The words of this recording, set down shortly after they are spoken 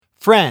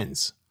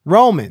Friends,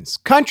 Romans,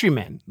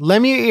 countrymen,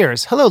 lend me your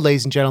ears. Hello,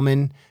 ladies and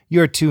gentlemen.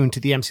 You're tuned to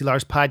the MC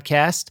Lars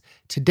podcast.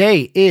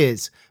 Today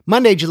is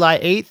Monday, July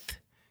 8th.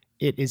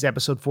 It is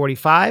episode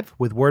 45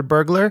 with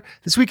Wordburglar.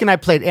 This weekend I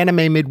played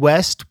Anime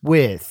Midwest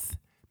with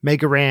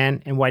Mega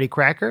Ran and Whitey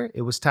Cracker.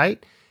 It was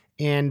tight.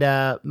 And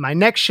my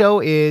next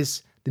show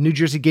is the New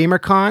Jersey Gamer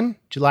Con,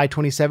 July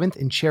 27th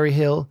in Cherry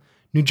Hill,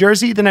 New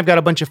Jersey. Then I've got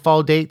a bunch of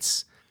fall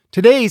dates.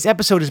 Today's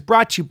episode is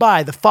brought to you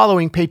by the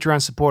following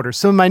Patreon supporters.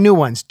 Some of my new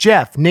ones,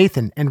 Jeff,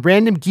 Nathan, and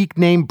random geek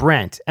named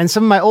Brent. And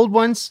some of my old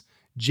ones,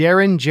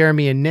 Jaron,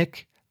 Jeremy, and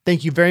Nick.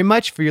 Thank you very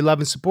much for your love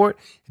and support.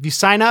 If you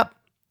sign up,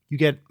 you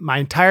get my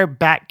entire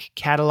back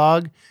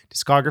catalog,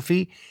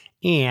 discography,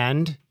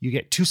 and you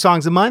get 2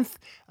 songs a month.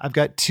 I've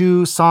got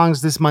 2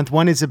 songs this month.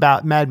 One is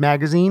about Mad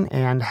Magazine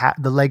and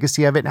the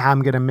legacy of it and how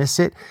I'm going to miss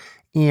it.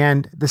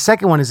 And the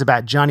second one is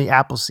about Johnny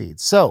Appleseed.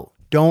 So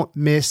don't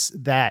miss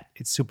that.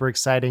 It's super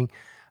exciting.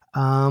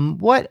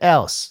 What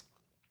else?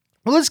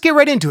 Well, let's get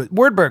right into it.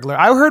 Wordburglar.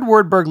 I heard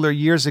Wordburglar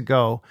years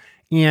ago,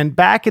 and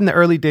back in the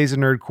early days of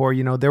nerdcore,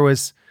 you know, there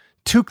was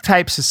 2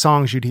 types of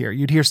songs you'd hear.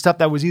 You'd hear stuff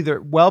that was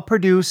either well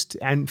produced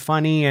and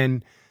funny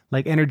and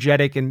like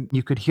energetic, and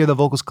you could hear the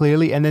vocals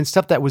clearly, and then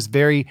stuff that was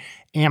very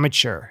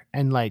amateur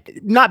and like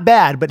not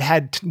bad, but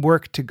had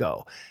work to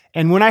go.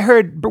 And when I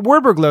heard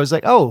Wordburglar, I was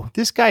like, oh,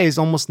 this guy is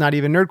almost not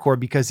even nerdcore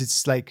because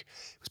it's like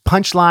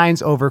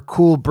punchlines over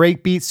cool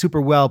breakbeats,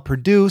 super well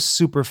produced,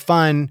 super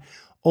fun,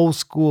 old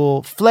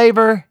school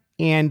flavor.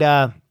 And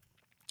I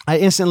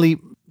instantly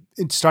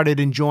started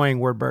enjoying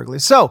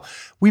Wordburglar. So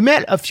we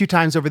met a few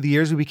times over the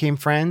years. We became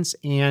friends,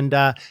 and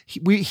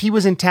he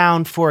was in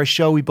town for a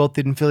show we both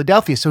did in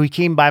Philadelphia. So he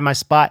came by my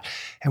spot,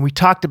 and we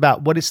talked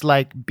about what it's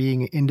like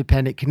being an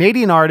independent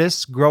Canadian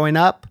artist growing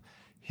up,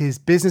 his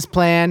business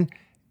plan,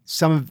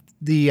 some of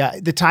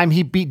the time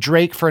he beat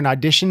Drake for an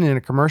audition in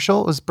a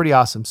commercial. It was pretty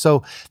awesome.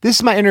 So this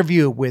is my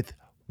interview with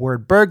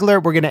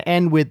Wordburglar. We're going to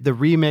end with the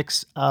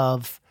remix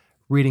of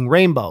Reading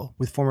Rainbow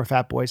with former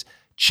Fat Boys.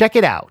 Check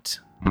it out.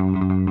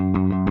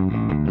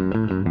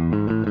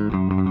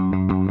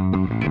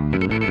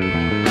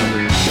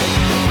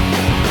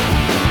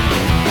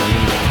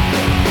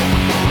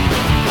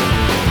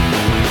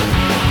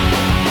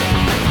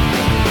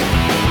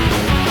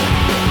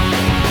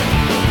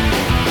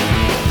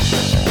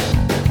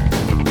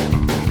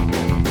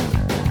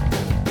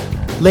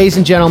 Ladies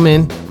and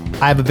gentlemen,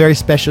 I have a very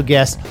special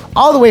guest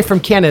all the way from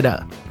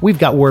Canada. We've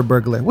got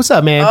Wordburglar. What's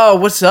up, man? Oh,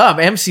 what's up?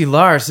 MC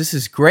Lars. This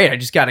is great. I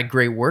just got a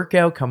great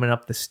workout coming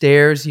up the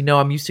stairs. You know,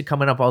 I'm used to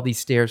coming up all these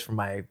stairs from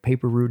my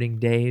paper routing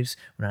days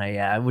when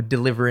I would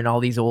deliver in all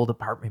these old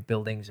apartment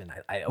buildings. And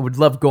I would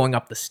love going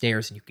up the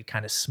stairs and you could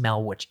kind of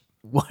smell what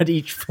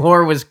each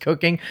floor was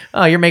cooking.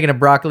 Oh, you're making a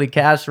broccoli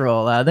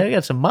casserole. They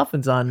got some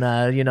muffins on, the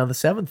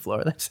 7th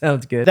floor. That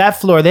sounds good. That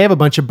floor, they have a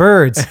bunch of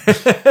birds.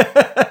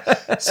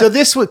 So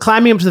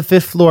climbing up to the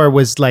 5th floor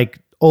was like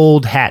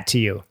old hat to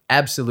you.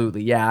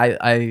 Absolutely. Yeah,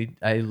 I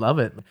love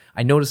it.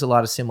 I notice a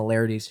lot of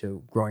similarities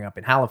to growing up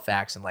in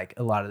Halifax, and like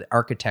a lot of the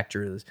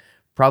architecture is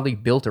probably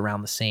built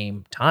around the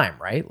same time,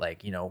 right?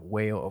 Like,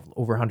 way over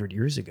 100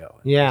 years ago.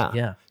 Yeah.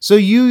 Yeah. So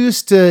you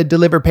used to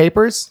deliver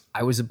papers?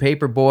 I was a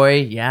paper boy,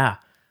 yeah,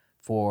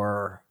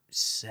 for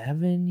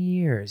 7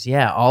 years.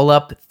 Yeah, all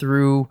up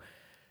through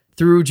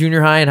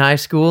junior high and high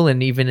school,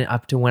 and even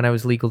up to when I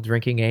was legal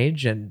drinking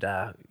age. And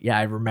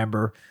I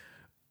remember,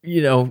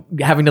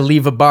 having to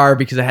leave a bar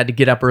because I had to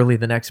get up early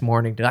the next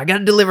morning. I got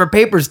to deliver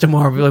papers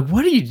tomorrow. Be like,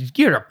 what are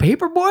you're a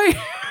paper boy?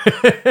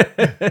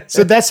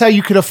 So that's how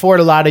you could afford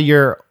a lot of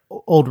your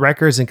old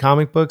records and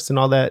comic books and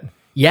all that?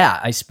 Yeah,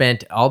 I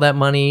spent all that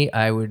money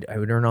I would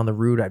earn on the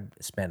route.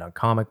 I'd spend on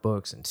comic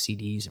books and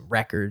CDs and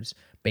records,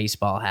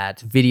 baseball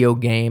hats, video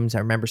games. I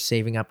remember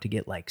saving up to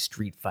get like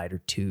Street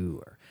Fighter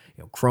 2 or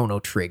Chrono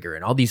Trigger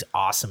and all these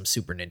awesome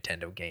Super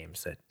Nintendo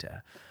games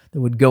that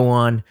would go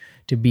on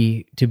to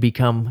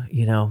become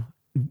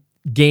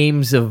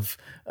games of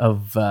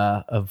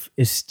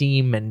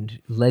esteem and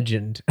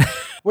legend.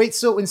 Wait,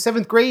 so in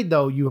 7th grade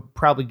though, you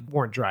probably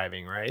weren't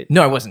driving, right?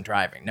 No, I wasn't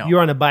driving. No, you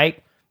were on a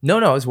bike. No,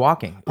 I was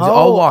walking. It was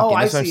all walking.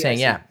 That's what I'm I saying.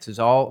 see. Yeah, it was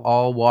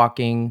all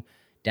walking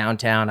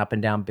downtown, up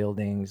and down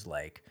buildings.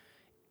 Like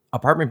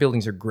apartment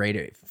buildings are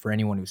great for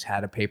anyone who's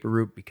had a paper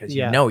route because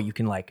you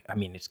can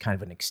it's kind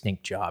of an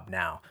extinct job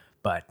now,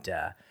 but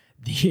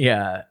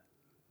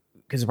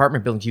because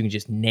apartment buildings you can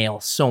just nail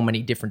so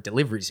many different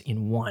deliveries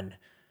in one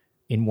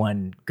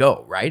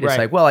go, right? It's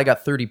like, well, I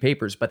got 30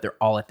 papers, but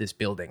they're all at this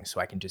building, so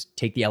I can just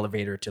take the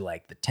elevator to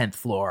like the 10th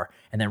floor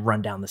and then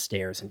run down the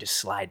stairs and just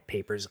slide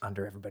papers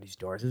under everybody's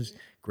doors. It was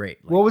great.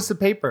 What was the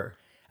paper?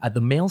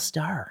 The Mail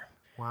Star.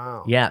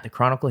 Wow. Yeah, the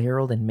Chronicle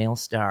Herald and Mail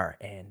Star.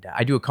 And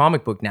I do a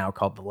comic book now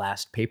called The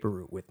Last Paper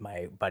Route with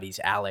my buddies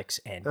Alex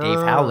and Dave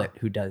Howlett,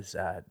 who does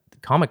the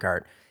comic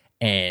art.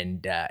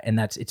 And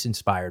it's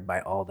inspired by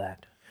all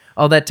that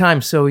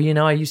time. So,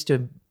 I used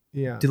to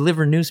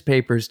deliver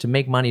newspapers to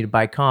make money to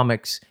buy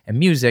comics and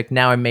music.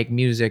 Now I make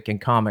music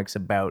and comics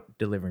about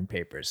delivering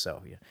papers.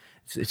 So, yeah,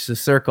 it's the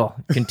circle.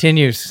 It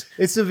continues.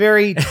 It's a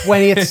very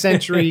 20th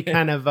century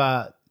kind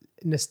of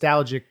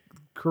nostalgic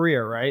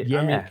career, right? Yeah.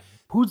 I mean,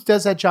 who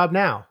does that job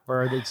now,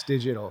 or it's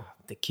digital?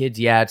 The kids,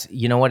 yeah, it's,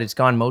 you know what, it's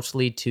gone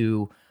mostly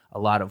to a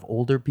lot of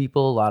older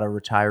people, a lot of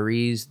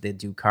retirees that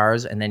do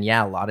cars, and then,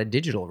 yeah, a lot of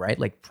digital, right?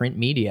 Like print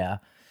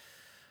media.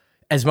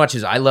 As much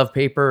as I love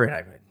paper, and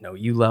I know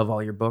you love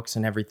all your books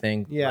and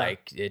everything,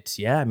 like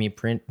I mean,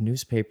 print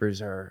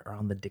newspapers are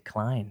on the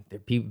decline.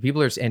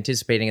 People are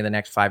anticipating in the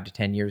next 5 to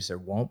 10 years there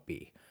won't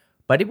be.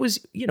 But it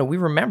was, you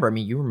remember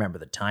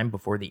the time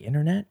before the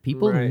internet.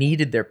 People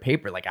needed their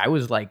paper. Like I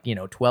was like,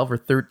 12 or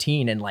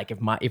 13. And like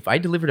if I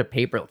delivered a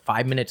paper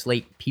 5 minutes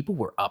late, people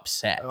were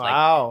upset.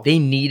 Wow. Like they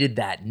needed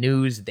that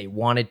news. They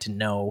wanted to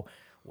know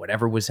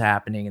whatever was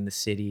happening in the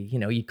city.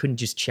 You couldn't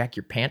just check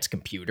your pants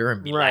computer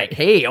and be like,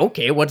 hey,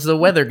 okay, what's the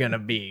weather going to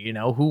be?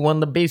 Who won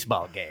the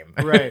baseball game?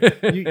 Right.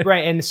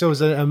 And so it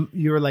was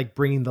you were like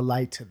bringing the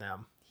light to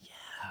them. Yeah.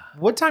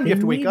 What time do you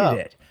have to wake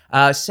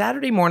up?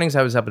 Saturday mornings,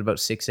 I was up at about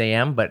 6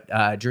 a.m., but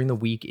during the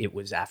week, it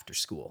was after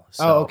school.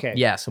 So, okay.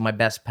 Yeah, so my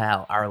best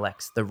pal,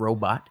 Arlex, the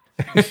robot.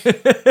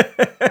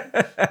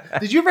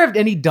 Did you ever have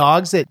any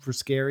dogs that were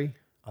scary?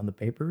 On the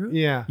paper route?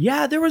 Yeah.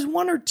 Yeah, there was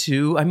one or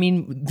two. I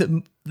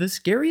mean, the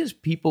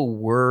scariest people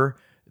were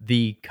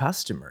the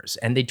customers,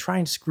 and they'd try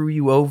and screw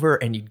you over,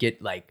 and you'd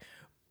get like,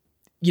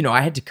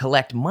 I had to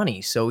collect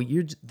money. So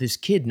you're this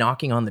kid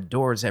knocking on the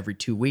doors every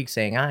 2 weeks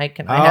saying, I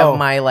have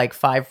my like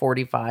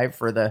 $5.45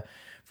 for the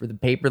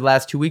paper the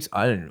last 2 weeks.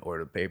 I didn't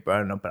order paper. I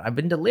don't know, but I've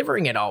been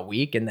delivering it all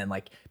week. And then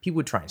like people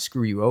would try and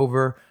screw you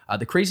over.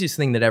 The craziest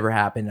thing that ever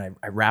happened,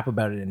 I rap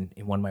about it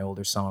in one of my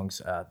older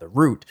songs, The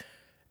Root.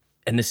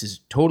 And this is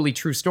totally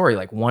true story.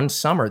 Like one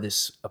summer,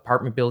 this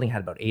apartment building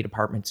had about 8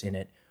 apartments in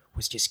it,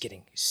 was just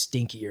getting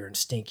stinkier and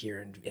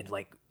stinkier. And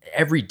like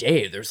every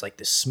day there's like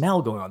this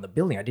smell going on in the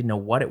building. I didn't know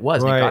what it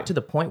was. And it got to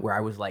the point where I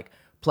was like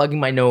plugging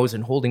my nose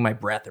and holding my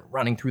breath and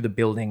running through the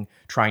building,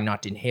 trying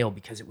not to inhale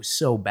because it was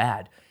so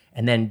bad.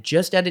 And then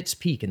just at its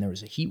peak, and there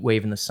was a heat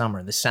wave in the summer.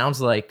 And this sounds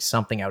like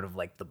something out of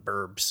like The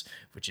Burbs,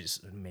 which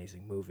is an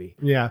amazing movie.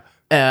 Yeah.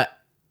 And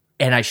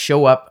I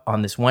show up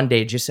on this one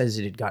day just as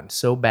it had gotten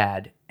so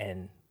bad,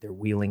 and they're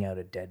wheeling out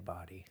a dead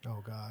body.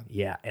 Oh, God.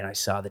 Yeah, and I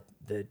saw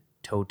the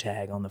toe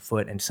tag on the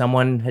foot, and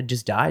someone had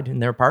just died in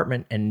their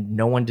apartment, and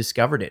no one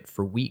discovered it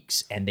for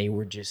weeks, and they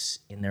were just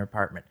in their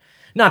apartment.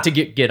 Not to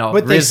get all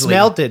but grisly. They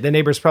smelt it. The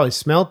neighbors probably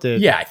smelt it.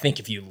 Yeah, I think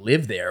if you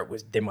live there,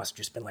 they must have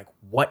just been like,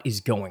 what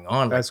is going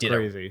on? That's like,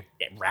 crazy.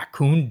 A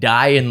raccoon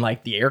die in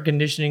like the air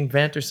conditioning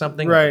vent or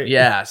something? Right.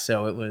 Yeah,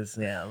 so it was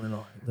a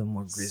little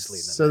more grisly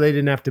than so that. They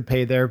didn't have to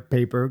pay their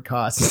paper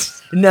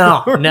costs.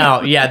 No.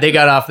 Yeah, they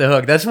got off the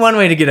hook. That's one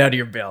way to get out of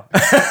your bill.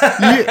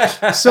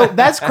 So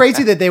that's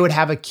crazy that they would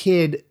have a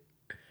kid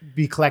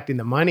be collecting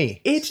the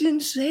money. It's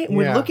insane.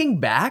 When looking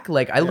back,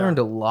 like I learned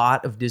a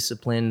lot of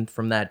discipline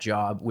from that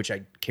job, which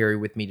I carry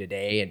with me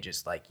today. And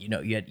just like,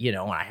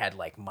 I had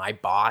like my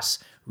boss,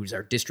 who's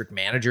our district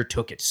manager,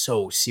 took it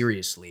so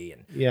seriously.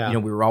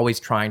 And, we were always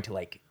trying to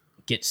like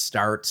get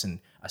starts, and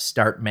a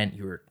start meant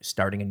you were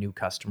starting a new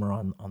customer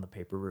on the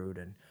paper route.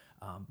 And,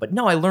 but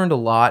no, I learned a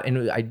lot,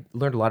 and I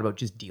learned a lot about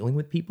just dealing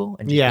with people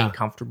and just being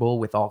comfortable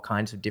with all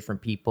kinds of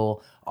different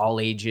people, all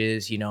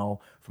ages,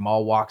 from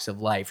all walks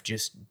of life,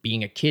 just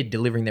being a kid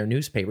delivering their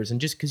newspapers. And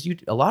just because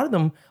a lot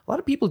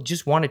of people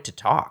just wanted to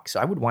talk. So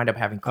I would wind up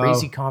having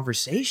crazy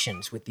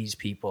conversations with these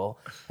people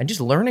and just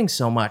learning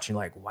so much, and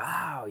like,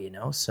 wow,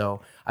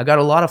 so I got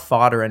a lot of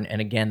fodder. And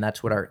again,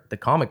 that's what the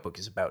comic book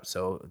is about.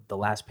 So The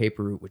Last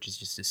Paper Route, which is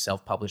just a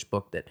self-published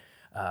book that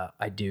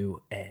I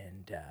do,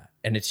 and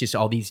it's just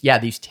all these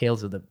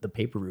tales of the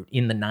paper route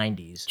in the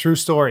 90s. True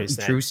stories.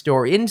 True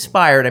story.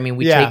 Inspired. I mean,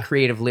 we take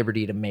creative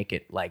liberty to make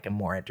it like a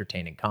more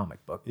entertaining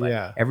comic book,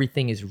 but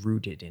everything is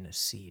rooted in a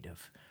seed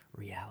of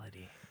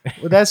reality.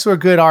 Well, that's where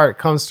good art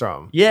comes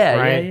from.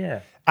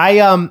 Yeah.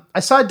 I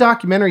saw a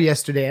documentary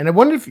yesterday, and I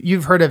wonder if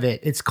you've heard of it.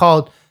 It's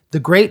called The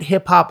Great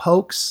Hip Hop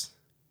Hoax.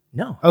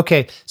 No.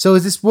 Okay. So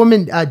is this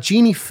woman,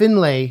 Jeannie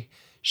Finlay,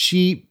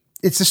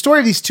 it's the story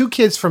of these 2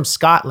 kids from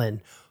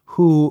Scotland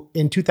who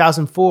in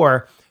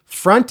 2004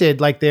 fronted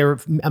like they were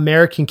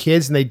American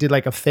kids, and they did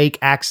like a fake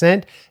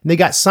accent, and they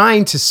got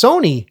signed to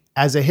Sony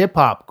as a hip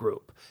hop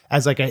group,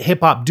 as like a hip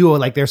hop duo.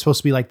 Like they're supposed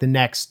to be like the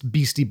next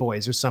Beastie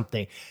Boys or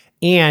something.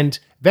 And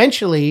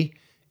eventually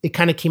it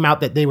kind of came out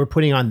that they were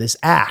putting on this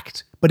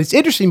act, but it's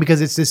interesting because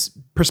it's this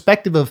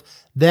perspective of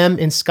them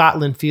in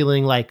Scotland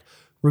feeling like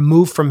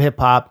removed from hip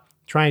hop,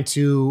 trying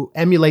to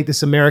emulate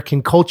this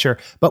American culture.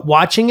 But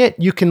watching it,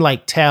 you can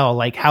like tell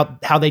like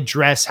how they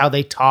dress, how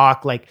they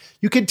talk. Like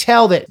you could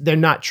tell that they're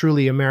not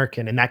truly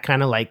American, and that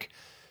kind of like,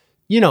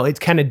 it's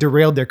kind of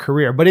derailed their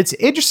career. But it's an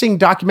interesting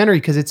documentary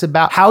because it's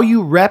about how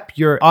you rep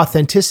your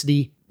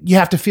authenticity. You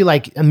have to feel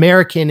like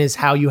American is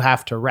how you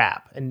have to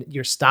rap and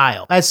your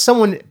style. As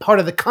someone part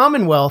of the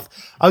Commonwealth,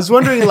 I was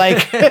wondering,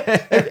 like,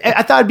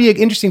 I thought it'd be an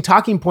interesting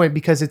talking point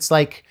because it's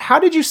like, how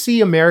did you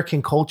see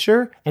American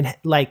culture, and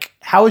like,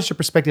 how has your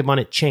perspective on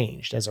it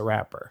changed as a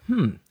rapper?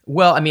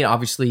 Well, I mean,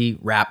 obviously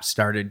rap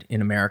started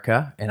in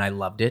America, and I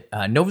loved it.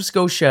 Nova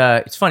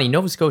Scotia, it's funny,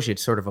 Nova Scotia,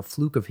 it's sort of a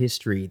fluke of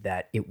history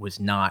that it was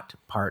not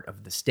part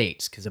of the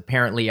States, because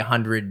apparently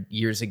 100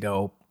 years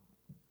ago,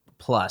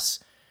 plus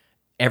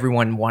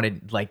everyone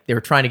wanted, like, they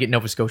were trying to get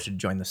Nova Scotia to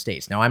join the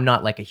States. Now, I'm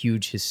not like a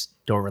huge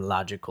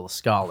historiological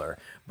scholar,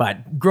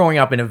 but growing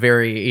up in a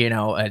very,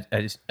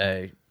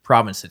 a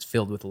province that's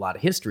filled with a lot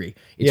of history,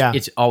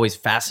 it's always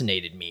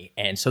fascinated me.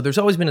 And so there's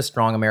always been a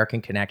strong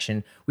American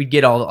connection. We'd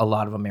get a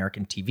lot of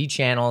American TV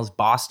channels.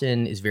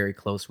 Boston is very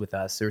close with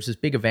us. There's this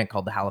big event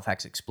called the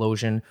Halifax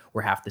Explosion,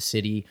 where half the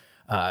city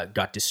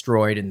got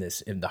destroyed in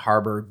the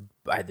harbor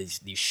by these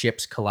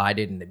ships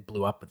collided and they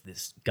blew up with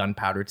this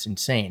gunpowder. It's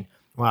insane.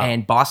 Wow.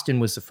 And Boston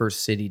was the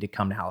first city to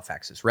come to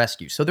Halifax's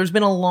rescue. So there's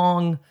been a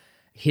long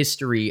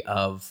history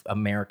of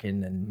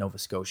American and Nova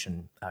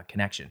Scotian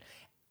connection.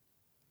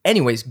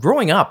 Anyways,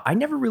 growing up, I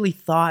never really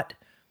thought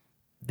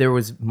there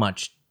was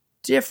much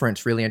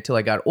difference really until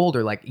I got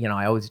older. Like,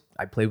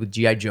 I played with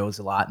G.I. Joes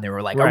a lot and they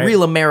were like a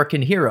real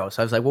American hero.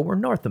 So I was like, well, we're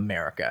North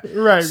America.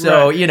 Right.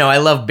 So, I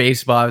love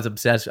baseball. I've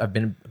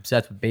been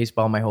obsessed with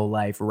baseball my whole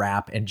life,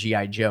 rap and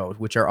G.I. Joe,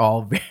 which are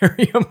all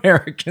very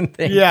American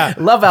things. Yeah.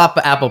 Love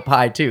apple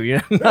pie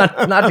too,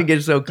 not to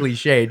get so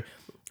cliched.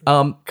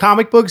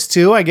 Comic books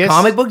too, I guess.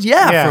 Comic books,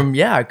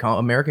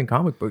 American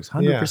comic books,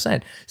 100%. Yeah.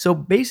 So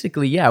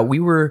basically, we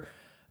were,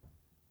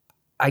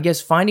 I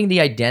guess, finding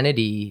the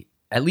identity,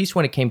 at least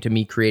when it came to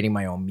me creating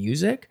my own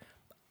music.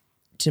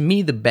 To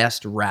me, the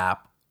best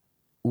rap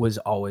was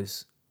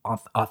always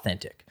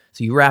authentic.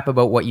 So you rap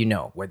about what you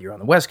know, whether you're on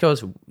the West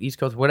Coast, East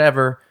Coast,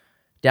 whatever.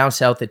 Down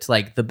South, it's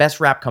like the best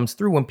rap comes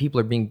through when people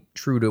are being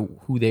true to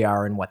who they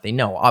are and what they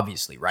know,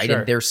 obviously, right? Sure.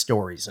 And their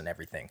stories and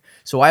everything.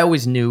 So I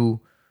always knew,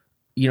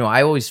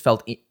 I always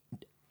felt,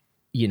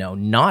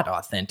 not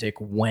authentic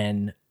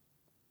when,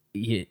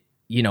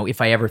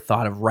 if I ever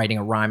thought of writing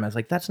a rhyme, I was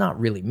like, that's not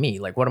really me.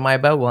 Like, what am I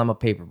about? Well, I'm a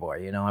paper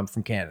boy. I'm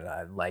from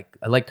Canada.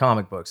 I like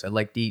comic books. I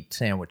like to eat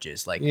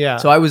sandwiches.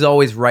 So I was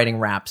always writing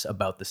raps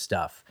about the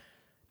stuff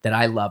that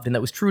I loved and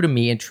that was true to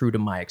me and true to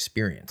my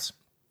experience.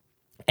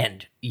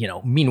 And,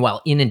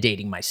 meanwhile,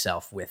 inundating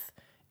myself with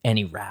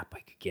any rap I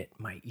could get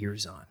my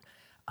ears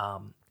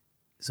on.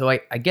 So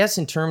I guess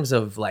in terms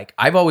of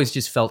I've always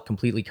just felt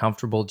completely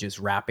comfortable just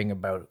rapping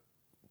about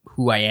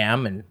who I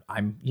am. And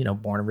I'm,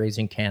 born and raised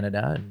in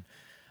Canada.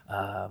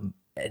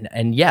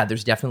 And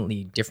there's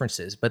definitely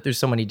differences, but there's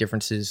so many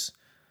differences.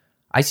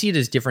 I see it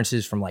as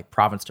differences from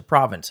province to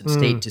province and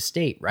state to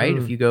state, right?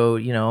 If you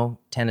go,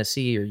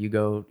 Tennessee or you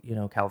go,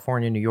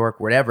 California, New York,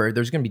 whatever,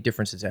 there's going to be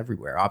differences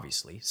everywhere,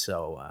 obviously.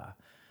 So,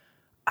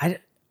 I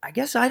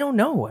guess I don't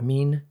know. I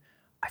mean,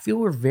 I feel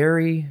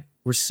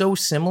we're so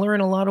similar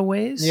in a lot of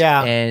ways.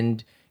 Yeah.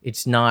 And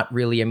it's not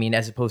really,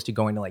 as opposed to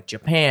going to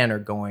Japan or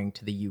going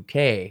to the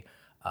UK,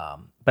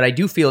 but I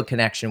do feel a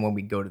connection when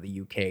we go to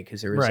the UK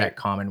because there is that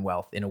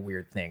Commonwealth in a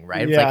weird thing,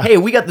 right? It's like, hey,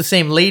 we got the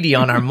same lady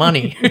on our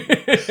money.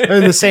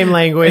 In the same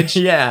language.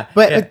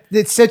 But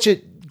it's such a,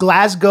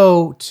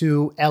 Glasgow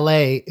to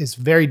LA is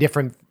very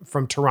different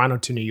from Toronto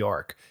to New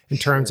York in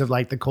terms of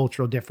the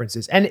cultural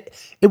differences. And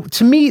it,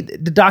 to me,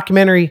 the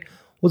documentary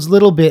was a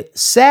little bit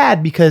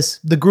sad because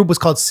the group was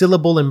called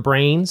Syllable and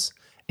Brains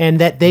and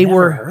that they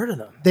heard of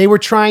them. They were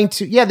trying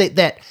to,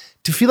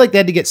 to feel like they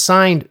had to get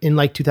signed in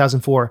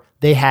 2004,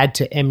 they had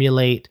to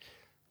emulate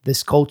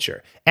this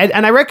culture.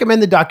 And I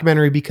recommend the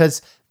documentary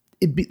because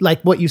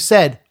like what you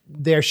said,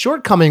 their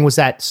shortcoming was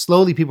that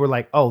slowly people were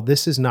like, oh,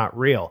 this is not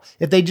real.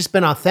 If they'd just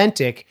been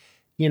authentic,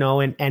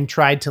 and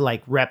tried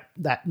to rep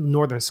that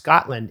Northern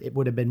Scotland, it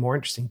would have been more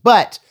interesting,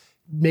 but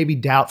maybe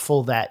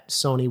doubtful that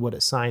Sony would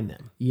have signed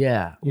them.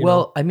 Yeah.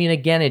 Well,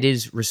 again, it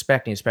is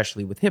respecting,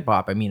 especially with hip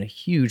hop. A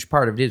huge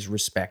part of it is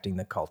respecting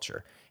the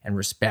culture and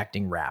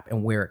respecting rap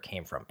and where it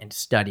came from and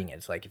studying it.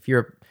 It's like if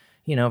you're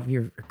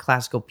a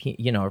classical,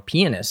 a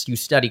pianist, you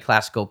study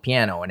classical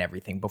piano and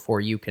everything before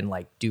you can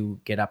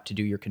get up to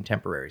do your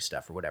contemporary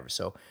stuff or whatever.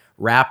 So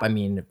rap, I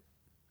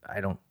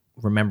don't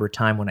remember a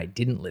time when I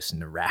didn't listen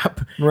to rap.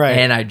 Right.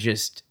 And I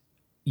just,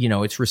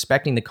 it's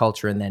respecting the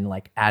culture and then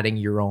adding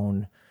your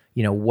own,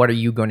 what are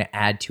you going to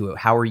add to it?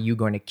 How are you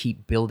going to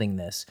keep building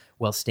this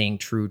while staying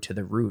true to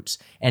the roots?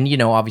 And,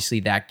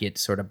 obviously that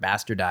gets sort of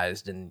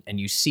bastardized and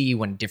you see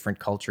when different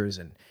cultures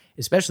and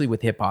especially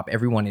with hip hop,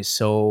 everyone is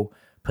so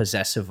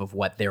possessive of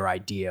what their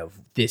idea of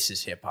this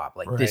is hip hop,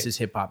 this is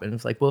hip hop. And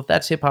it's well, if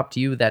that's hip hop to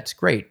you, that's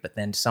great. But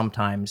then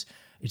sometimes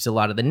it's a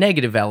lot of the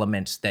negative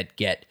elements that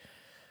get,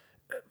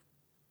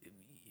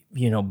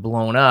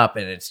 blown up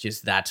and it's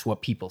just, that's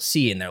what people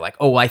see. And they're like,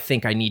 oh, I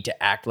think I need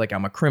to act like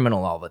I'm a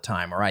criminal all the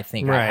time. Or I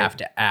think I have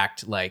to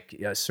act like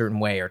a certain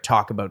way or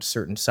talk about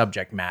certain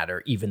subject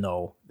matter, even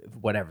though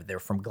whatever, they're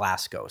from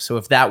Glasgow. So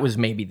if that was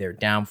maybe their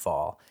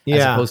downfall,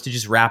 as opposed to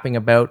just rapping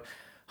about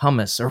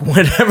hummus or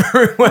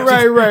whatever.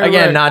 Right.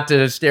 Again, not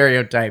to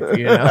stereotype,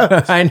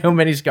 I know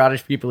many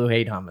Scottish people who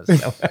hate hummus.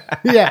 So.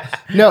 Yeah.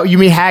 No, you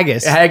mean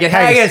haggis.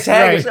 Haggis.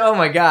 Right. Oh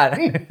my God.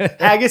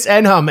 Haggis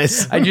and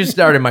hummus. I just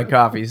started my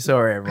coffee.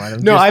 Sorry,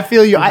 everyone. I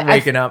feel you. I'm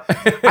waking up.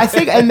 I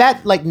think, and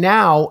that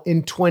now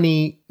in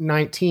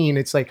 2019,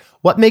 it's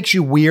what makes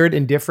you weird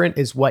and different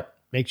is what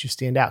makes you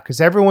stand out. Because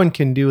everyone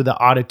can do the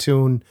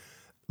auto-tune,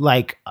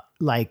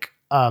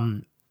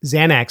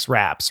 Xanax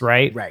raps,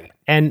 right? Right.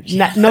 And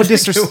Yeah, no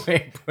that's a good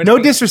way of putting no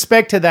it.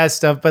 disrespect to that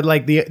stuff, but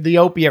like the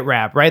opiate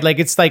rap, right? Like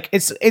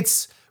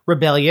it's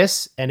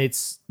rebellious and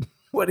it's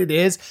what it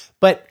is,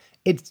 but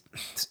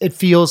it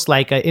feels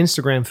like an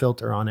Instagram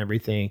filter on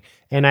everything.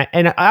 And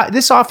I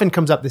this often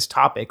comes up, this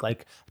topic.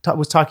 Like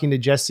was talking to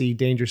Jesse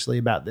Dangerously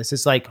about this.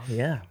 It's like,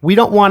 Yeah. we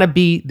don't want to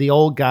be the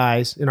old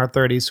guys in our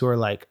 30s who are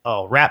like,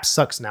 oh, rap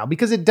sucks now,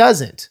 because it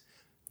doesn't.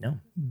 No.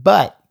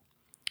 But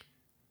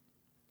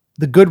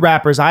the good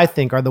rappers, I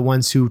think, are the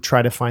ones who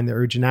try to find the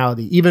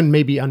originality, even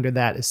maybe under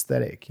that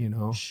aesthetic, you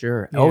know?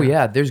 Sure. Yeah. Oh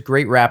yeah, there's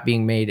great rap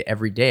being made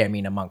every day. I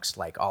mean, amongst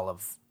like all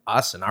of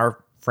us and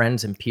our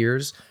friends and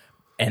peers,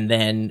 and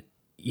then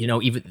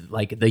even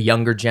like the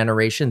younger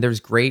generation, there's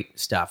great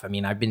stuff. I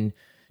mean, I've been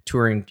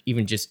touring,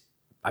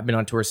 I've been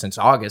on tour since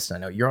August. I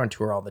know you're on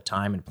tour all the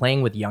time, and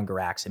playing with younger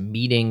acts and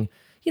meeting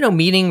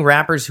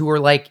rappers who are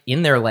like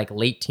in their like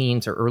late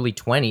teens or early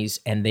 20s,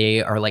 and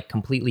they are like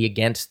completely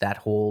against that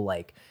whole,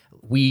 like,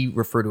 we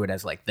refer to it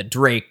as like the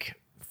Drake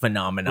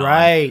phenomenon,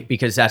 Right?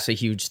 Because that's a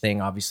huge thing.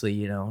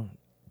 Obviously,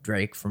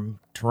 Drake from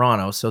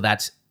Toronto, so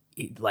that's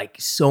like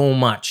so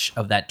much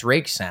of that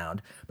Drake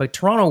sound. But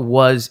Toronto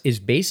is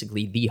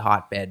basically the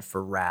hotbed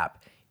for rap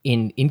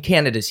in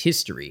Canada's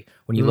history.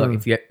 When you look,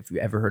 if you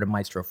ever heard of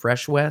Maestro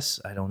Fresh Wes,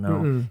 I don't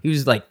know. He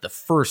was like the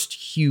first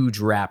huge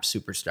rap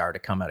superstar to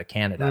come out of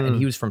Canada, and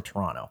he was from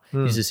Toronto. He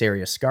was this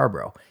area,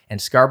 Scarborough,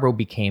 and Scarborough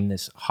became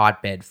this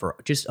hotbed for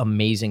just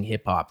amazing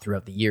hip hop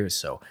throughout the years.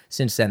 So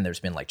since then, there's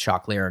been like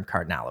Chocolare and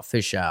Cardinal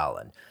Official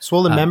and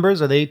Swollen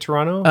Members, are they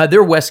Toronto?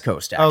 they're West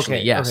Coast, actually.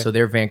 Okay, Yeah, okay. so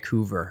they're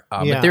Vancouver.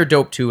 Yeah. But they're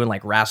dope too, and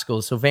like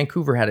Rascals. So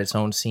Vancouver had its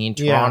own scene.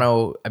 Yeah.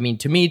 Toronto, I mean,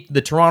 to me,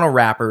 the Toronto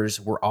rappers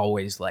were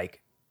always like,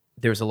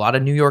 there's a lot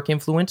of New York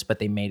influence, but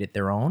they made it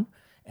their own.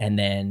 And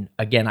then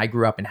again, I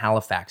grew up in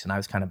Halifax, and I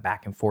was kind of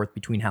back and forth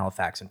between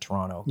Halifax and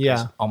Toronto. 'Cause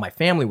Yeah. all my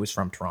family was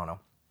from Toronto,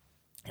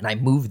 and I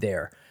moved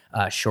there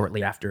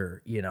shortly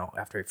after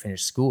I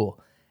finished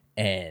school.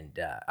 And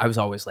I was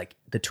always like,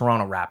 the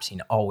Toronto rap scene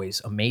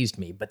always amazed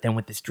me. But then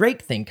with this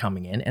Drake thing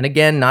coming in, and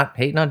again, not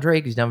hating on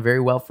Drake, he's done very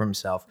well for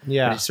himself.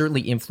 Yeah. But it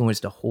certainly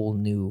influenced a whole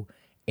new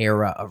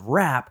era of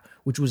rap,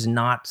 which was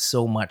not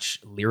so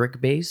much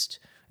lyric based.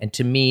 And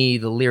to me,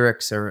 the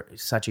lyrics are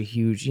such a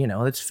huge,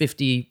 it's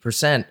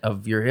 50%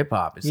 of your hip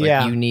hop. It's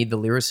Yeah. like you need the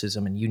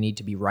lyricism, and you need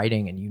to be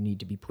writing, and you need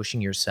to be pushing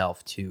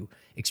yourself to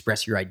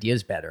express your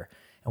ideas better.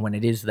 And when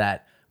it is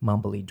that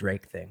mumbly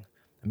Drake thing,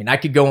 I mean, I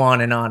could go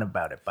on and on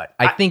about it, but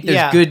I think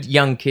there's good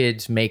young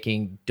kids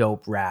making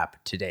dope rap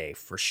today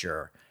for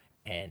sure.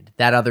 And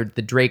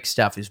the Drake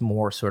stuff is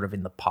more sort of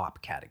in the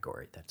pop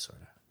category. That sort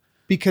of,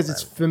 Because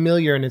it's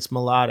familiar and it's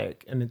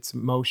melodic and it's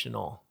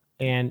emotional.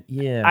 And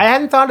yeah, I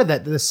hadn't thought of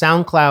that. The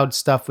SoundCloud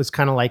stuff was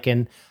kind of like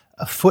a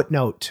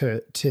footnote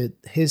to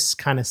his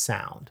kind of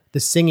sound, the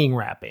singing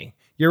rapping.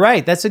 You're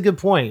right. That's a good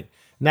point.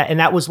 And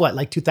that was what,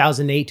 like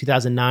 2008,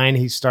 2009,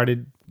 he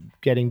started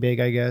getting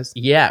big, I guess.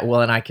 Yeah,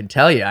 well, and I can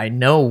tell you, I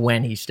know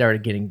when he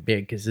started getting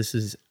big,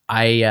 because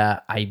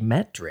I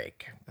met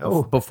Drake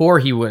before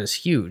he was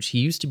huge. He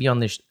used to be on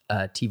this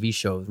TV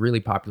show,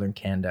 really popular in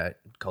Canada,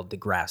 called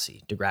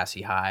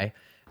Degrassi High.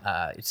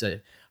 It's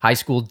a high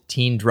school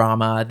teen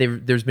drama.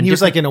 There's been He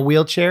was like in a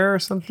wheelchair or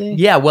something?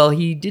 Yeah, well,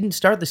 he didn't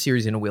start the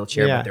series in a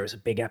wheelchair, Yeah. but there was a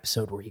big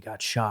episode where he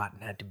got shot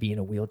and had to be in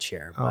a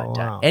wheelchair. Oh, But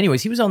wow.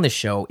 anyways, he was on the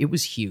show. It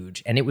was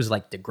huge, and it was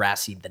like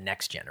Degrassi, the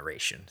next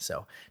generation.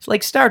 So it's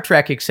like Star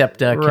Trek, except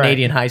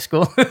Canadian high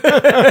school.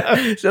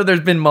 So there's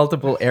been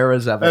multiple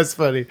eras of it. That's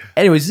funny.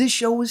 Anyways, this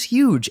show was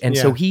huge. And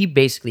so Yeah. he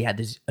basically had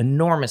this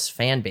enormous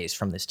fan base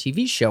from this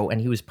TV show,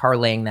 and he was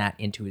parlaying that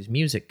into his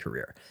music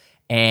career.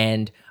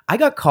 And I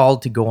got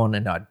called to go on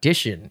an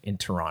audition in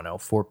Toronto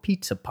for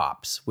Pizza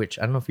Pops, which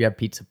I don't know if you have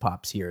Pizza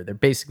Pops here. They're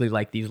basically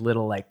like these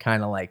little, like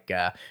kind of like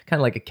a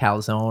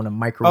calzone, a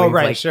microwave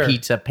like sure.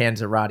 pizza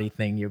panzerotti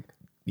thing. You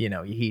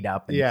heat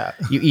up. And Yeah.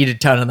 You eat a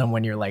ton of them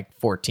when you're like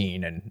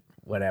 14 and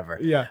whatever.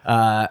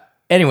 Yeah.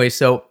 Anyway,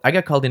 so I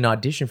got called in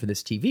audition for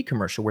this TV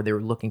commercial where they were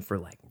looking for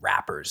like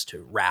rappers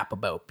to rap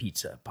about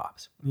Pizza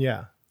Pops.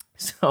 Yeah.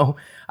 So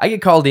I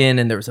get called in,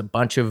 and there was a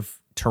bunch of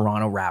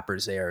Toronto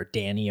rappers there.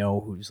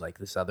 Danio, who's like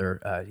this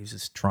other, he's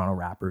this Toronto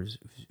rapper who's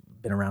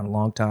been around a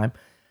long time.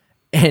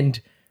 And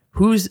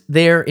who's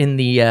there in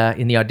the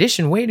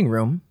audition waiting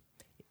room?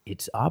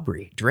 It's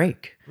Aubrey,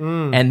 Drake.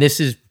 And this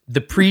is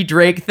the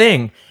pre-Drake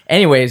thing.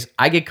 Anyways,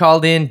 I get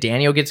called in.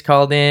 Danio gets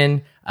called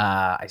in.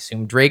 I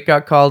assume Drake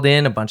got called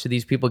in. A bunch of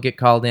these people get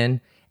called in.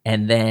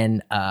 And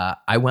then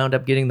I wound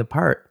up getting the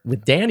part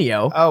with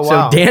Danio. Oh,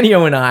 wow. So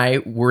Danio and I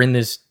were in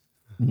this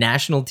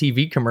national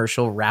TV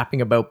commercial rapping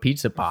about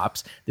Pizza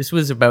Pops. This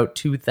was about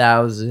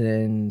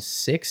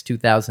 2006,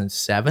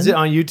 2007. Is it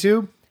on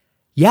YouTube?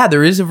 Yeah,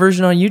 there is a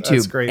version on YouTube.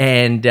 That's great.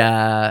 And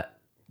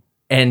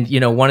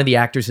one of the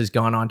actors has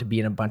gone on to be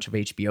in a bunch of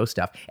HBO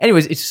stuff.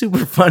 Anyways, it's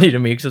super funny to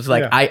me because it's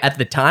like, Yeah. at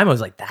the time I was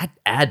like, that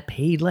ad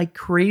paid like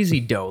crazy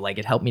dough. Like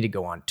it helped me to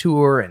go on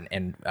tour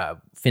and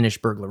finish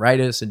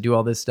Burglaritis and do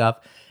all this stuff.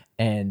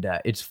 And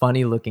it's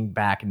funny looking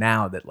back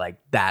now that like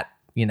that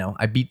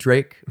I beat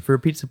Drake for a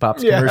Pizza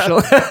Pops Yeah.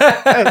 commercial.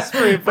 That's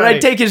pretty But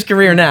I'd take his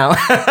career now.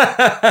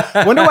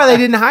 Wonder why they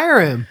didn't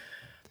hire him.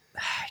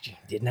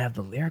 Didn't have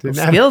the lyrical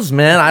skills,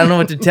 man. I don't know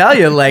what to tell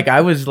you. Like I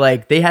was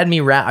like, they had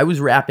me rap. I was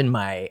rapping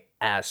my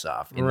ass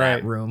off in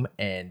that room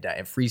and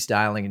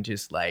freestyling and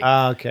just like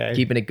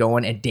keeping it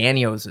going. And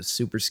Daniel's a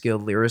super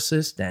skilled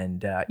lyricist,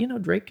 and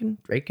Drake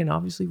can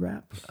obviously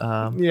rap.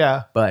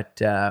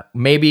 But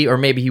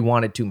maybe he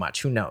wanted too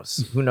much. Who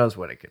knows? Who knows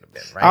what it could have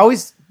been? Right. I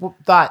always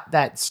thought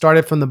that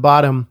started from the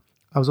bottom.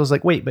 I was always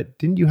like, wait, but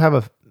didn't you have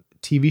a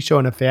TV show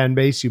and a fan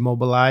base you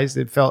mobilized?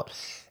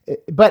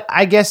 But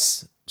I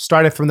guess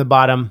started from the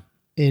bottom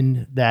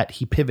in that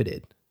he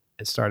pivoted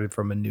and started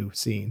from a new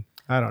scene.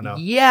 I don't know.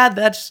 Yeah,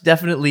 that's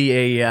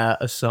definitely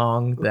a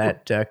song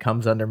that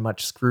comes under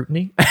much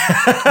scrutiny.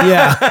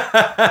 Yeah.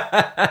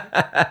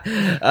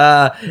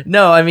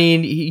 No, I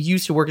mean, he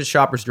used to work at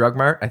Shoppers Drug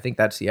Mart. I think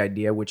that's the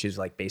idea, which is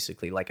like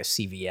basically like a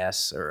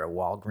CVS or a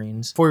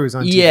Walgreens. Before he was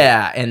on TV.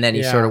 Yeah, and then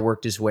he sort of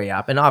worked his way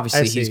up. And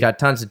obviously he's got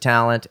tons of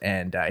talent.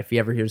 And if he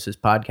ever hears this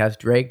podcast,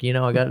 Drake,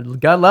 I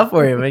got love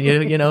for him.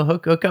 And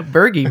hook up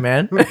Bergie,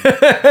 man.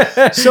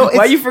 So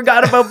why you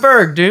forgot about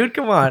Berg, dude?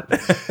 Come on.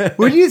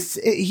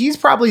 He's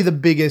probably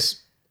the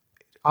biggest,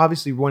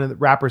 obviously one of the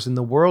rappers in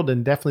the world,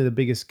 and definitely the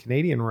biggest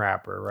Canadian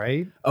rapper,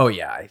 right? Oh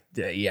yeah.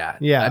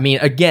 I mean,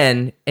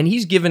 again, and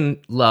he's given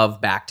love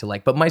back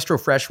to but Maestro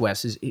Fresh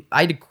West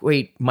I'd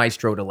equate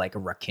Maestro to like a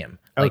Rakim,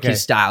 like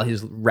his style,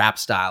 his rap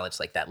style. It's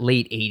like that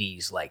late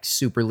 80s, like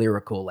super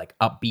lyrical, like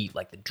upbeat,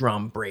 like the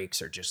drum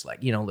breaks are just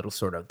like, little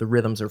sort of, the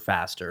rhythms are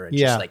faster and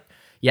just like,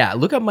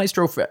 look up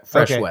Maestro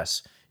Fresh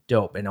West.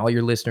 Dope. And all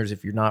your listeners,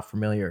 if you're not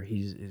familiar,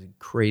 he's a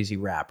crazy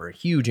rapper, a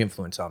huge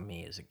influence on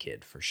me as a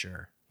kid for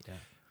sure. Yeah.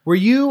 Were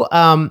you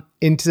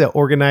into the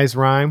organized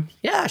rhyme?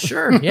 Yeah,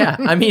 sure. Yeah.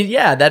 I mean,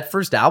 that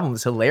first album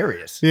was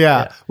hilarious.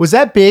 Yeah. Was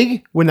that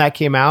big when that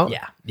came out?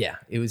 Yeah.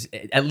 It was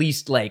at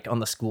least like on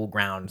the school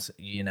grounds,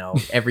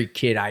 every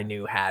kid I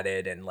knew had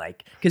it. And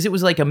like, because it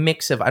was like a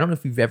mix of, I don't know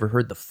if you've ever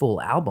heard the full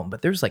album,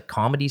 but there's like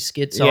comedy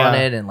skits on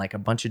it and like a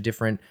bunch of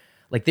different,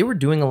 like they were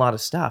doing a lot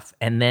of stuff.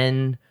 And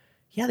then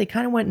they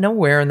kind of went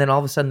nowhere, and then all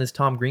of a sudden this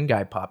Tom Green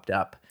guy popped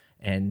up,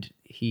 and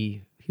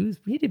he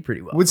did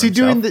pretty well. Was he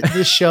doing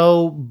the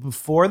show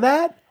before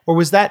that, or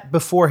was that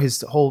before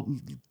his whole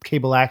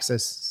cable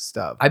access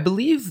stuff? I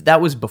believe that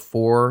was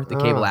before the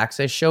cable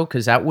access show,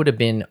 because that would have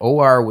been,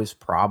 OR was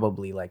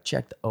probably like,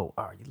 check the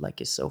OR, you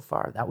like it so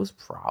far. That was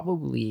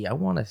probably, I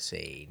want to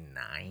say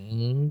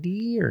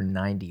 90 or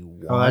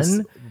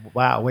 91.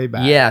 Wow, way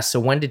back. Yeah, so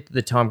when did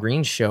the Tom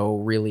Green show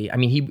really, I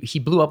mean, he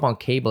blew up on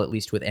cable, at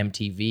least with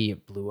MTV.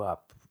 It blew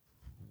up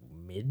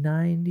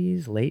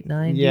mid-90s, late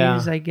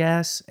 90s, I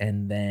guess.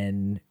 And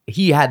then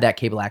he had that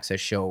cable access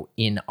show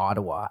in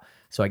Ottawa.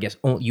 So I guess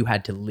you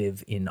had to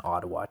live in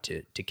Ottawa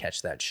to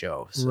catch that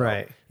show. So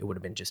it would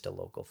have been just a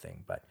local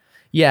thing. But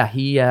yeah,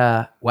 he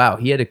had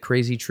a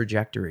crazy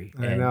trajectory.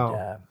 I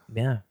know.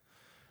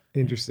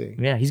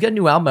 Interesting. Yeah, he's got a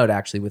new album out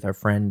actually with our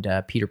friend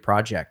Peter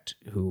Project,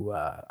 who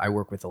I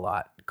work with a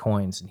lot,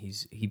 Coins, and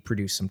he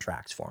produced some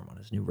tracks for him on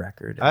his new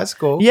record. That's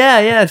cool.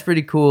 Yeah, it's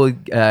pretty cool.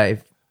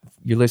 If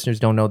your listeners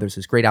don't know, there's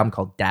this great album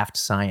called Daft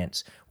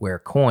Science, where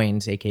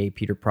Coins, a.k.a.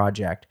 Peter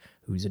Project,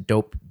 who's a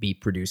dope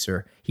beat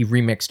producer, he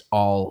remixed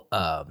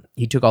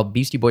he took all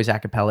Beastie Boys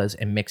acapellas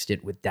and mixed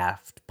it with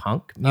Daft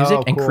Punk music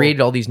and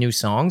created all these new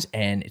songs.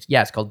 And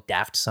it's called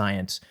Daft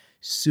Science.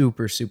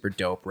 Super, super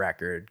dope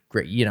record.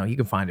 Great. You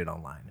can find it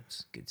online.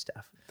 It's good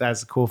stuff.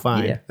 That's a cool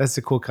find. Yeah. That's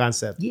a cool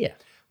concept. Yeah.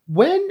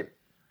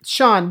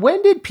 Sean,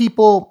 when did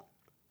people,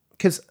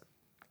 because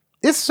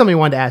this is something I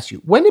wanted to ask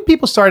you. When did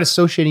people start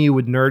associating you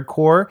with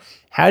nerdcore?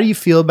 How do you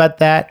feel about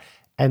that?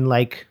 And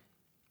like,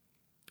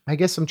 I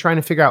guess I'm trying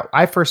to figure out,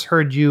 I first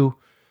heard you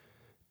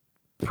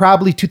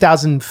probably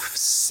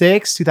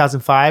 2006,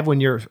 2005, when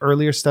your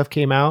earlier stuff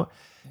came out.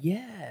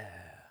 Yeah.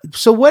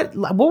 So what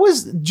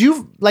was,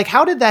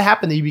 how did that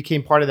happen that you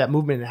became part of that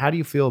movement, and how do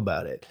you feel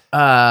about it?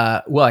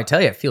 Well, I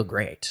tell you, I feel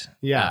great.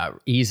 Yeah.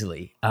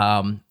 Easily.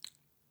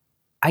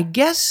 I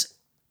guess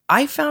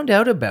I found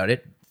out about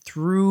it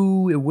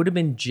through, it would have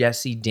been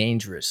Jesse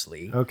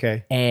Dangerously.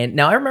 Okay. And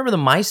now I remember the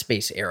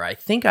MySpace era. I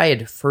think I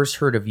had first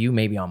heard of you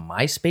maybe on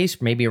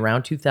MySpace, maybe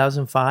around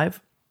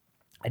 2005.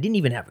 I didn't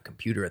even have a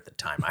computer at the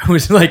time. I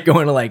was like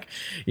going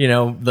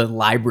to the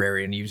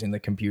library and using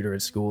the computer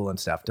at school and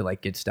stuff to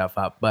like get stuff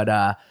up. But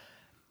I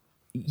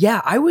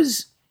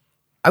was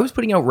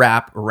putting out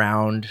rap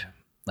around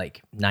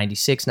like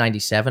 96,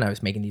 97. I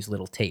was making these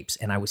little tapes,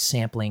 and I was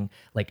sampling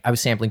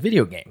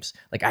video games.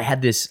 Like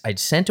I'd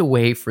sent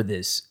away for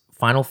this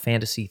Final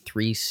Fantasy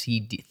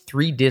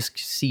 3-disc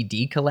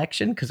CD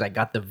collection, because I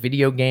got the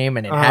video game,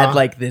 and it had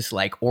like this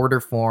like order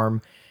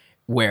form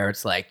where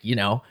it's like,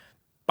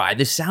 buy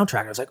this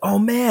soundtrack. I was like, oh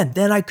man,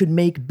 then I could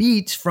make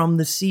beats from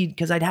the CD,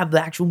 because I'd have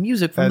the actual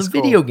music from the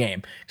video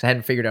game, because I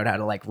hadn't figured out how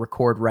to like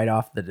record right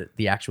off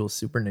the actual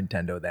Super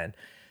Nintendo then.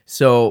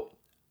 So,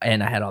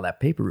 and I had all that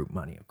paper route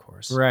money, of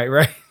course. Right.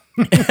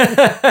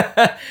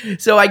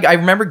 So I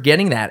remember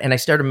getting that, and I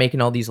started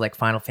making all these like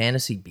Final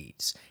Fantasy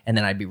beats, and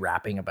then I'd be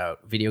rapping about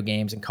video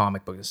games and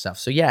comic books and stuff.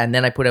 So yeah, and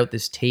then I put out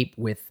this tape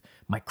with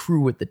my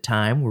crew at the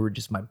time. We were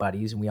just my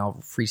buddies, and we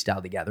all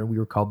freestyled together. We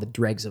were called the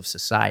Dregs of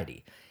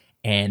Society.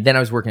 And then I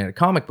was working at a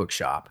comic book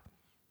shop,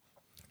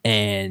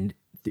 and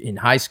in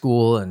high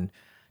school, and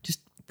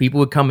just people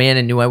would come in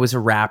and knew I was a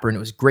rapper, and it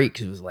was great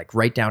because it was like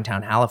right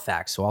downtown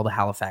Halifax. So all the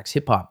Halifax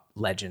hip hop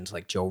legends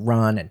like Joe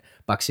Run and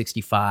Buck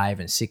 65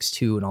 and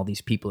 6'2" and all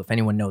these people, if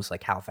anyone knows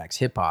like Halifax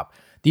hip hop,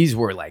 these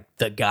were like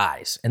the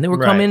guys. And they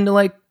would come in to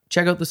like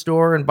check out the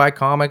store and buy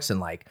comics, and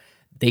like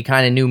they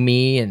kind of knew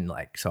me, and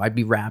like so I'd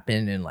be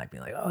rapping and like be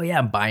like, oh yeah,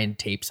 I'm buying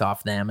tapes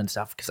off them and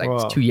stuff because I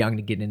was too young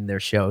to get into their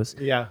shows.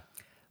 Yeah.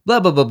 Blah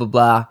blah blah blah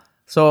blah.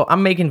 So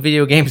I'm making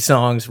video game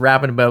songs,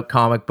 rapping about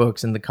comic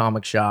books in the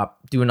comic shop,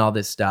 doing all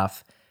this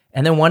stuff.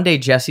 And then one day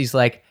Jesse's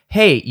like,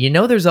 hey, you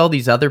know there's all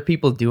these other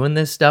people doing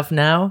this stuff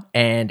now,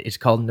 and it's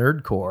called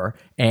nerdcore,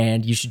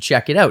 and you should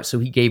check it out. So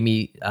he gave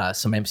me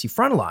some MC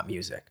Frontalot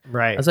music.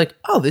 Right. I was like,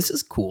 oh, this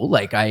is cool.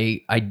 Like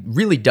I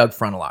really dug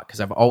Frontalot because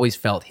I've always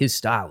felt his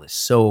style is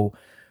so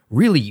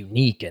really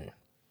unique and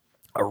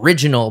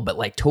original, but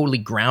like totally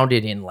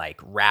grounded in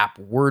like rap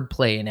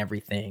wordplay and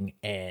everything.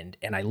 And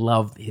I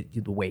love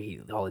the way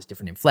all his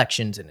different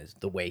inflections and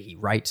the way he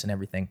writes and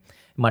everything.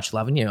 Much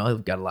love, and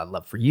I've got a lot of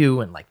love for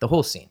you and like the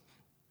whole scene.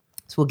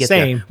 So we'll get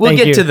there. We'll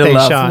get to the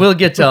love. Sean. We'll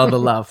get to all the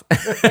love.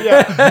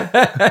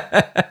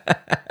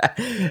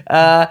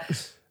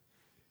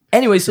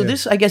 Anyway, so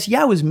this, I guess,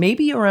 it was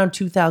maybe around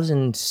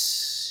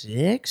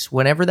 2006,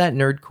 whenever that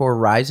Nerdcore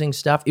Rising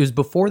stuff. It was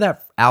before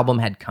that album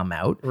had come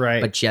out. Right.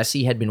 But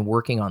Jesse had been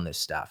working on this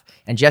stuff.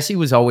 And Jesse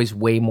was always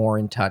way more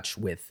in touch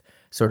with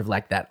sort of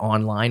like that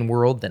online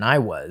world than I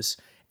was.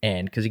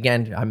 And because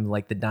again, I'm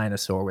like the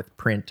dinosaur with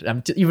print.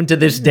 Even to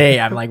this day,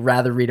 I'm like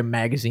rather read a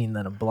magazine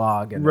than a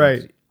blog. And,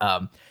 right.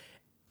 So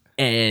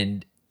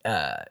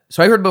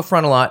I heard about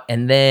Frontalot,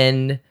 and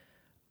then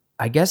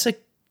I guess I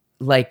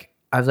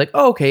was like,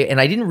 oh, okay. And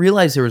I didn't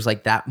realize there was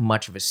like that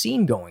much of a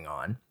scene going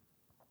on.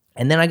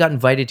 And then I got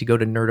invited to go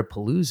to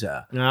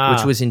Nerdapalooza,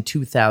 which was in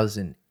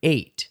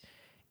 2008.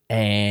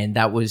 And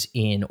that was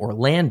in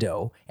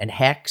Orlando, and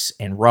Hex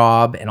and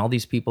Rob and all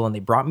these people, and they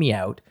brought me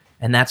out.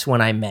 And that's when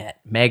I met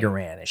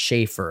Megaran and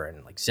Schaefer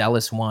and like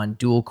Zealous One,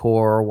 Dual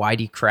Core,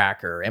 YD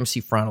Cracker,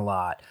 MC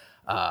Frontalot,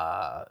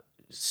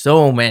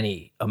 so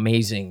many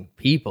amazing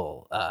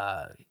people,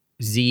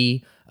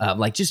 Z,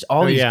 like just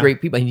all these great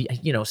people.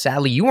 And,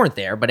 sadly you weren't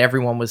there, but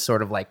everyone was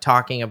sort of like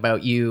talking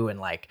about you, and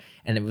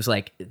it was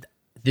like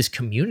this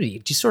community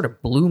just sort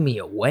of blew me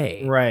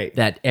away. Right.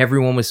 That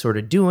everyone was sort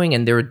of doing,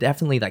 and there were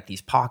definitely like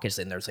these pockets,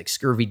 and there's like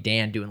Scurvy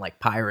Dan doing like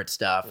pirate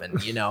stuff, and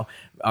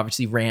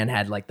obviously Rand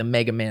had like the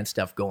Mega Man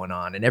stuff going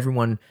on, and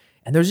everyone,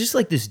 and there's just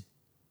like this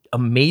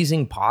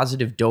amazing,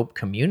 positive, dope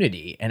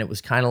community. And it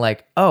was kind of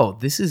like, oh,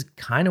 this is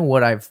kind of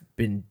what I've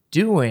been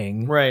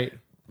doing. Right.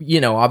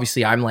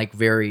 Obviously I'm like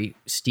very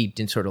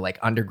steeped in sort of like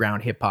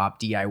underground hip hop,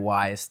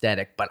 DIY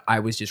aesthetic, but I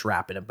was just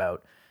rapping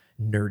about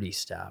nerdy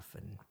stuff.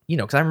 And,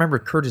 because I remember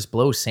Curtis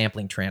Blow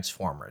sampling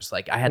Transformers.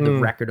 Like I had the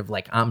record of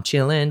like, I'm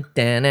chilling,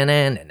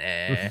 and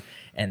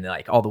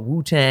like all the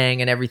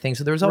Wu-Tang and everything.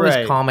 So there was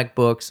always comic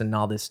books and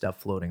all this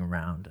stuff floating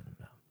around. And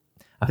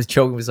I was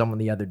joking with someone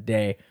the other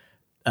day,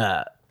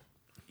 I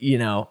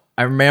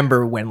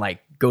remember when like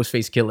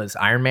Ghostface Killer's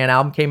Iron Man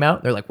album came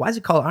out. They're like, why is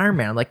it called Iron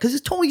Man? I'm like, because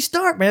it's Tony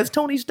Stark, man. It's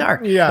Tony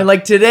Stark. Yeah. And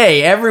like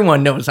today,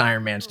 everyone knows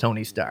Iron Man's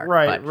Tony Stark.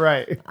 Right,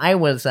 right. I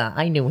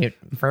knew it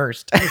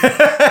first.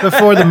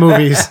 Before the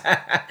movies.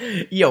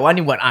 I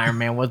knew what Iron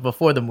Man was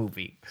before the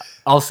movie.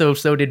 Also,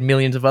 so did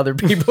millions of other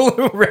people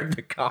who read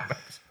the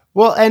comics.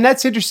 Well, and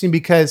that's interesting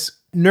because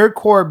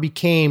nerdcore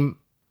became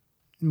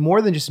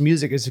more than just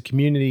music as a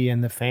community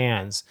and the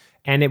fans.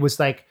 And it was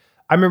like,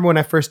 I remember when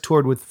I first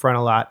toured with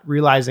Frontalot,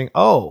 realizing,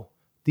 oh,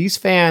 these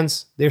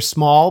fans, they're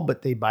small,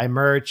 but they buy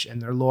merch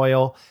and they're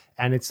loyal.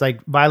 And it's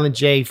like Violent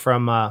J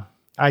from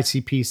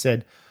ICP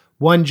said,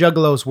 one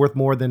Juggalo is worth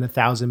more than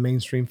 1,000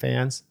 mainstream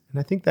fans. And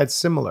I think that's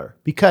similar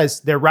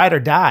because they're ride or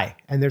die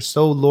and they're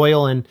so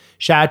loyal. And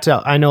shout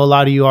out to, I know a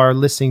lot of you are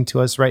listening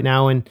to us right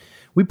now, and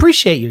we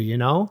appreciate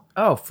you,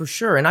 Oh, for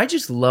sure. And I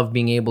just love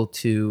being able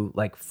to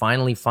like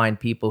finally find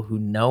people who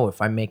know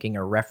if I'm making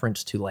a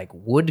reference to like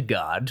Wood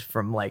God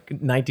from like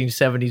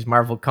 1970s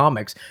Marvel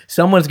Comics,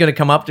 someone's going to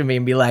come up to me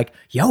and be like,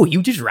 yo,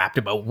 you just rapped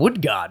about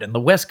Wood God and the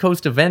West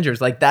Coast Avengers.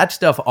 Like that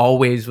stuff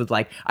always was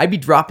like, I'd be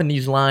dropping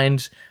these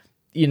lines,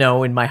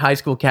 in my high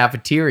school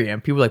cafeteria,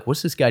 and people were like,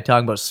 what's this guy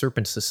talking about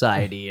Serpent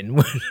Society and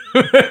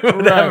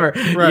whatever,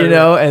 right.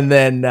 And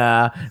then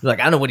like,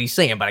 I don't know what he's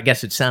saying, but I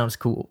guess it sounds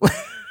cool.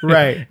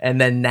 Right. And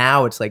then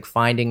now it's like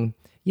finding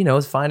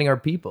our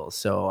people.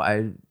 So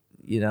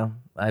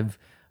I've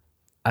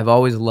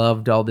always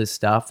loved all this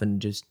stuff,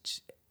 and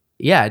just,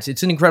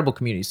 it's an incredible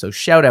community. So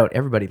shout out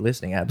everybody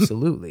listening.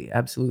 Absolutely.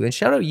 Absolutely. And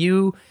shout out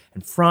you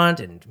and Front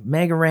and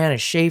Megaran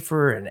and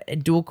Schaefer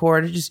and Dual Core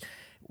and just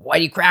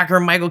Whitey Cracker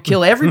and Michael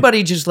Kill,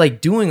 everybody just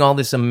like doing all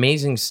this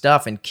amazing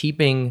stuff and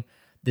keeping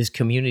this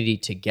community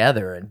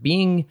together and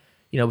being,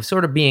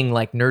 sort of being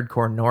like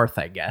Nerdcore North,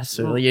 I guess,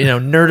 or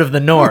nerd of the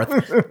North.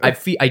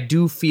 I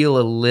do feel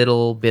a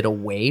little bit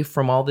away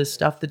from all this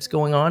stuff that's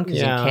going on because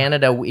in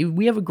Canada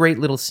we have a great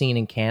little scene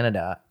in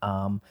Canada,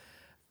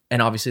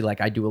 and obviously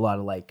like I do a lot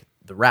of like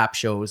the rap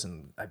shows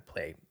and I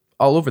play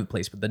all over the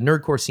place, but the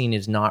nerdcore scene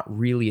is not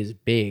really as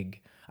big.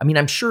 I mean,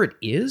 I'm sure it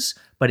is,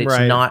 but it's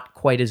not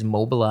quite as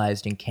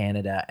mobilized in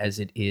Canada as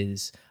it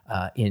is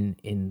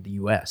in the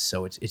US.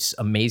 So it's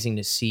amazing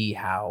to see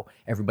how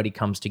everybody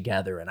comes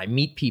together. And I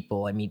meet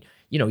people. I mean,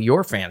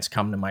 your fans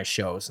come to my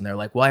shows and they're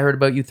like, well, I heard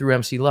about you through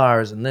MC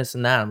Lars and this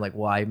and that. I'm like,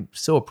 well, I'm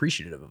so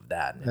appreciative of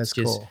that. And That's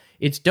cool.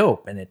 It's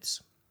dope. And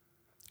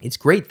it's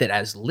great that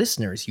as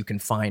listeners, you can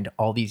find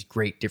all these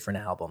great different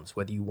albums,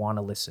 whether you want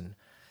to listen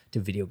to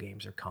video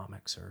games or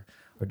comics or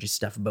just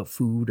stuff about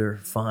food or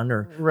fun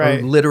or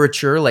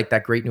literature, like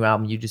that great new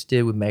album you just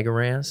did with Mega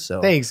Ran. So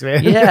thanks,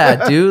 man.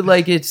 Yeah, dude,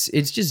 like it's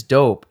just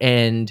dope.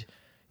 And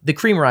the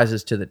cream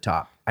rises to the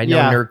top. I know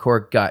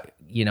Nerdcore got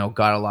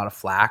a lot of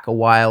flack a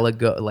while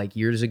ago, like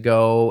years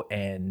ago.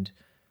 And,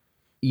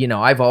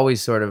 I've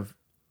always sort of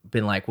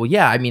been like, well,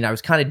 yeah, I mean, I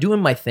was kind of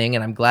doing my thing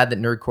and I'm glad that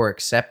Nerdcore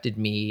accepted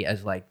me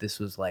as like, this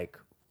was like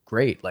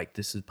great. Like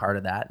this is part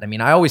of that. I mean,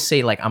 I always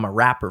say like I'm a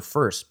rapper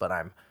first, but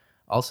I'm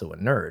also a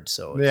nerd,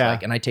 so it's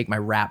like, and I take my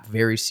rap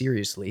very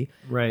seriously,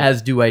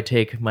 as do I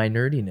take my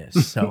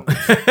nerdiness. So,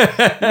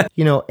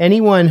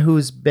 anyone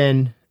who's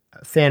been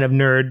a fan of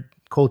nerd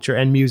culture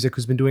and music,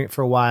 who's been doing it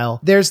for a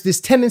while, there's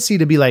this tendency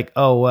to be like,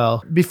 oh,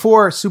 well,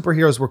 before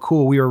superheroes were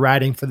cool, we were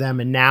writing for them,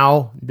 and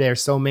now they're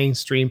so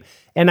mainstream.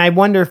 And I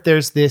wonder if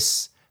there's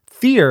this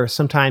fear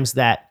sometimes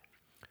that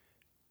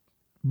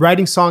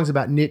writing songs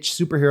about niche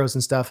superheroes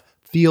and stuff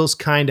feels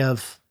kind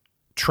of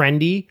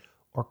trendy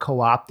or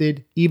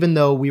co-opted, even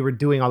though we were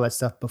doing all that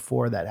stuff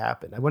before that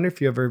happened. I wonder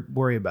if you ever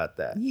worry about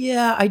that.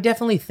 Yeah, I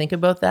definitely think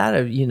about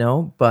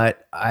that,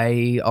 but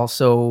I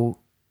also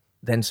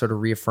then sort of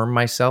reaffirm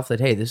myself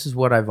that, hey, this is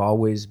what I've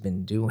always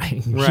been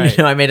doing. Right.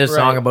 I made a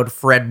song about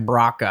Fred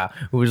Braca,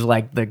 who was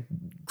like the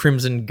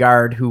Crimson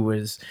Guard, who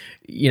was,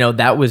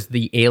 that was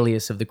the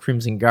alias of the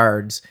Crimson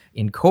Guards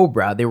in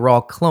Cobra. They were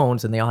all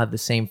clones and they all had the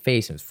same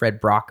face. It was Fred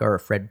Braca or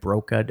Fred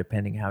Broca,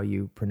 depending how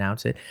you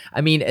pronounce it.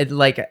 I mean,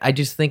 I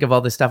just think of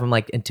all this stuff. I'm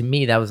like, and to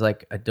me, that was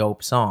like a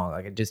dope song.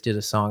 Like I just did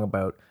a song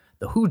about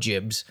the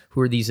Hoojibs,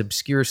 who are these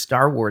obscure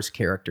Star Wars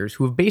characters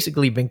who have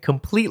basically been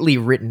completely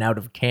written out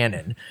of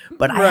canon.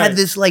 But I had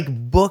this like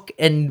book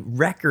and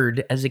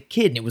record as a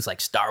kid, and it was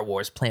like Star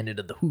Wars Planet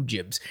of the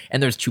Hoojibs.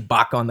 And there's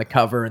Chewbacca on the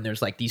cover, and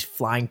there's like these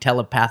flying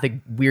telepathic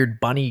weird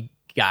bunny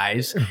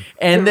guys.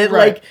 And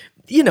then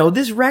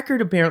this record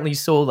apparently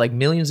sold like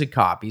millions of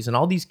copies, and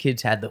all these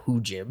kids had the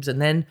Hoojibs,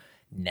 and then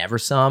never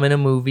saw him in a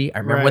movie. I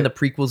remember when the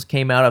prequels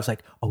came out, I was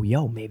like, oh,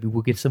 maybe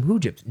we'll get some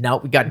Hoojibs. Now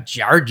we got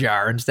Jar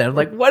Jar instead. I'm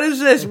like, what is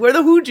this? Where are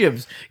the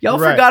Hoojibs? Y'all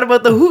forgot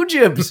about the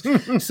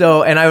Hoojibs.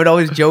 So, and I would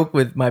always joke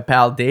with my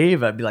pal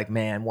Dave. I'd be like,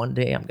 man, one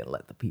day I'm going to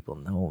let the people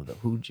know the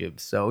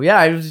Hoojibs. So yeah,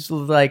 I was just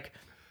like,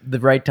 the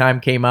right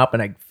time came up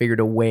and I figured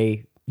a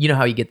way. You know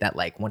how you get that,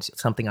 like, once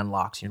something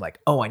unlocks, and you're like,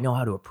 oh, I know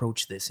how to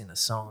approach this in a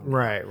song.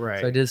 Right.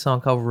 So I did a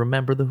song called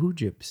Remember the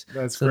Hoojibs.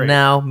 That's so great.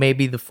 Now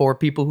maybe the 4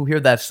 people who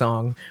hear that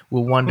song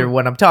will wonder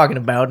what I'm talking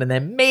about, and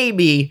then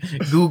maybe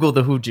Google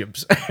the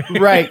Hoojibs.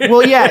 Right.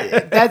 Well, yeah,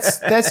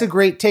 that's a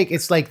great take.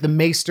 It's like the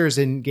Maesters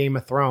in Game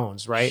of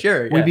Thrones, right?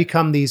 Sure, yeah. We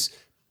become these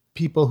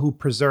people who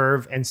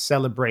preserve and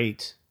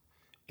celebrate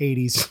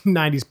 80s,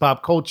 90s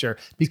pop culture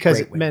because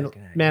it meant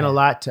a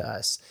lot to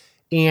us.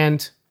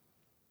 And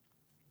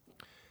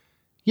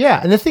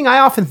yeah, and the thing I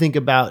often think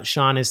about,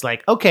 Sean, is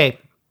like, okay,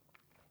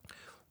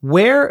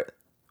 where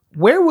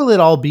will it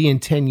all be in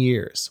 10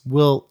 years?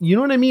 You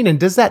know what I mean? And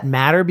does that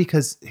matter?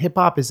 Because hip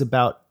hop is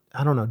about,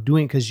 I don't know,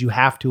 doing it because you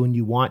have to and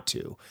you want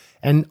to.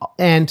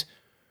 And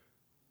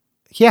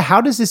yeah,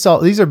 how does this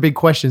all, these are big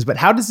questions, but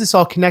how does this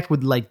all connect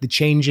with like the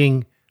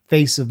changing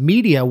face of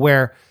media,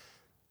 where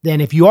then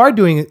if you are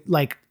doing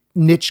like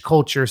niche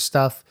culture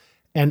stuff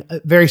and a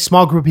very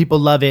small group of people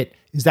love it,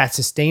 is that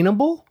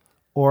sustainable?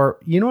 Or,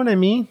 you know what I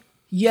mean?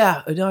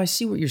 Yeah, no, I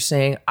see what you're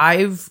saying.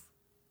 I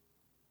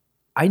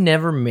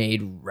never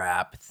made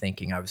rap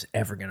thinking I was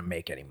ever going to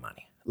make any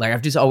money. Like,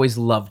 I've just always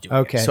loved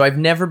doing it. So I've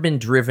never been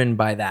driven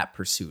by that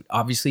pursuit.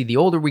 Obviously, the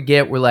older we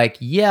get, we're like,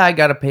 yeah, I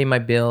got to pay my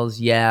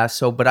bills. Yeah.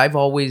 But I've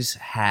always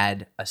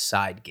had a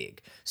side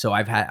gig. So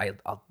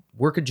I'll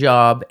work a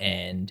job,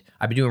 and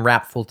I've been doing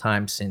rap full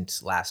time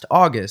since last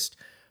August.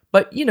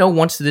 But,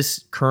 once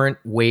this current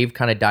wave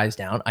kind of dies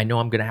down, I know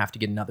I'm going to have to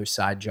get another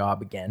side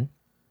job again.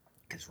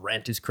 Because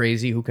rent is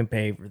crazy. Who can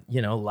pay,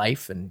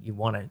 life, and you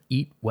want to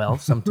eat well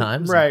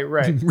sometimes. Right.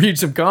 Read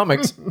some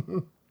comics,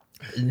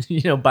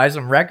 buy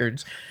some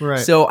records. Right.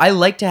 So I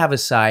like to have a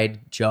side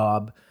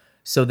job,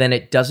 so then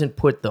it doesn't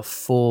put the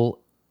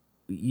full,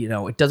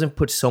 it doesn't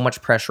put so much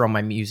pressure on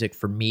my music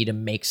for me to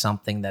make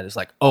something that is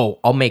like, oh,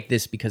 I'll make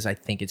this because I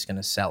think it's going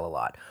to sell a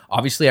lot.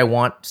 Obviously, I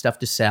want stuff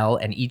to sell,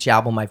 and each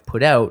album I've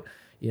put out,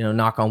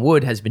 knock on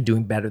wood, has been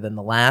doing better than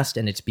the last,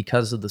 and it's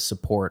because of the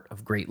support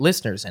of great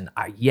listeners. And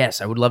I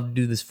would love to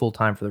do this full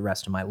time for the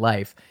rest of my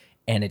life.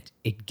 And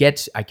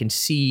I can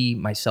see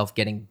myself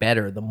getting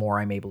better the more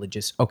I'm able to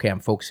just, okay, I'm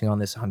focusing on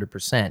this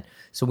 100%.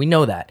 So we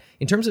know that.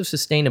 In terms of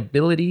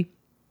sustainability,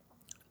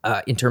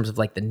 in terms of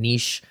like the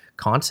niche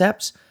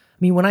concepts, I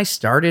mean, when I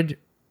started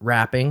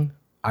rapping,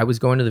 I was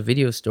going to the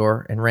video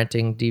store and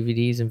renting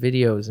DVDs and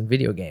videos and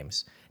video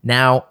games.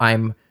 Now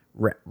I'm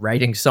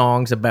writing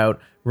songs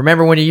about,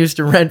 remember when you used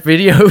to rent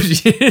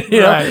videos? You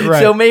know?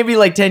 Right. So maybe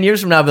like 10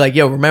 years from now, I'll be like,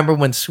 yo, remember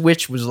when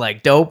Switch was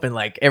like dope and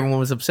like everyone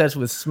was obsessed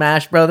with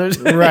Smash Brothers?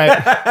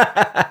 Right.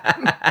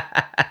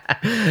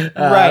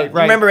 Right.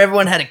 Remember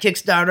everyone had a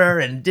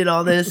Kickstarter and did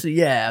all this?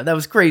 Yeah, that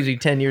was crazy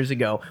 10 years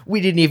ago.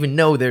 We didn't even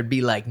know there'd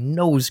be like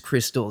nose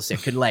crystals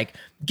that could like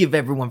give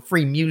everyone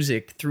free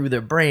music through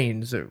their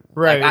brains. Or,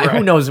 right.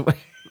 Who knows?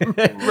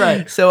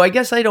 Right. So I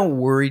guess I don't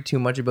worry too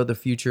much about the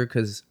future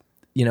because,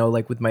 you know,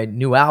 like with my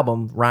new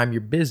album, Rhyme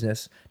Your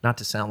Business, not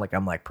to sound like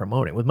I'm like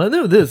promoting with my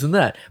this and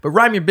that, but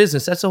Rhyme Your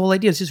Business, that's the whole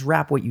idea. It's just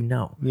rap what you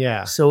know.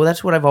 Yeah. So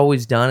that's what I've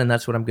always done, and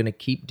that's what I'm going to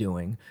keep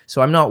doing.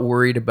 So I'm not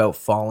worried about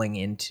falling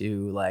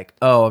into like,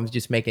 oh, I'm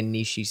just making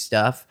niche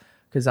stuff,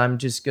 because I'm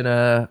just going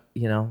to,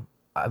 you know,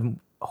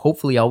 I'm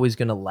hopefully always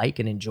going to like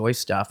and enjoy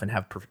stuff and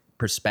have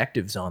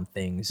perspectives on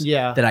things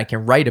that I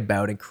can write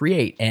about and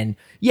create. And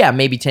yeah,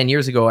 maybe 10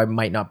 years ago, I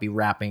might not be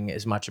rapping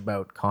as much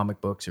about comic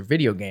books or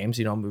video games.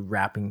 You know, I'm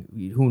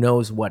rapping, who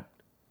knows what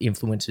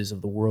influences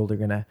of the world are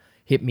going to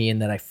hit me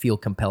and that I feel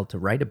compelled to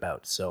write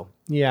about. So,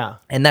 yeah.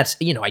 And that's,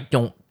 you know, I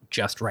don't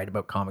just write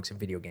about comics and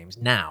video games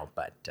now,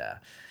 but,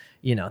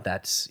 you know,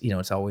 that's, you know,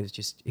 it's always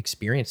just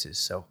experiences.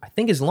 So I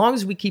think as long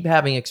as we keep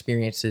having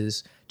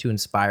experiences to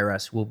inspire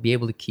us, we'll be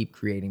able to keep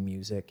creating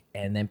music,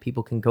 and then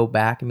people can go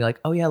back and be like,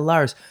 oh yeah,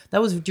 Lars,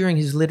 that was during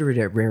his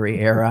literary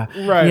era.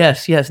 Right.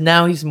 Yes.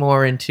 Now he's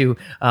more into,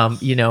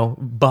 you know,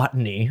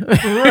 botany.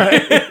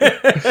 Right.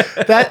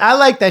 I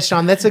like that,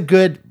 Sean. That's a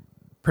good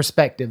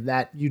perspective,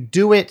 that you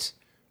do it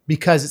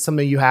because it's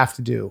something you have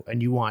to do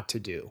and you want to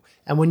do.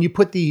 And when you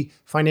put the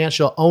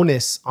financial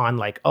onus on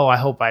like, oh, I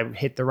hope I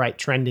hit the right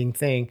trending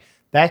thing,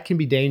 that can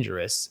be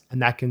dangerous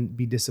and that can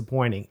be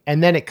disappointing.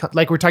 And then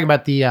like we're talking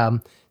about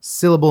the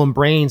Syllable and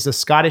Brains, the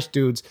Scottish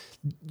dudes,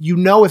 you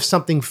know, if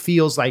something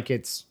feels like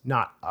it's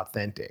not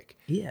authentic.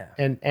 Yeah.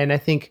 And I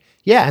think,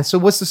 yeah. And so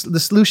what's the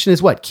solution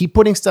is what? Keep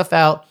putting stuff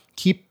out,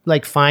 keep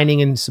like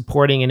finding and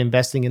supporting and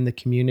investing in the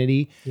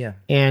community. Yeah.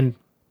 And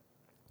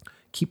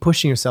keep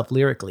pushing yourself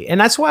lyrically. And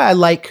that's why I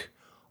like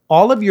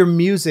all of your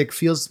music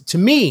feels to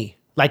me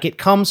like it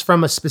comes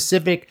from a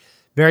specific,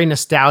 very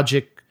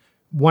nostalgic,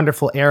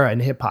 wonderful era in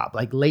hip hop,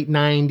 like late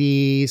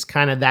 90s,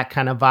 kind of that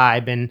kind of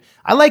vibe. And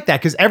I like that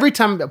because every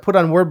time I put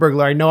on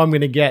Wordburglar, I know what I'm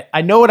going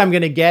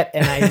to get,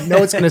 and I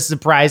know it's going to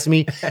surprise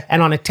me.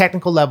 And on a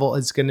technical level,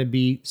 it's going to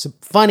be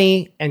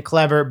funny and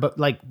clever, but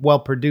like well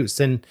produced.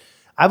 And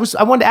I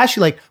wanted to ask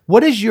you, like,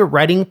 what is your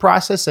writing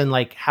process, and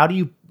like, how do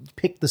you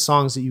pick the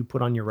songs that you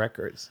put on your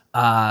records?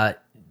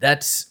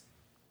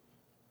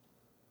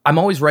 I'm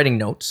always writing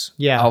notes.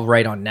 Yeah. I'll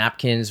write on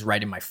napkins,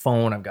 write in my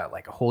phone. I've got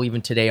like a whole, even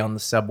today on the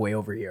subway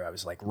over here, I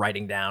was like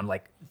writing down,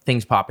 like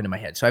things pop into my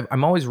head. So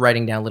I'm always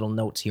writing down little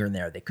notes here and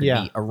there. They could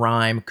be a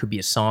rhyme, could be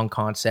a song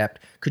concept,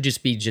 could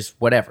just be just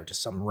whatever,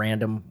 just some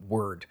random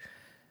word.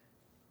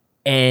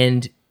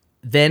 And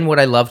then what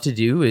I love to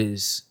do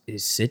is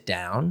sit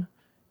down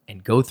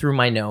and go through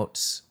my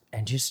notes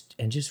and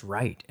just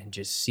write and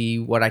just see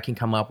what I can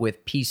come up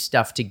with, piece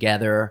stuff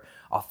together.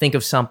 I'll think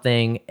of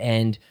something,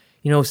 and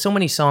you know, so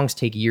many songs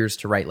take years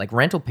to write. Like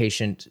Rental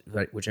Patient,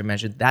 which I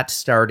mentioned, that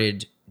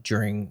started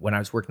during when I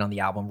was working on the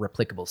album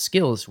Replicable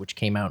Skills, which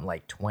came out in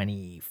like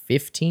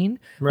 2015.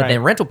 Right. But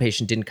then Rental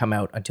Patient didn't come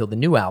out until the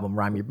new album,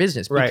 Rhyme Your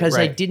Business, because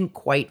I didn't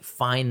quite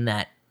find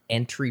that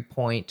entry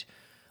point.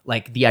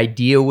 Like the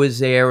idea was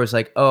there, it was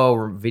like,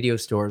 oh, video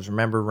stores,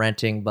 remember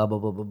renting, blah, blah,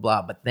 blah, blah,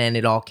 blah. But then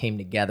it all came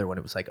together when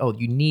it was like, oh,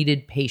 you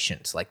needed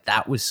patience. Like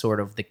that was sort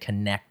of the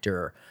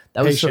connector.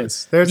 That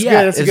patience. Good.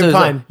 That's a good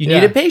pun. Like, you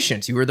needed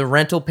patience. You were the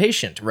rental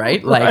patient,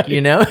 right? Like, you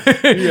know,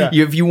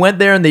 if you went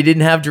there and they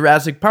didn't have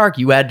Jurassic Park,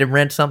 you had to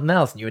rent something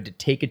else, and you had to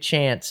take a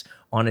chance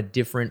on a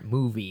different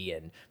movie.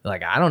 And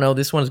like, I don't know,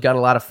 this one's got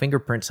a lot of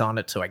fingerprints on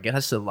it, so I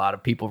guess a lot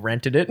of people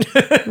rented it.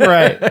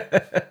 Right.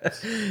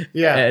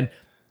 Yeah. And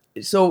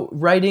so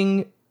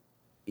writing,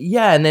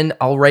 and then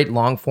I'll write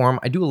long form.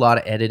 I do a lot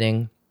of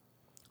editing.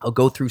 I'll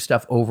go through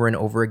stuff over and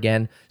over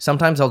again.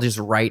 Sometimes I'll just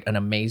write an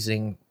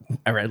amazing,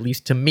 or at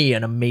least to me,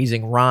 an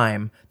amazing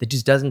rhyme that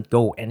just doesn't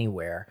go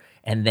anywhere.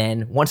 And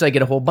then once I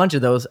get a whole bunch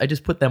of those, I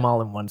just put them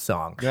all in one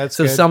song. That's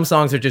so good. Some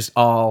songs are just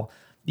all,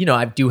 you know,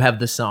 I do have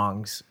the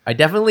songs. I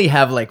definitely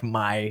have like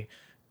my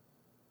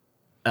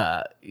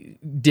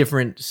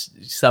different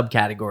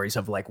subcategories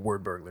of like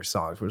Wordburglar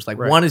songs, where it's like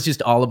one is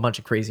just all a bunch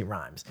of crazy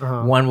rhymes.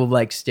 One will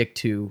like stick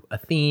to a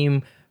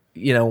theme,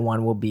 you know,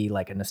 one will be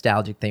like a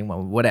nostalgic thing,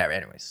 one whatever.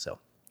 Anyways, so.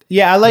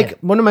 Yeah, I like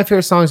one of my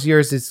favorite songs of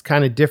yours is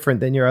kind of different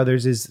than your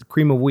others is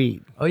Cream of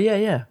Wheat. Oh,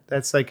 yeah.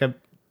 That's like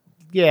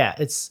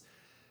it's,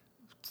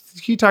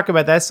 can you talk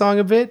about that song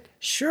a bit?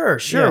 Sure.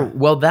 Yeah.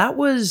 Well, that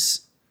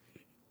was,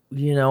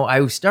 you know,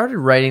 I started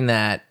writing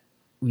that,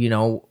 you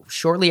know,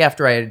 shortly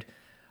after I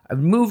I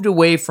moved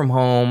away from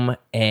home,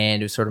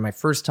 and it was sort of my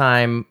first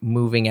time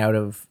moving out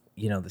of,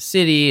 the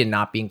city and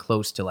not being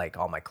close to like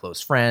all my close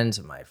friends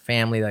and my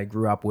family that I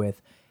grew up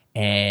with.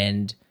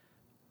 And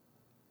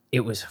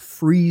it was a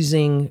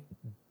freezing,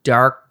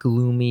 dark,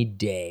 gloomy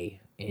day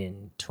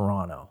in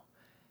Toronto.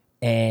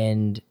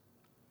 And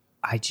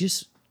I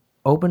just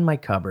opened my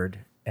cupboard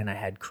and I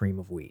had cream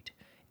of wheat.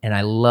 And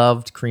I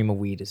loved cream of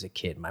wheat as a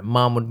kid. My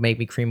mom would make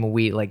me cream of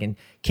wheat. Like in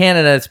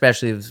Canada,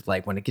 especially, it was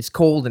like when it gets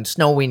cold and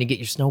snowy and you get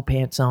your snow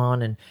pants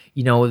on. And,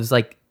 it was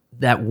like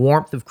that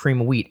warmth of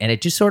cream of wheat. And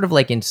it just sort of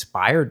like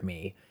inspired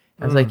me.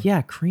 I was like,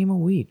 yeah, cream of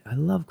wheat. I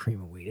love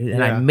cream of wheat.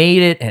 And I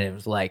made it, and it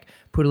was like,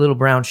 put a little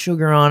brown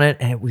sugar on it.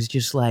 And it was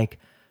just like,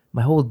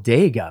 my whole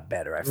day got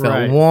better. I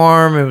felt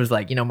warm. It was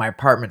like, my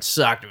apartment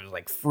sucked. It was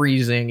like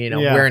freezing,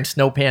 wearing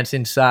snow pants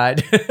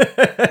inside.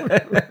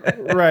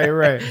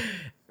 Right.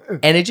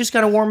 And it just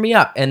kind of warmed me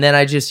up. And then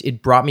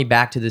it brought me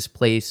back to this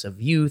place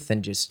of youth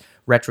and just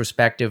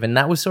retrospective. And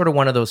that was sort of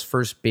one of those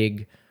first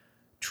big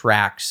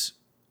tracks,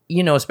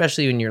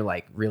 especially when you're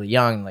like really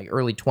young, like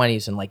early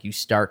 20s, and like you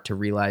start to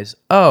realize,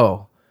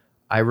 oh,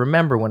 I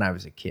remember when I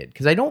was a kid.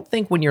 Because I don't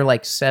think when you're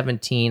like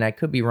 17, I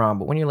could be wrong,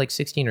 but when you're like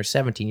 16 or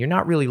 17, you're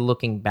not really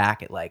looking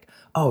back at like,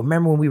 oh,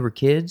 remember when we were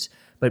kids?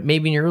 But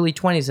maybe in your early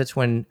 20s, that's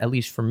when, at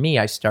least for me,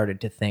 I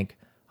started to think,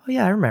 oh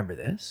yeah, I remember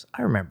this.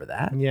 I remember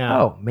that. Yeah.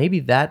 Oh, maybe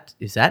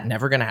is that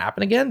never going to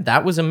happen again?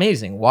 That was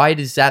amazing. Why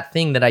does that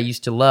thing that I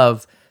used to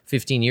love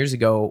 15 years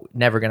ago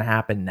never going to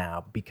happen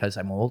now because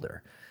I'm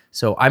older?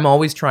 So I'm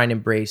always trying to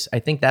embrace. I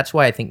think that's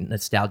why I think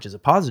nostalgia is a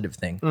positive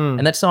thing.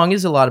 And that song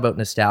is a lot about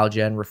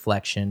nostalgia and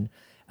reflection.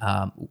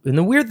 And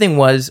the weird thing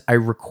was, I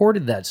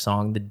recorded that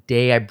song the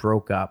day I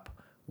broke up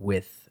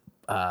with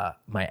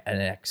an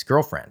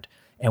ex-girlfriend.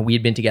 And we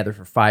had been together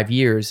for 5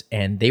 years.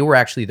 And they were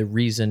actually the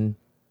reason,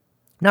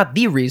 not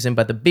the reason,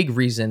 but the big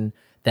reason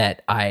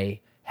that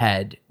I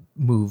had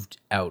moved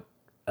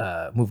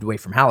away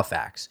from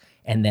Halifax.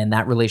 And then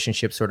that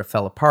relationship sort of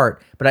fell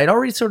apart. But I'd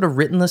already sort of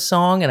written the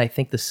song, and I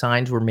think the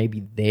signs were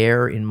maybe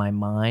there in my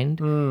mind.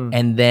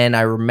 And then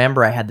I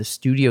remember I had the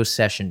studio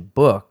session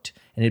booked,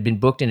 and it had been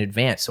booked in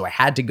advance. So I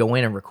had to go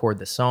in and record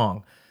the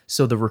song.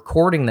 So the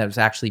recording that was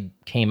actually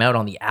came out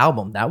on the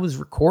album, that was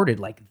recorded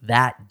like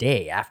that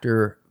day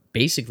after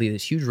basically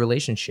this huge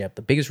relationship,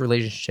 the biggest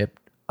relationship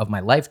of my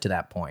life to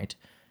that point,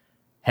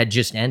 had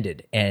just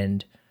ended.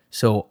 And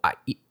so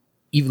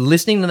even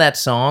listening to that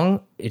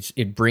song,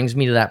 it brings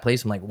me to that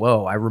place. I'm like,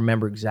 whoa, I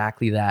remember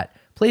exactly that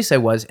place I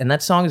was. And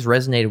that song has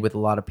resonated with a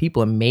lot of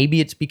people. And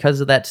maybe it's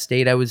because of that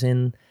state I was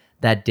in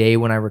that day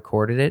when I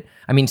recorded it.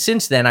 I mean,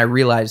 since then, I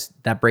realized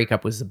that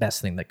breakup was the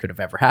best thing that could have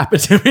ever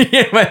happened to me.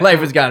 My life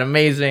has gotten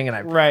amazing.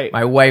 And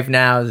my wife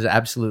now is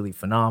absolutely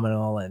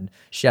phenomenal. And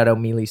shout out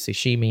Mili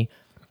Sashimi.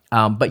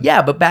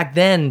 But back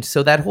then,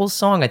 so that whole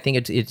song, I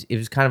think it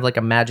was kind of like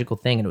a magical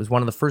thing. And it was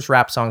one of the first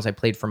rap songs I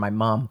played for my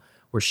mom,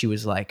 where she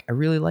was like, I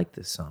really like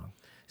this song.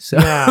 So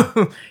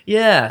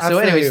yeah. So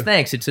anyways,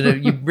 thanks.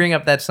 You bring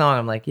up that song.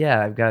 I'm like,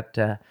 yeah, I've got,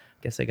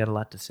 guess I got a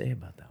lot to say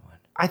about that one.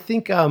 I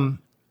think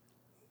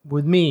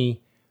with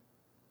me,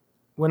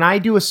 when I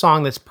do a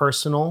song that's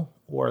personal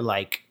or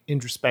like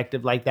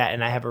introspective like that,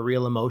 and I have a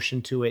real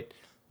emotion to it,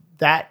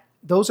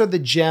 those are the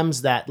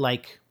gems that,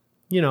 like,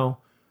 the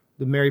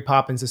Mary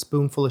Poppins, a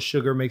spoonful of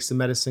sugar makes the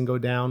medicine go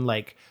down.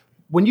 Like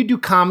when you do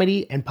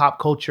comedy and pop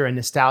culture and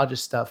nostalgia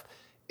stuff,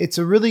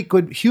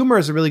 humor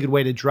is a really good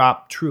way to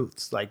drop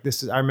truths. Like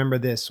I remember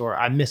this, or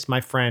I miss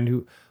my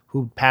friend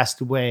who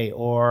passed away,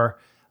 or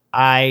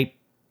I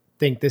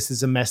think this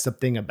is a messed up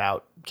thing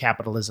about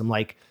capitalism.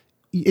 Like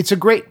it's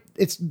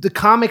the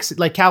comics,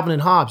 like Calvin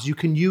and Hobbes, you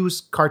can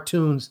use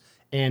cartoons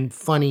and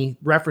funny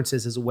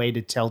references as a way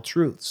to tell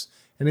truths.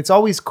 And it's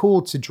always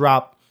cool to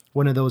drop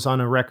one of those on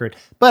a record.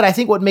 But I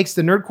think what makes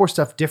the nerdcore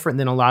stuff different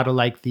than a lot of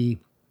like the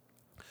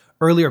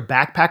earlier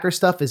backpacker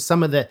stuff is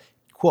some of the,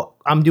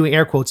 I'm doing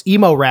air quotes,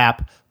 emo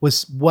rap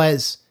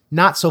was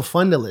not so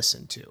fun to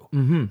listen to.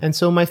 Mm-hmm. And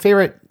so my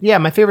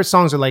favorite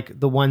songs are like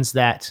the ones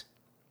that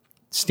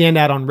stand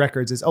out on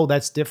records is, oh,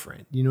 that's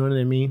different. You know what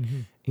I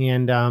mean? Mm-hmm.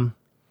 And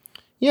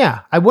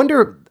I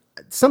wonder,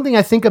 something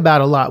I think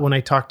about a lot when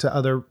I talk to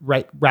other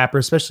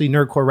rappers, especially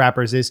nerdcore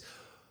rappers, is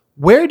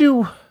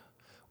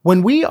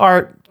when we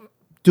are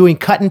doing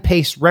cut and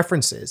paste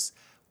references,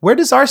 where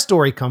does our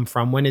story come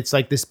from when it's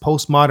like this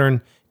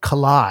postmodern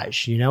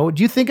collage?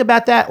 Do you think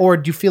about that, or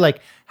do you feel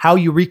like how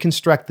you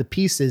reconstruct the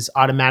pieces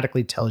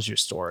automatically tells your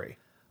story?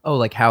 Oh,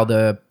 like how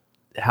the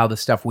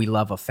stuff we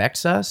love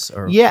affects us?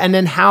 Or and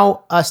then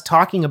how us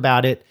talking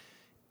about it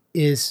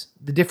is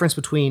the difference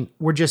between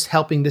we're just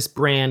helping this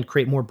brand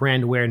create more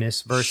brand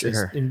awareness versus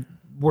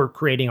we're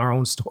creating our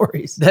own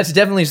stories. That's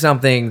definitely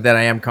something that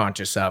I am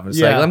conscious of. It's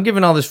like, I'm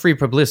giving all this free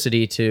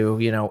publicity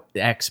to,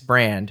 X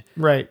brand.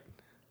 Right.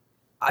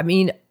 I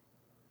mean,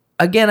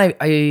 again,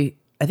 I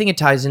think it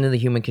ties into the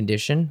human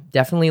condition.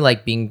 Definitely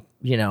like being,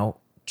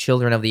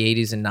 children of the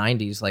 80s and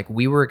 90s. Like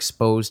we were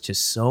exposed to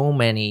so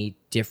many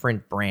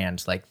different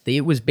brands. Like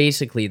it was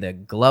basically the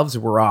gloves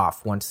were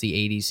off once the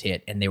 80s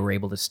hit, and they were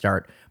able to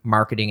start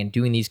marketing and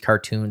doing these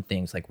cartoon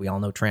things. Like we all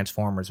know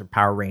Transformers or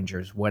Power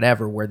Rangers,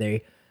 whatever, where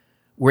they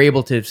were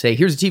able to say,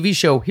 here's a TV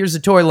show, here's a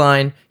toy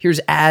line, here's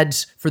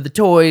ads for the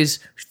toys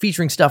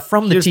featuring stuff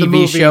from the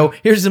TV show,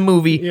 here's the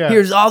movie,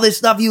 here's all this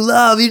stuff you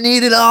love, you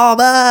need it all,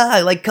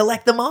 like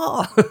collect them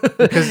all.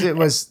 Because it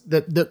was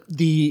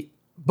the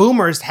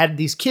boomers had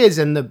these kids,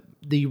 and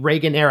the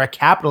Reagan era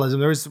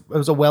capitalism, it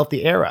was a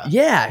wealthy era.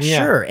 Yeah,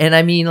 sure. And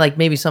I mean, like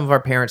maybe some of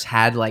our parents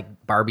had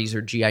like Barbies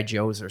or G.I.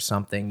 Joes or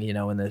something, in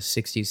the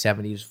 60s,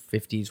 70s,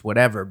 50s,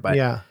 whatever.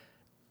 But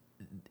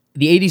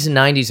the 80s and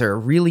 90s are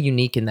really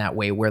unique in that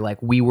way, where like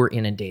we were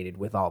inundated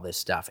with all this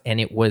stuff, and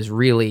it was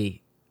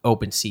really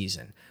open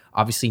season.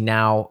 Obviously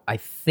now I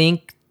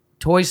think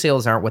toy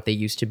sales aren't what they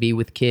used to be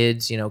with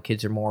kids.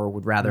 Kids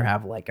would rather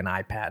have like an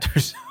iPad or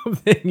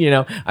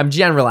something. I'm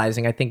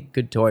generalizing. I think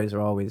good toys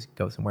will always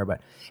go somewhere.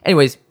 But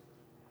anyways,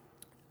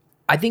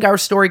 I think our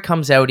story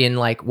comes out in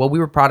like, well, we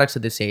were products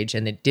of this age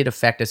and it did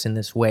affect us in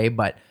this way,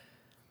 but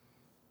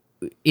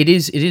it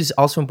is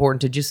also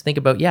important to just think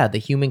about, the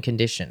human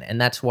condition.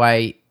 And that's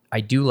why I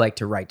do like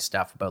to write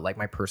stuff about like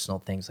my personal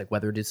things, like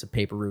whether it is a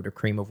paper route or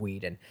cream of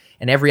wheat. And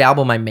every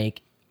album I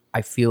make,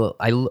 I feel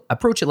I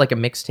approach it like a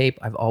mixtape.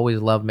 I've always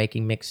loved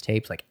making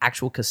mixtapes, like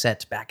actual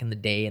cassettes back in the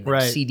day, and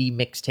then CD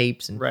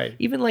mixtapes, and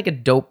even like a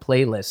dope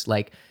playlist.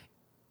 Like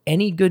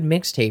any good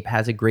mixtape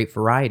has a great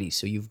variety.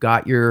 So you've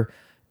got your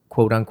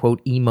quote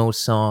unquote emo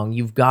song,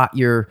 you've got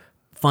your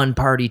fun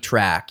party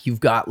track,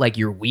 you've got like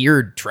your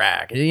weird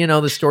track,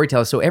 the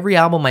storyteller. So every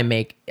album I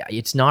make,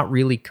 it's not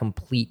really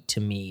complete to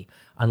me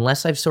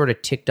unless I've sort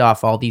of ticked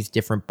off all these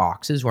different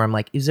boxes where I'm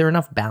like, is there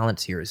enough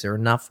balance here? Is there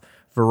enough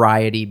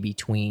variety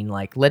between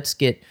like, let's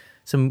get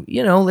some,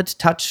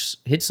 let's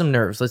hit some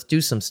nerves, let's do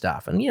some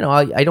stuff. And,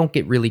 I don't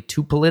get really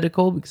too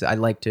political because I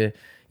like to,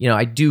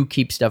 I do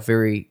keep stuff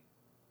very,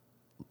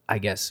 I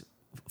guess,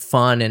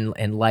 fun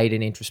and light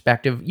and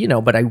introspective,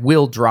 but I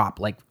will drop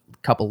like a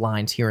couple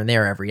lines here and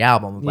there every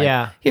album. Of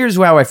like, here's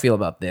how I feel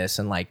about this.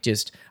 And like,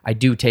 just, I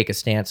do take a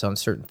stance on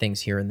certain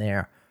things here and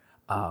there.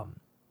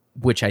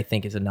 Which I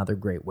think is another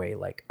great way,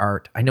 like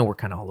art. I know we're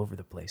kind of all over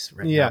the place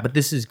right now, but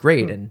this is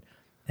great.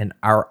 And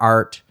our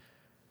art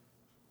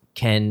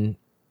can,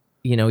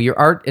 your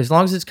art, as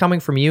long as it's coming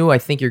from you, I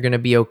think you're going to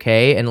be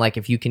okay. And like,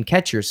 if you can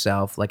catch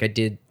yourself, like I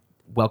did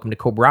Welcome to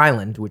Cobra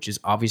Island, which is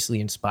obviously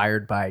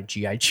inspired by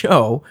G.I.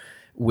 Joe,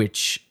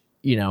 which,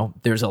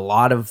 there's a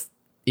lot of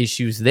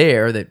issues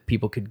there that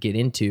people could get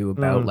into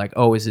about like,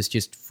 oh, is this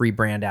just free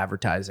brand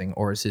advertising,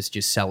 or is this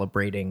just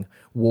celebrating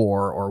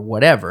war or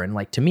whatever? And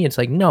like, to me, it's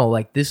like, no,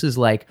 like this is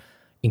like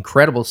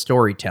incredible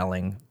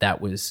storytelling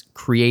that was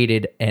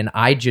created. And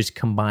I just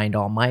combined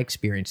all my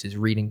experiences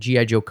reading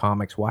G.I. Joe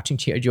comics, watching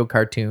G.I. Joe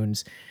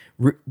cartoons,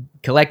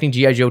 collecting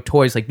G.I. Joe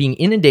toys, like being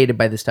inundated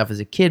by this stuff as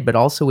a kid, but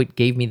also it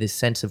gave me this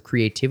sense of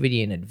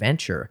creativity and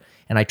adventure.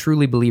 And I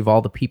truly believe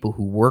all the people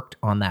who worked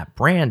on that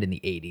brand in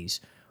the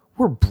 80s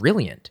were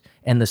brilliant.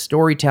 And the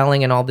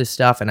storytelling and all this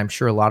stuff, and I'm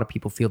sure a lot of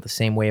people feel the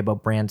same way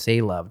about brands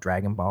they love,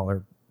 Dragon Ball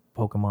or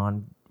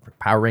Pokemon, or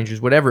Power Rangers,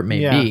 whatever it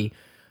may be.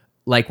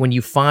 Like when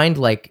you find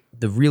like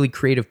the really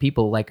creative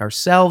people like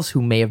ourselves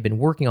who may have been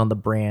working on the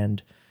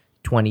brand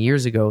 20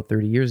 years ago,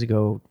 30 years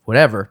ago,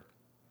 whatever,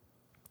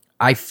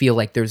 I feel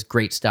like there's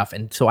great stuff.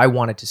 And so I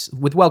wanted to,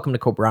 with Welcome to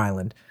Cobra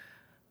Island,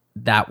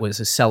 that was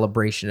a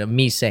celebration of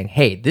me saying,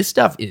 hey, this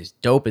stuff is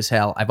dope as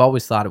hell. I've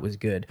always thought it was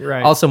good.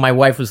 Right. Also, my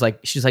wife was like,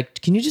 she's like,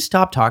 can you just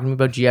stop talking to me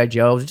about G.I.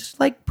 Joe? Just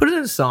like put it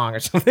in a song or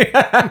something.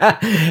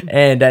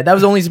 And that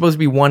was only supposed to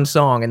be one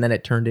song. And then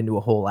it turned into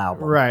a whole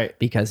album. Right.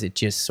 Because it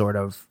just sort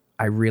of,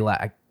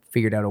 I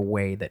figured out a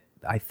way that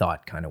I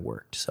thought kind of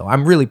worked. So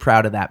I'm really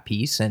proud of that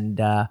piece.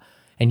 And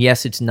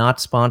yes, it's not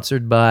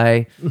sponsored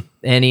by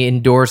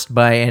endorsed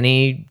by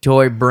any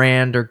toy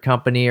brand or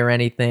company or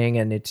anything.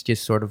 And it's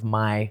just sort of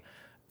my,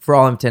 for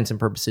all intents and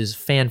purposes,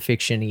 fan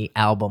fiction-y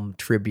album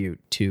tribute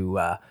to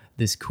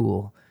this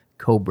cool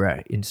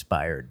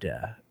Cobra-inspired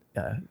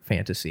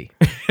fantasy.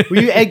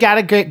 Well, it got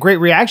a great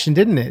reaction,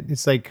 didn't it?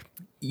 It's like...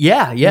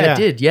 Yeah, it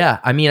did, yeah.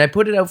 I mean, I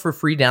put it out for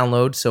free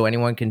download, so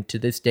anyone can, to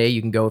this day,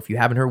 you can go, if you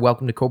haven't heard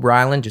Welcome to Cobra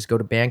Island, just go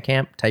to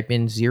Bandcamp, type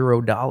in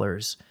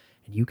 $0,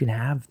 and you can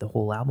have the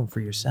whole album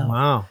for yourself.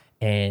 Wow.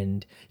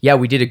 And yeah,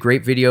 we did a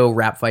great video,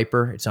 Rap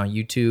Viper. It's on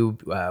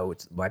YouTube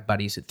with my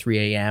buddies at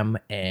 3 a.m.,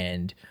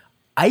 and...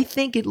 I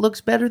think it looks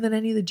better than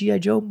any of the G.I.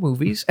 Joe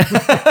movies.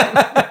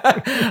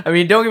 I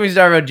mean, don't get me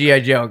started about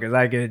G.I. Joe because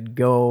I could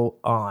go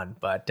on.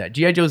 But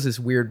G.I. Joe is this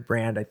weird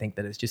brand, I think,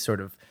 that has just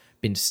sort of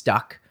been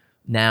stuck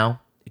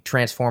now.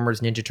 Transformers,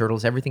 Ninja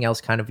Turtles, everything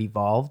else kind of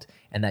evolved.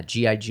 And that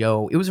G.I.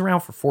 Joe, it was around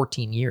for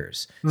 14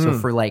 years. So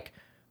for like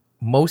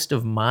most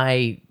of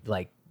my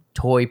like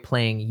toy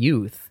playing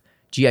youth,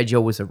 G.I.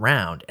 Joe was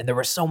around. And there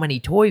were so many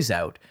toys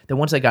out that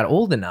once I got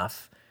old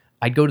enough,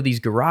 I'd go to these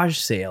garage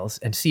sales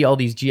and see all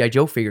these G.I.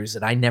 Joe figures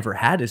that I never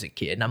had as a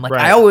kid. And I'm like,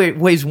 Right. I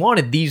always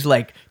wanted these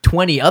like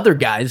 20 other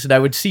guys that I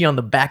would see on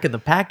the back of the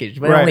package,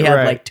 but I only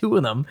had like 2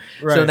 of them.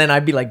 Right. So then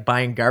I'd be like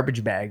buying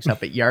garbage bags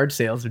up at yard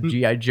sales of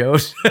G.I.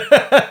 Joes.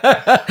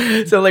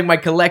 So like my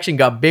collection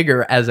got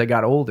bigger as I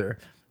got older.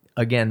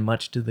 Again,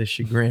 much to the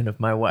chagrin of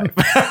my wife.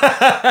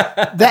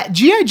 That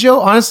G.I. Joe,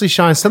 honestly,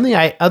 Sean, is something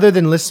other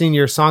than listening to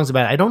your songs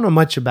about it, I don't know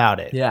much about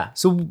it. Yeah.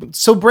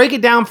 So break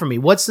it down for me.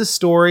 What's the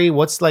story?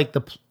 What's like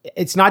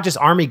it's not just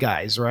army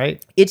guys,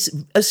 right? It's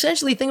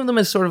essentially, think of them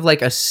as sort of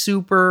like a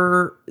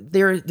super,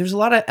 there's a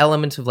lot of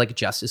elements of like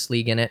Justice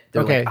League in it.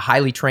 They're like a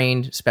highly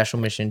trained special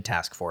mission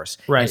task force.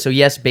 Right. And so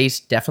yes,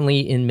 based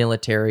definitely in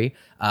military.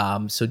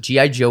 So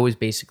G.I. Joe is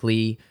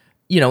basically,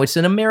 it's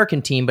an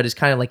American team, but it's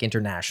kind of like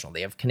international.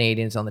 They have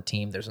Canadians on the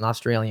team. There's an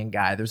Australian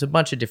guy. There's a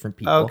bunch of different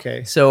people.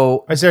 Okay.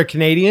 So is there a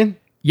Canadian?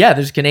 Yeah,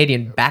 there's a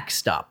Canadian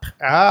backstop.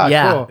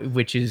 Cool.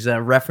 Which is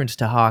a reference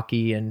to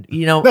hockey. And,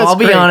 I'll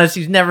be honest,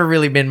 he's never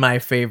really been my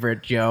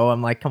favorite Joe.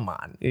 I'm like, come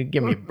on,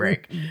 give me a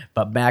break.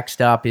 But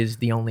backstop is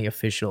the only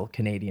official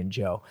Canadian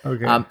Joe.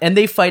 Okay. And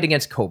they fight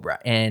against Cobra.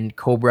 And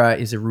Cobra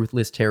is a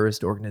ruthless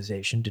terrorist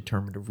organization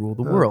determined to rule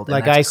the world.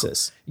 Like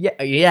ISIS.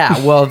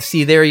 Yeah. Well,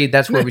 see,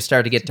 that's where we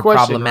start to get to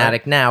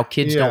problematic now.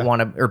 Kids Yeah. don't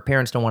want to, or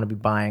parents don't want to be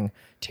buying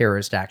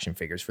terrorist action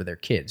figures for their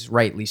kids.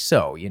 Rightly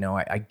so.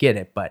 I get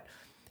it, but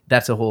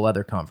that's a whole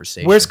other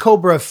conversation. Where's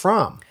Cobra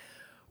from?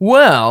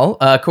 Well,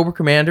 Cobra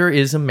Commander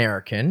is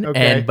American,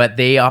 Okay. but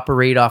they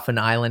operate off an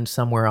island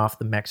somewhere off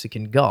the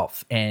Mexican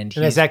Gulf. And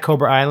is that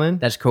Cobra Island?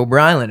 That's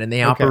Cobra Island, and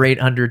they operate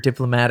under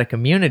diplomatic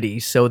immunity,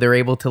 so they're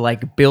able to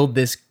like build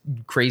this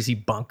crazy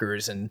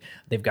bunkers, and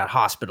they've got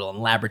hospital and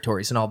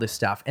laboratories and all this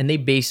stuff, and they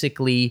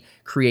basically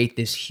create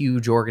this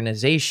huge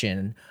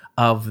organization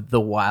of the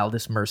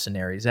wildest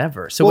mercenaries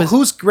ever. So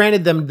who's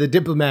granted them the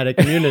diplomatic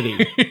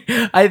immunity?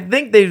 I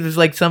think there's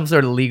like some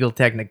sort of legal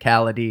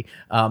technicality.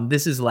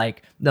 This was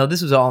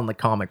all in the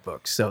comic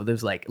books. So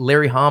there's like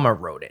Larry Hama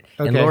wrote it.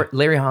 Okay. And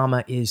Larry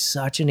Hama is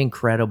such an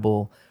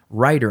incredible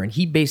writer. And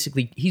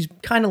he's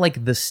kind of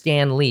like the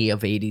Stan Lee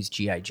of 80s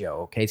G.I.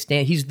 Joe. Okay.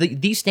 He's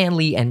the Stan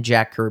Lee and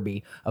Jack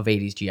Kirby of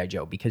 80s G.I.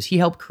 Joe, because he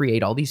helped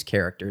create all these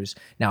characters.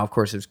 Now, of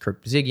course, there's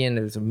Kirk Bazigian,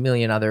 there's a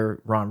million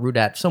other, Ron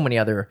Rudat, so many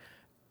other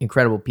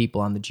incredible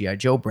people on the G.I.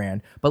 Joe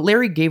brand. But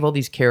Larry gave all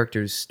these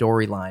characters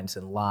storylines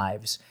and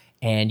lives,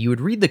 and you would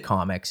read the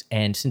comics,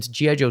 and since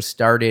G.I. Joe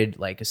started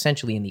like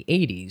essentially in the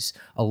 80s,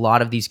 a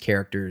lot of these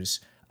characters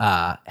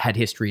had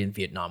history in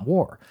Vietnam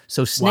War.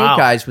 So Snake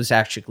Eyes was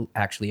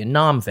actually a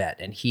Nam vet,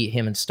 and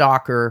him and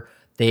Stalker,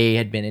 they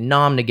had been in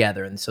Nam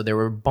together, and so there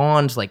were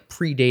bonds like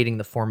predating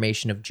the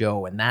formation of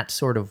Joe, and that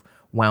sort of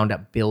wound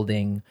up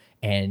building.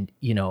 And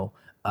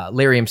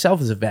Larry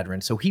himself is a veteran,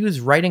 so he was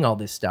writing all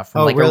this stuff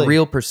from a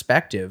real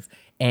perspective.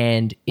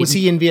 And was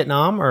he in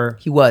Vietnam or?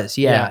 He was,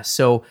 yeah.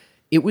 So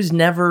it was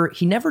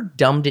he never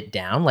dumbed it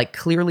down. Like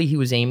clearly he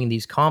was aiming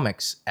these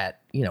comics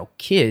at,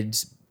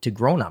 kids to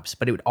grown-ups,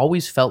 but it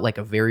always felt like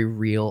a very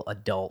real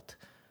adult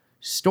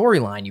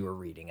storyline you were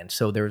reading. And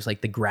so there was like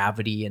the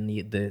gravity and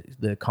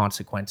the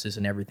consequences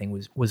and everything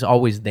was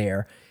always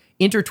there,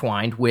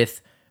 intertwined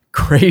with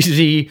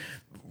crazy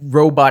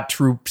robot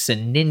troops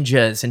and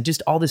ninjas and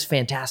just all this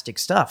fantastic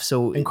stuff.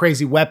 So and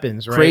crazy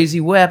weapons, right?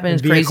 Crazy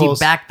weapons, crazy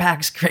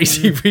backpacks,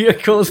 crazy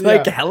vehicles,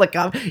 like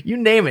helicopter, you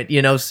name it,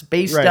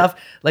 space stuff.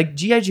 Like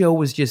G.I. Joe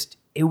was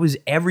it was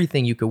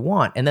everything you could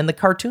want. And then the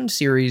cartoon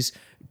series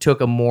took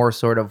a more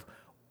sort of,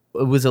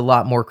 it was a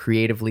lot more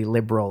creatively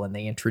liberal, and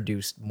they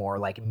introduced more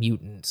like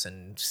mutants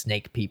and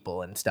snake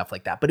people and stuff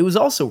like that. But it was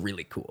also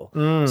really cool.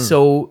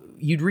 So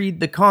you'd read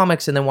the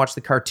comics and then watch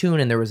the cartoon,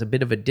 and there was a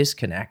bit of a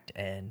disconnect.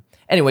 And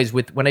anyways,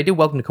 when I did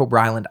Welcome to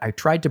Cobra Island, I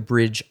tried to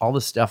bridge all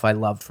the stuff I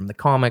loved from the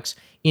comics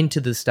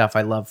into the stuff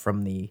I loved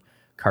from the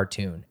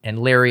cartoon. And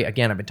Larry,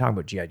 again, I've been talking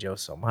about G.I. Joe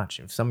so much,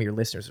 and some of your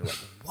listeners are like,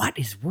 what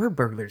is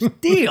Wordburglar's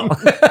deal?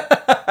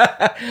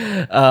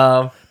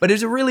 But it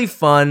was a really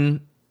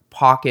fun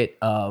pocket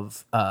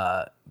of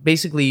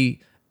basically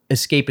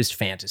escapist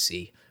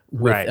fantasy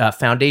with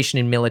foundation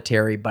in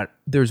military, but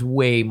there's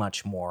way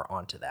much more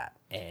onto that.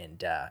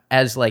 And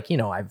as I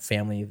have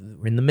family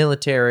in the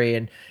military,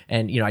 and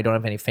I don't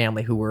have any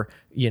family who were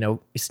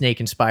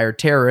snake inspired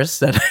terrorists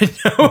that I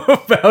know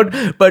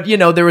about. But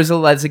there was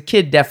as a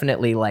kid,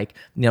 definitely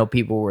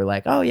people were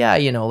like, oh yeah,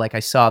 I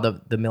saw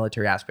the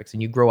military aspects,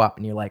 and you grow up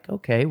and you're like,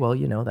 okay, well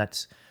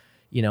that's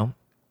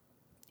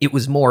it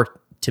was more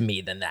to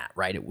me than that,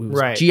 right? It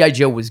was G.I.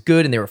 Joe was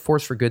good, and they were a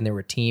force for good, and they were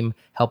a team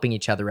helping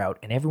each other out,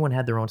 and everyone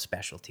had their own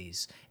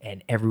specialties,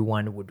 and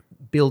everyone would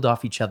build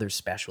off each other's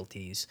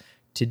specialties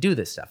to do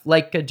this stuff,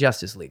 like a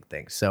Justice League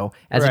thing. So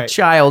as a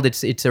child,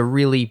 it's a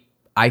really,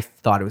 I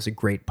thought it was a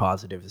great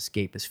positive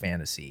escapist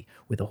fantasy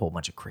with a whole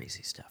bunch of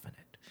crazy stuff in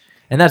it.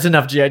 And that's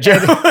enough G.I. Joe.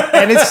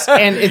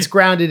 and it's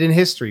grounded in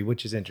history,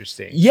 which is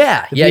interesting.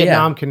 Yeah. The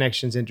Vietnam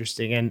connection's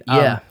interesting. And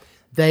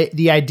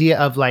the idea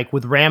of like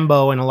with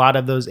Rambo and a lot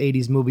of those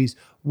 80s movies,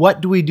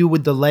 what do we do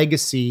with the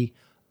legacy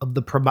of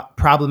the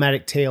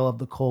problematic tale of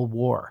the Cold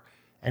War?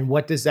 And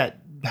what does that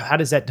how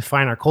does that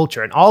define our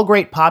culture? And all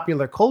great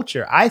popular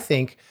culture, I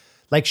think,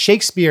 like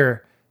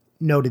Shakespeare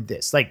noted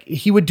this, like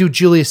he would do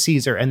Julius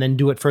Caesar and then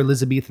do it for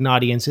Elizabethan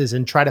audiences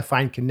and try to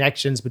find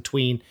connections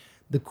between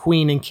the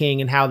queen and king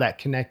and how that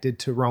connected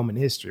to Roman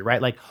history,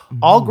 right? Like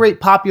all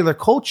great popular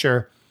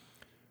culture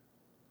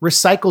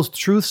recycles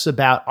truths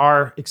about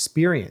our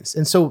experience.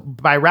 And so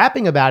by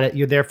rapping about it,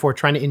 you're therefore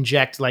trying to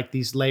inject like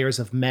these layers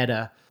of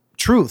meta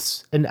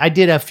truths. And I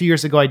did a few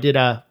years ago,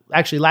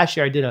 actually last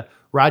year, I did a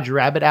Roger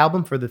Rabbit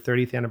album for the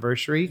 30th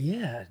anniversary.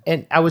 Yeah.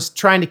 And I was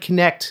trying to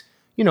connect,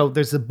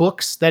 there's the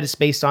books that is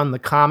based on the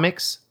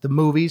comics, the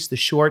movies, the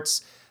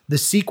shorts, the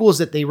sequels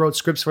that they wrote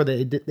scripts for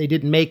that they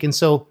didn't make. And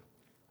so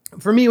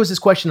for me, it was this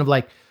question of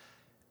like,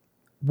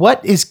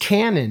 what is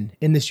canon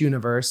in this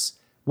universe?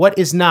 What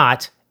is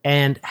not?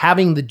 And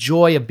having the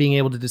joy of being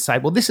able to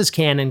decide, well, this is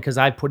canon because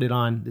I put it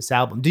on this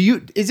album.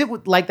 Is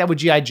it like that with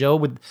G.I. Joe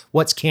with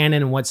what's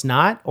canon and what's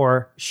not?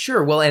 Or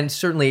sure. Well, and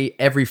certainly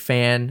every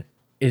fan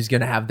is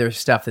going to have their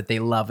stuff that they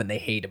love and they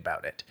hate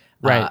about it.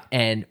 Right.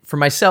 And for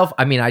myself,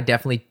 I mean, I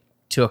definitely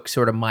took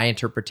sort of my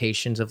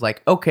interpretations of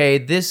like, okay,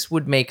 this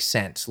would make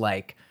sense.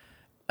 Like,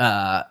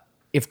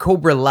 if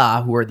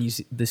Wordburglar, who are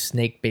the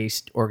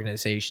snake-based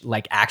organization,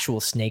 like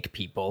actual snake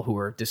people who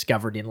are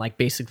discovered in like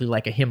basically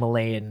like a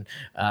Himalayan,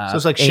 so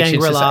it's like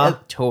Shangri-La.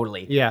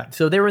 Totally, yeah.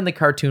 So they were in the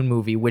cartoon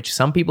movie, which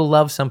some people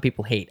love, some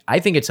people hate. I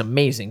think it's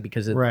amazing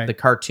because the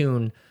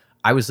cartoon,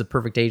 I was the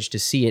perfect age to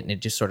see it, and it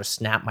just sort of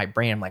snapped my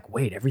brain. I'm like,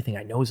 wait, everything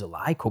I know is a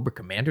lie. Cobra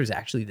Commander is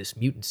actually this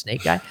mutant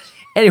snake guy.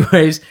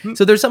 Anyways,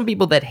 so there's some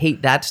people that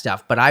hate that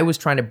stuff, but I was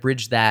trying to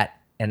bridge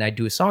that, and I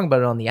do a song about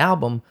it on the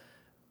album,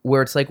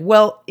 where it's like,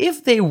 well,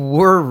 if they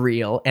were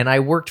real and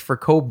I worked for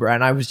Cobra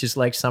and I was just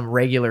like some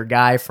regular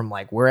guy from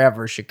like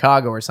wherever,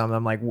 Chicago or something,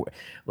 I'm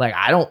like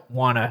I don't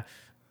want to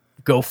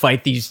go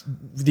fight these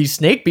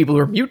snake people who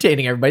are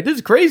mutating everybody. This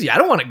is crazy. I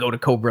don't want to go to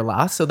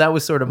Wordburglar. So that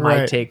was sort of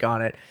my take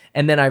on it.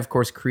 And then I, of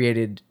course,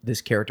 created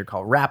this character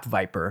called Rap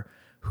Viper,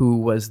 who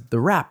was the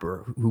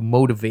rapper who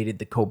motivated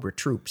the Cobra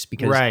troops,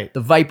 because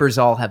the Vipers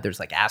all have, there's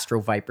like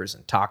Astro Vipers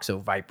and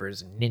Toxo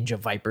Vipers and Ninja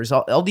Vipers,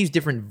 all these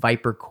different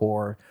Viper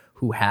Corps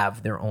who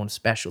have their own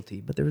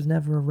specialty, but there was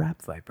never a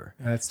Rap Viper.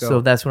 That's dope.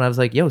 So that's when I was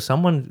like, yo,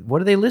 what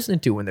are they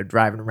listening to when they're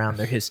driving around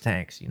their Hiss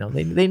tanks?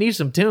 They need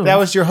some tunes. That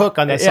was your hook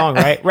on that song,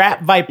 right?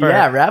 Rap Viper.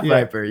 Yeah, Rap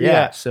Viper.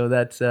 Yeah. So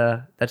that's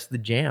the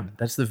jam.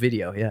 That's the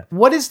video. Yeah.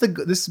 What is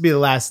this would be the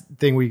last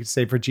thing we could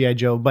say for G.I.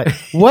 Joe, but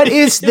what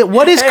is hey,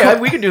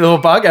 we can do the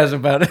whole podcast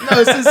about it.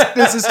 No,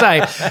 this is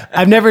tight.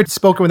 I've never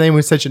spoken with anyone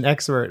who's such an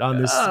expert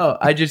on this. Oh,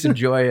 I just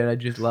enjoy it. I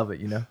just love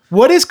it,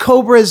 What is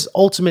Cobra's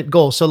ultimate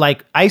goal? So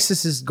like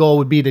ISIS's goal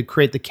would be to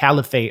create the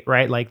caliphate,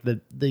 right? Like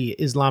the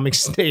Islamic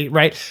State,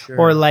 right? Sure.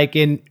 Or like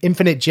in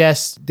Infinite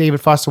Jest,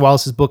 David Foster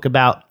Wallace's book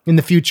about in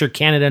the future,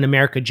 Canada and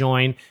America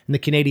join and the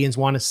Canadians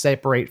want to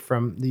separate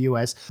from the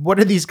US. What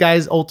are these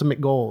guys' ultimate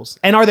goals?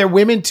 And are there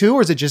women too,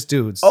 or is it just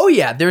dudes? Oh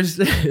yeah, there's,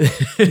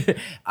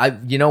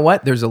 you know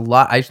what? There's a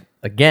lot. I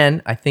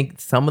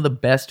think some of the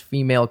best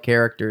female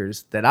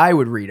characters that I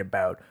would read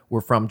about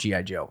were from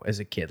G.I. Joe as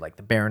a kid, like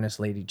the Baroness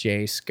Lady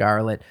J,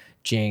 Scarlet,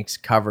 Jinx,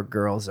 Cover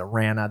Girl,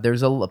 Zarana.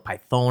 There's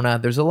Pythona.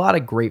 There's a lot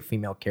of great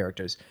female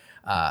characters.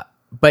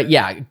 But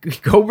yeah,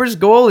 Cobra's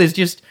goal is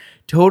just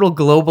total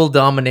global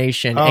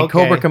domination. Okay. And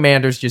Cobra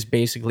Commander's just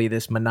basically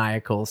this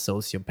maniacal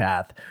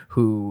sociopath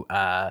who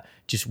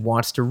just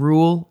wants to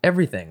rule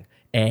everything.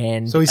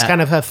 And so he's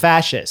kind of a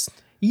fascist.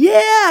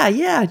 Yeah,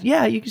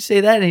 you could say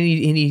that. And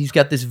he's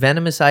got this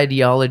venomous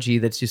ideology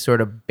that's just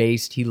sort of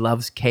based. He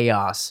loves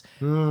chaos,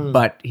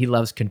 but he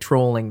loves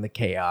controlling the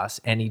chaos.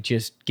 And he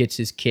just gets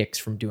his kicks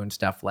from doing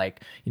stuff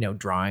like,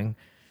 drawing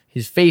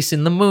his face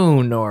in the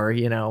moon or,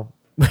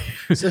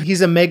 So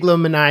he's a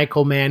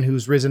megalomaniacal man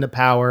who's risen to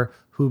power,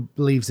 who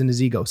believes in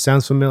his ego.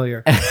 Sounds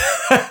familiar. We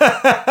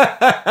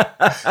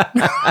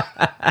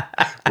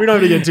don't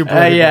have to get too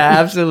political. Yeah,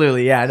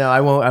 absolutely. Yeah, no,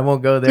 I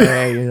won't go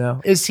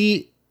there. Is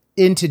he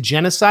into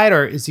genocide,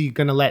 or is he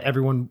going to let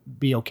everyone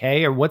be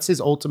okay, or what's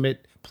his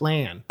ultimate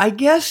plan? I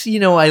guess,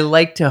 I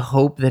like to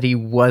hope that he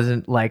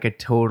wasn't like a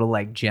total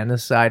like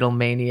genocidal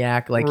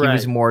maniac. Like he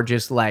was more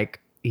just like,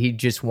 he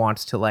just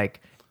wants to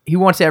he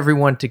wants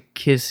everyone to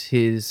kiss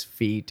his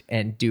feet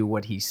and do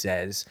what he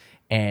says.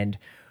 And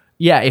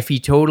yeah, if he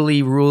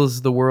totally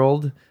rules the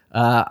world,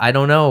 I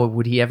don't know,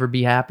 would he ever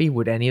be happy?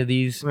 Would any of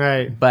these?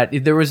 Right. But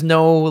there was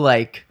no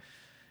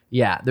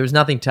there was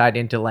nothing tied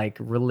into like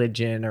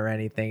religion or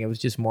anything. It was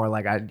just more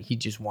like he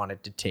just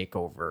wanted to take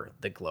over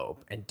the globe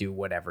and do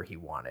whatever he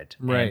wanted.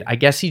 Right. And I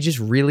guess he just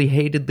really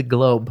hated the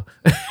globe.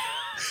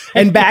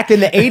 And back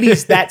in the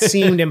 80s, that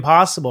seemed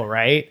impossible,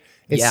 right?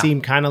 It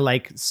seemed kind of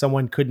like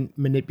someone couldn't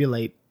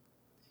manipulate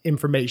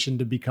information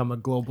to become a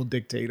global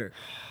dictator.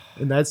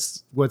 And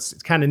that's what's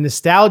kind of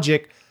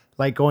nostalgic.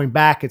 Like going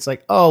back, it's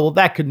like, oh, well,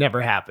 that could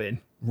never happen.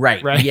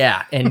 Right.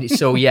 Yeah. And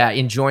so,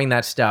 enjoying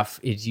that stuff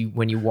is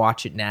when you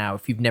watch it now,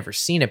 if you've never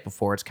seen it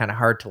before, it's kind of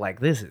hard to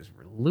this is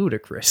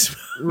ludicrous.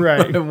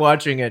 Right.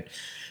 Watching it.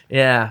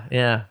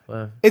 Yeah.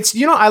 It's,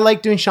 I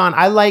like doing, Sean,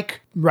 I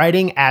like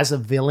writing as a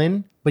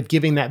villain, but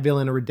giving that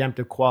villain a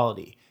redemptive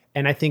quality.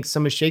 And I think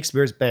some of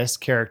Shakespeare's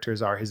best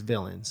characters are his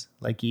villains,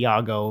 like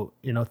Iago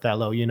in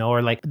Othello,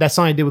 or like that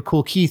song I did with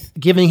Cool Keith,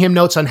 giving him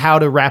notes on how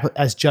to rap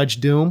as Judge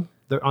Doom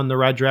on the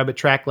Roger Rabbit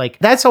track. Like,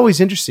 that's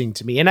always interesting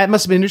to me. And that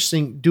must have been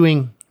interesting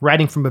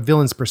writing from a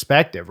villain's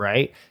perspective,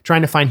 right?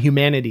 Trying to find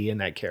humanity in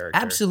that character.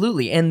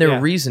 Absolutely. And their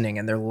reasoning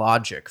and their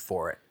logic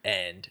for it.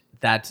 And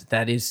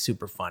that is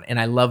super fun. And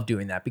I love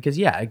doing that because,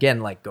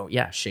 again,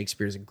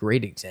 Shakespeare's a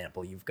great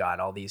example. You've got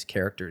all these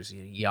characters,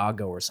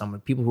 Iago or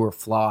people who are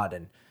flawed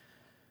and,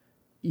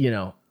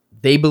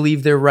 they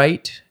believe they're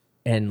right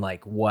and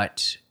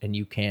and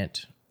you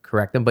can't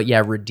correct them. But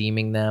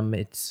redeeming them,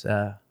 it's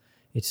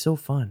so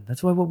fun.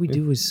 That's why what we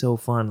do is so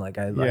fun. Like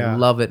I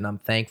love it, and I'm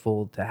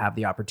thankful to have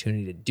the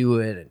opportunity to do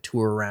it and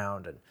tour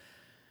around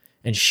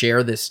and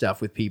share this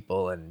stuff with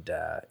people and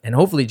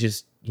hopefully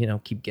just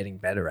keep getting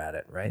better at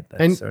it. Right.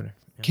 That's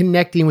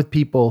connecting with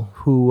people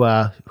who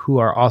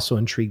are also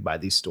intrigued by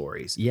these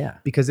stories. Yeah,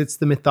 because it's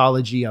the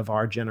mythology of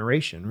our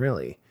generation,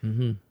 really.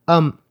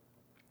 Mm-hmm.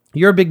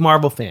 You're a big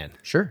Marvel fan.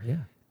 Sure. Yeah.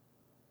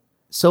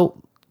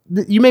 So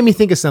you made me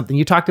think of something.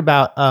 You talked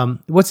about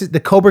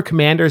the Cobra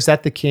Commander. Is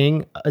that the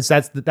king?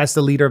 That's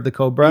the leader of the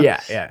Cobra?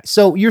 Yeah, yeah.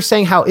 So you're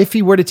saying how if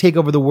he were to take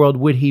over the world,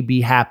 would he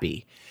be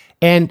happy?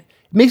 And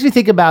it makes me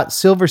think about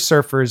Silver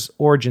Surfer's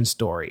origin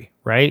story,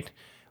 right?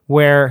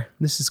 Where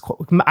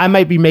I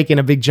might be making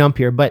a big jump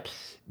here, but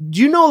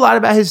do you know a lot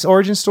about his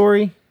origin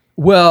story?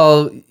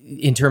 Well,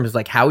 in terms of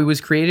like how he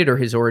was created or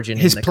his origin,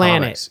 his in the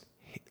planet. Comics?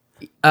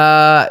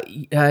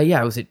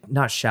 Was it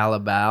not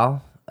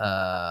Shalabal?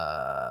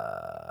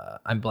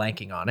 I'm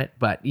blanking on it,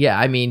 but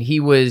I mean,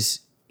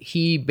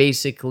 he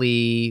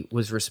basically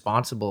was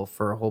responsible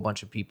for a whole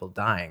bunch of people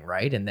dying,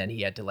 right? And then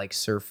he had to like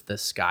surf the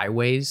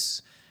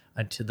skyways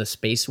to the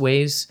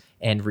spaceways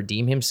and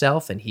redeem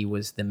himself. And he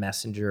was the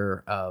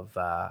messenger of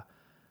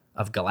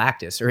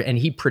Galactus, and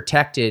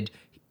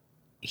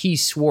he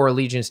swore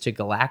allegiance to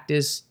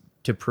Galactus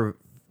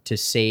to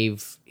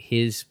save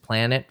his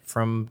planet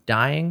from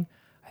dying.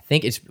 I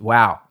think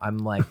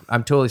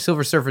I'm totally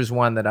Silver Surfer's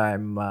one that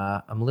I'm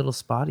a little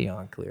spotty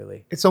on.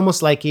 Clearly, it's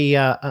almost like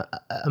a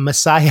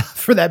messiah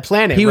for that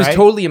planet. He was right?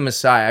 totally a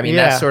messiah. I mean,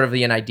 that's sort of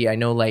an idea. I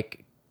know,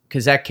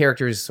 because that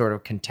character is sort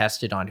of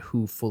contested on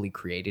who fully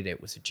created it.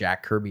 Was it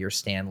Jack Kirby or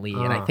Stan Lee?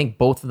 And I think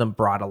both of them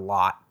brought a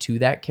lot to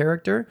that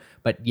character.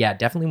 But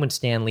definitely when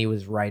Stan Lee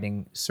was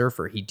writing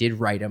Surfer, he did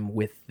write him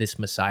with this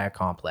messiah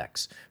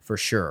complex for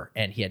sure,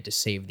 and he had to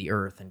save the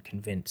Earth and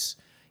convince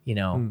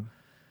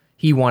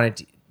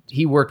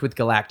he worked with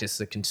Galactus,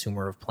 the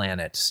consumer of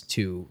planets,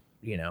 to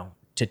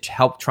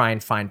help try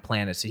and find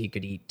planets that he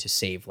could eat to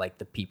save like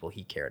the people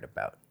he cared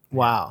about.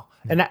 Wow.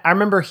 And I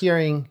remember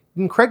hearing,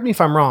 and correct me if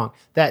I'm wrong,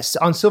 that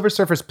on Silver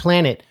Surfer's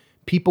planet,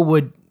 people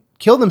would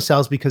kill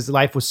themselves because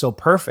life was so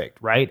perfect,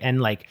 right?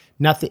 And like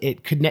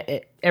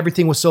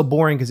everything was so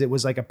boring because it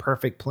was like a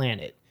perfect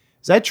planet.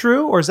 Is that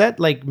true, or is that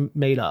like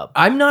made up?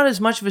 I'm not as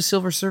much of a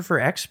Silver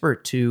Surfer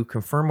expert to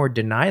confirm or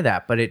deny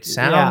that, but it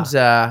sounds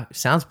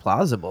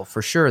plausible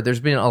for sure. There's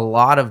been a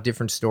lot of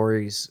different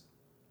stories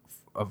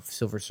of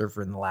Silver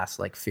Surfer in the last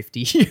like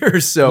 50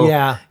 years. So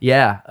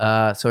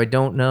so I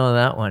don't know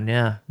that one.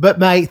 Yeah. But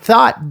my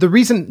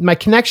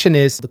connection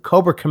is the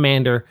Cobra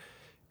Commander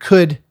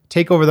could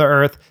take over the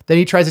Earth. Then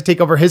he tries to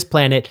take over his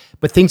planet,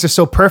 but things are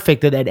so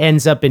perfect that it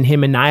ends up in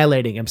him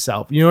annihilating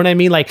himself. You know what I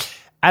mean? Like,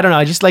 I don't know.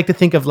 I just like to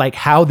think of like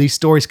how these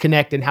stories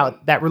connect and how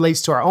that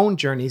relates to our own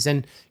journeys.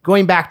 And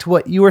going back to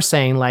what you were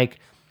saying, like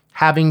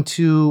having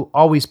to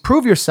always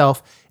prove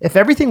yourself. If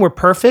everything were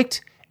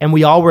perfect and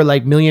we all were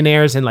like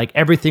millionaires and like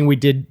everything we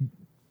did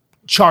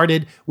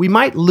charted, we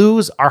might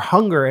lose our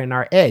hunger and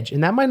our edge.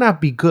 And that might not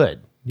be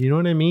good. You know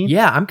what I mean?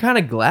 Yeah, I'm kind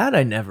of glad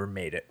I never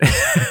made it.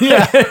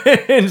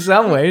 In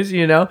some ways,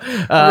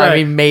 Right. I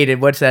mean, made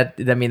it. What's that?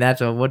 I mean,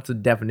 what's the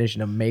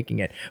definition of making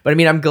it? But I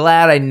mean, I'm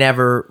glad I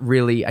never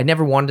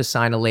wanted to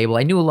sign a label.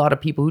 I knew a lot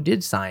of people who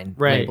did sign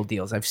label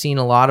deals. I've seen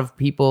a lot of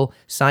people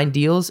sign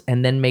deals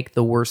and then make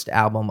the worst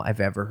album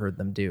I've ever heard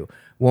them do.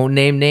 Won't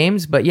name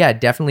names, but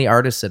definitely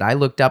artists that I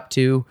looked up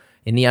to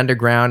in the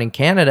underground in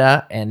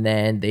Canada, and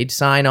then they'd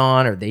sign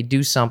on or they'd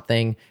do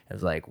something. I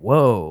was like,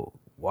 whoa.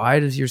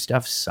 Why does your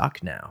stuff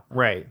suck now?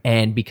 Right.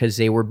 And because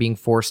they were being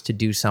forced to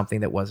do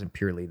something that wasn't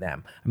purely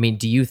them. I mean,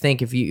 do you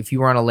think if you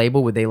were on a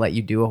label, would they let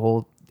you do a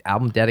whole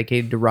album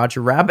dedicated to Roger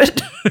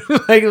Rabbit?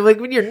 like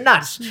when you're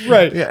nuts.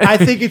 Right. Yeah. I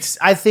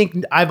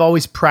think I've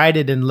always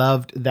prided and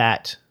loved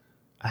that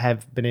I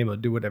have been able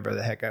to do whatever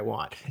the heck I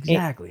want.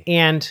 Exactly.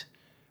 And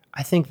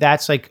I think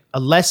that's like a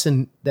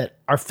lesson that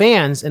our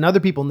fans and other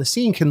people in the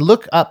scene can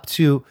look up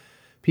to.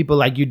 People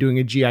like you doing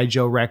a G.I.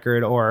 Joe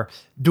record or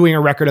doing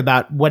a record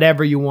about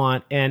whatever you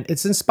want. And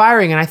it's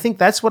inspiring. And I think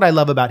that's what I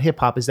love about hip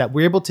hop is that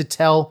we're able to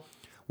tell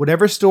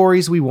whatever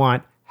stories we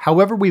want,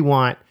 however we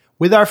want,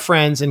 with our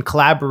friends and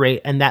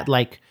collaborate. And that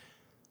like,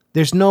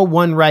 there's no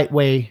one right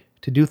way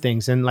to do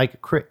things. And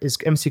like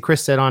MC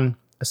Chris said on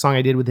a song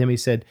I did with him, he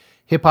said,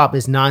 hip hop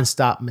is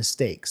nonstop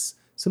mistakes.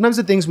 Sometimes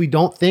the things we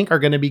don't think are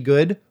going to be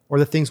good or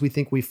the things we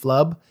think we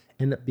flub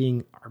end up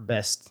being our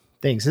best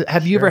things.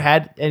 Have you ever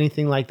had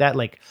anything like that?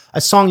 Like a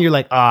song you're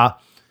like,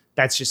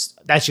 that's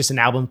just an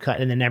album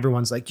cut, and then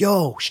everyone's like,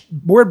 yo,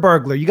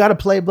 Wordburglar, you got to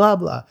play blah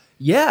blah.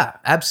 Yeah,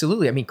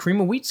 absolutely. I mean, Cream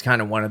of Wheat's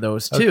kind of one of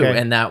those too, Okay.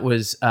 and that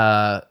was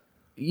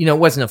it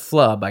wasn't a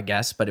flub, I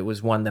guess, but it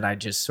was one that I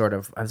just sort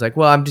of, I was like,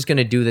 well, I'm just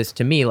gonna do this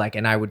to me, like,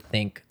 and I would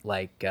think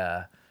like,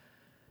 I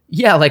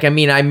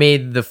mean, I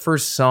made the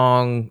first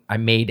song I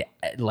made,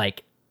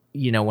 like,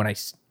 when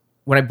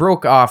I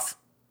broke off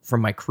from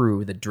my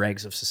crew, the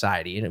Dregs of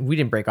Society, and we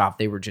didn't break off.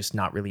 They were just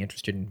not really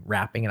interested in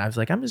rapping, and I was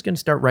like, I'm just going to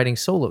start writing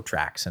solo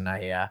tracks, and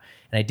I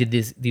did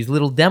these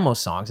little demo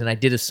songs, and I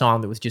did a song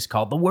that was just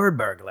called The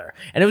Wordburglar,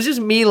 and it was just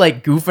me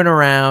like goofing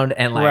around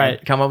and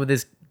like come up with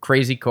this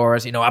crazy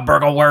chorus, I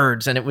burgle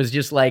words, and it was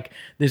just like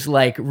this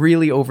like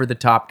really over the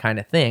top kind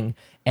of thing,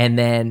 and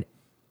then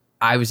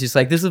I was just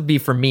like, this will be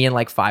for me and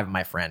like 5 of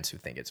my friends who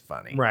think it's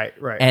funny, Right.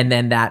 and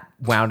then that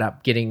wound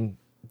up getting.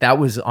 That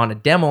was on a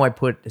demo I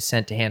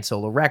sent to Hand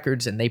Solo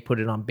Records, and they put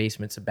it on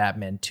Basements of Bad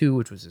Men 2,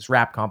 which was this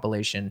rap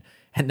compilation.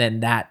 And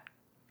then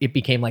it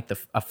became like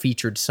a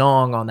featured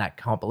song on that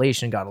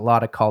compilation, got a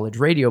lot of college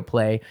radio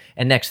play.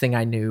 And next thing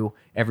I knew,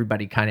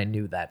 everybody kind of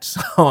knew that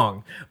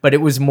song. But it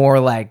was more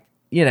like,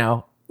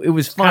 it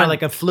was fun. Kind of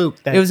like a fluke.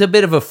 It was a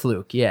bit of a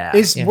fluke, yeah.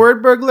 Is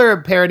Wordburglar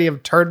a parody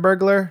of Turd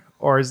Burglar,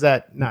 or is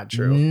that not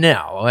true?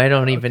 No, I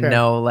don't even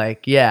know.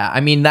 Like, yeah.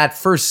 I mean, that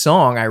first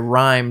song, I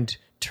rhymed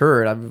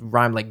turd. I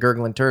rhymed like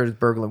gurgling turds,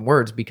 burgling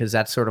words, because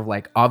that's sort of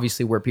like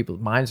obviously where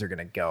people's minds are going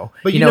to go.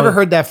 But you never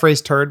heard that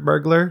phrase turd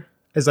burglar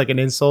as like an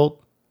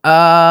insult?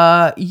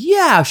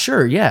 Yeah,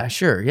 sure.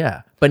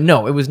 Yeah. But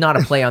no, it was not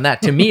a play on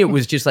that. To me, it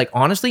was just like,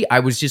 honestly,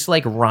 I was just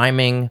like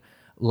rhyming,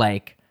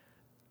 like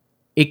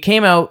it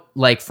came out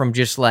like from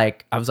just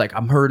like, I was like,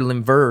 I'm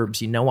hurdling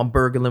verbs, I'm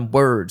burgling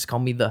words, call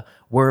me the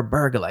word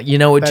burglar, it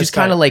That's just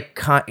kind of like,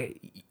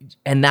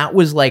 and that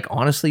was like,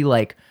 honestly,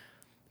 like,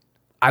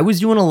 I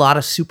was doing a lot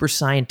of super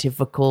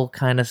scientifical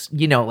kind of,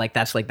 like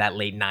that's like that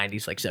late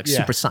 90s, like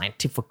super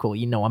scientifical,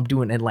 I'm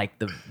doing it like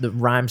the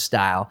rhyme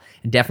style,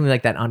 and definitely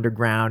like that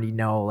underground,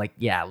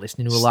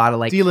 listening to a lot of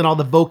like. Stealing all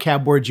the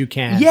vocab words you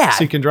can. Yeah.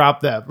 So you can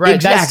drop them. Right.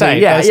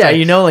 Exactly. That's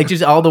tight. Like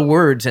just all the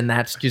words. And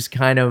that's just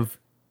kind of,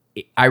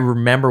 I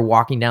remember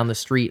walking down the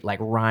street, like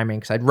rhyming,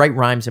 because I'd write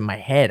rhymes in my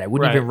head. I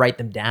wouldn't even write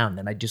them down.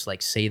 Then I'd just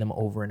like say them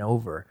over and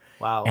over.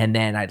 Wow. And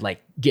then I'd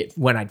like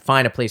when I'd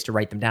find a place to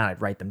write them down,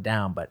 I'd write them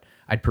down, but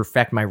I'd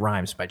perfect my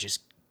rhymes by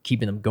just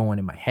keeping them going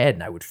in my head.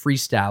 And I would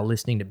freestyle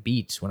listening to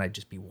beats when I'd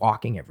just be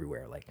walking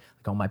everywhere, like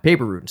on my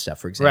paper route and stuff,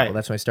 for example. Right.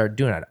 That's when I started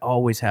doing it. I'd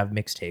always have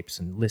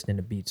mixtapes and listening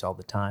to beats all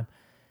the time.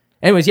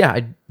 Anyways,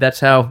 that's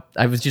how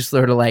I was just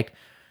sort of like,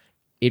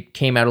 it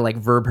came out of like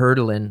verb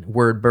hurdling,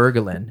 word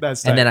burgling.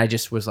 That's and tight. then I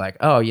just was like,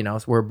 oh,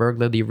 it's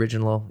Wordburglar, the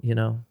original,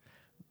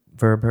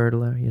 verb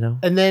hurdler,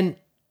 And then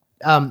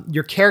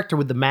your character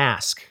with the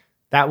mask.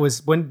 That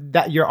was when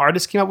your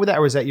artist came up with that,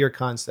 or was that your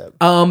concept?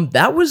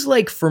 That was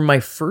like for my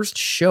first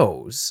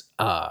shows.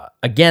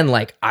 Again,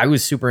 like I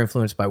was super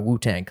influenced by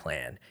Wu-Tang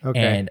Clan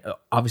and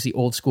obviously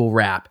old school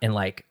rap. And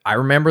like, I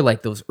remember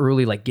like those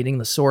early, like getting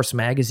the Source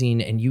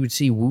magazine, and you would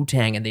see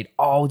Wu-Tang and they'd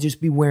all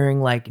just be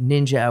wearing like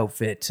ninja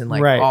outfits and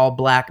like all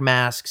black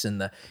masks.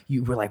 And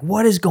you were like,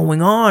 what is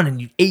going on?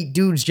 And 8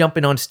 dudes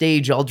jumping on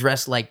stage, all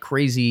dressed like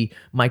crazy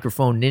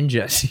microphone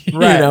ninjas,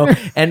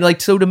 And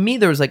like, so to me,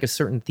 there was like a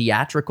certain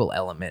theatrical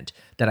element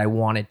that I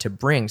wanted to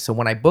bring. So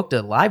when I booked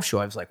a live show,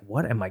 I was like,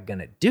 what am I going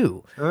to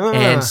do?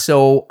 And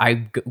so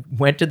I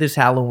went to this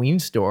Halloween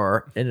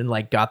store and then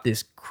like got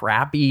this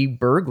crappy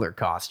burglar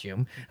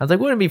costume. I was like,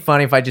 wouldn't it be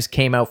funny if I just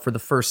came out for the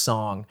first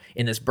song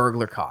in this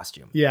burglar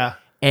costume? Yeah.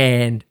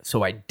 And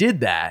so I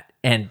did that,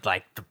 and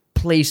like the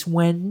place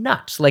went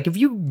nuts. Like if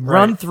you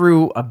run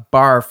through a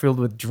bar filled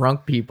with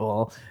drunk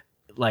people,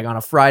 like on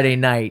a Friday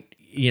night,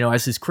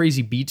 as this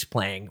crazy beats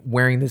playing,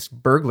 wearing this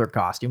burglar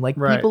costume, like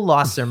people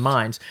lost their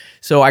minds.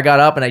 So I got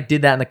up and I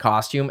did that in the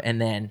costume,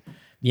 and then,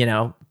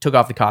 took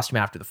off the costume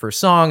after the first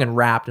song and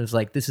rapped, and was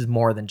like, this is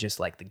more than just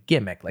like the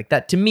gimmick. Like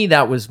that, to me,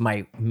 that was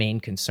my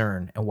main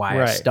concern, and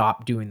why I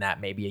stopped doing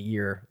that maybe a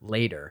year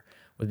later,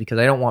 was because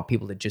I don't want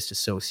people to just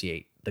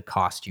associate the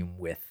costume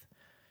with,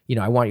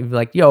 I want you to be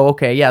like, yo,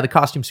 okay, yeah, the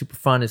costume's super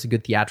fun. It's a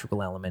good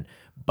theatrical element,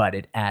 but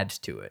it adds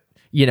to it.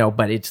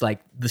 But it's like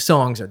the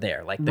songs are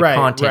there, like the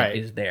content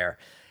is there.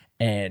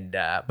 And,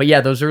 but yeah,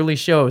 those early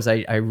shows,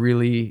 I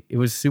really, it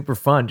was super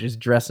fun just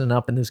dressing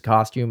up in this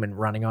costume and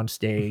running on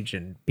stage,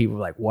 and people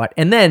were like, what?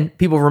 And then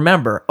people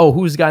remember, oh,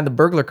 who's the guy in the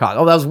burglar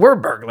costume? Oh, that was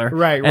Wordburglar.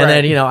 Right. And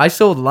then, I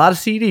sold a lot of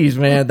CDs,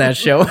 man, at that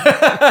show.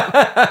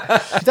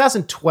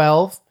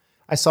 2012,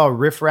 I saw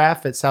Riff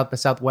Raff at South by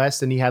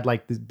Southwest, and he had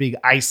like this big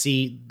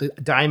icy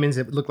diamonds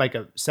that looked like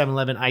a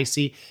 7-Eleven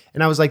icy.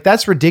 And I was like,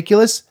 that's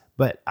ridiculous.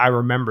 But I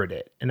remembered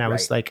it. And I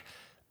was like,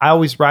 I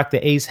always rocked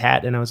the Ace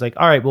hat. And I was like,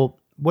 all right, well,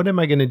 what am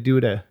I going to do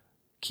to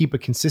keep a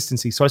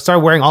consistency? So I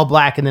started wearing all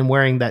black, and then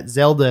wearing that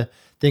Zelda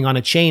thing on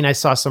a chain. I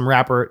saw some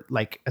rapper,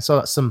 like I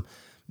saw some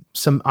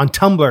on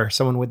Tumblr,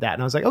 someone with that.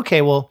 And I was like,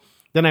 okay, well,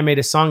 then I made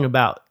a song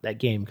about that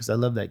game because I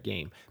love that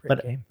game.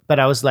 But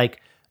I was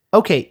like,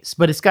 Okay,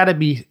 but it's got to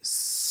be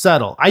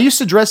subtle. I used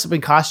to dress up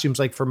in costumes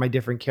like for my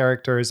different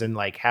characters and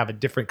like have a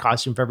different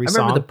costume for every I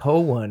song. remember the Poe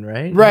one,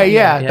 right? Right,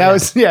 yeah. That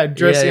was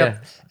dressing up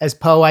as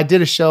Poe. I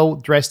did a show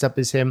dressed up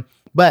as him.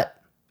 But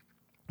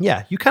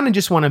yeah, you kind of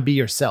just want to be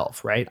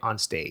yourself, right, on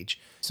stage.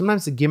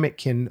 Sometimes the gimmick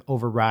can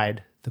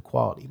override the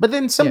quality. But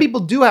then some people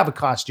do have a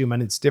costume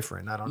and it's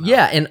different. I don't know.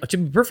 Yeah, and to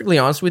be perfectly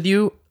honest with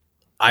you,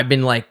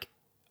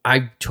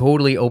 I'm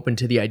totally open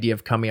to the idea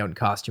of coming out in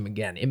costume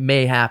again. It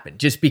may happen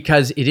just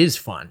because it is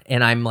fun.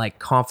 And I'm like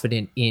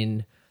confident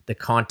in the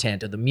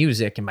content of the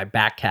music and my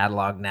back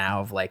catalog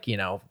now of like,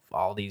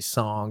 all these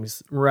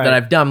songs that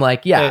I've done.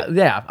 Like,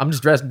 I'm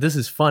just dressed. This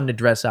is fun to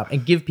dress up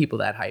and give people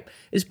that hype,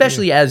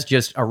 especially as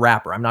just a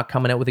rapper. I'm not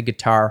coming out with a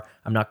guitar.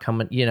 I'm not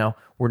coming,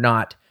 we're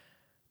not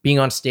being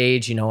on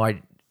stage.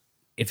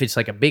 If it's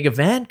like a big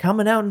event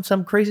coming out in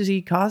some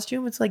crazy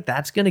costume, it's like,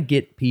 that's going to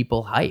get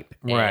people hype.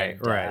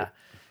 Right.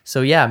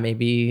 So yeah,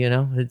 maybe,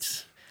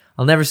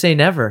 I'll never say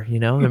never, they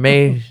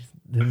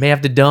may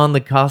have to don the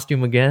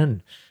costume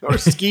again. Or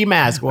ski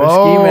mask. Whoa. Or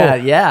ski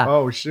mask, yeah.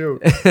 Oh,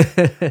 shoot.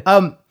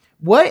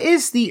 What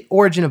is the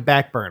origin of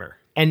Backburner?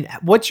 And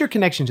what's your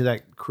connection to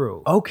that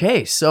crew?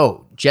 Okay,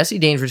 so Jesse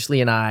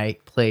Dangerously and I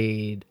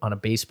played on a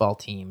baseball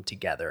team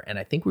together. And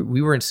I think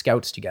we were in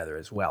Scouts together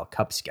as well,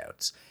 Cub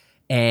Scouts.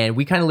 And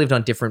we kind of lived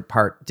on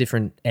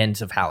different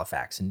ends of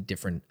Halifax in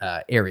different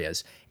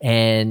areas.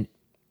 And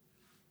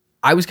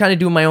I was kind of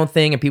doing my own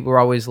thing, and people were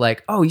always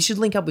like, oh, you should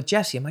link up with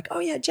Jesse. I'm like, oh,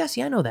 yeah,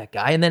 Jesse, I know that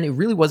guy. And then it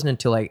really wasn't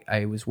until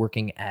I was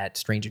working at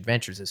Strange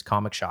Adventures, this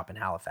comic shop in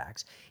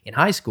Halifax in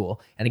high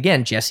school. And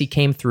again, Jesse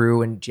came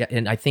through,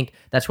 and I think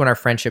that's when our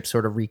friendship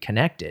sort of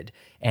reconnected.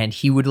 And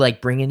he would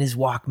like bring in his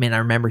Walkman. I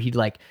remember he'd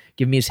like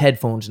give me his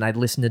headphones, and I'd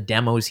listen to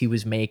demos he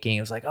was making.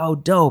 It was like, oh,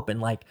 dope.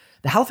 And like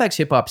the Halifax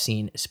hip hop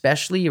scene,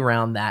 especially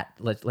around that,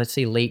 let's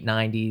say late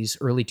 90s,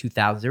 early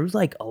 2000s, there was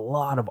like a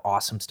lot of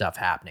awesome stuff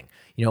happening.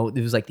 It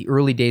was like the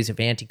early days of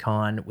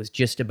Anticon was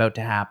just about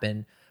to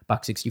happen.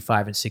 Buck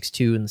 65 and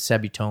 62 and the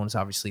Sebutones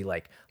obviously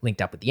like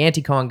linked up with the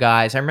Anticon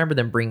guys. I remember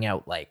them bringing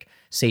out like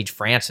Sage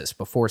Francis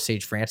before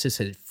Sage Francis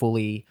had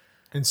fully...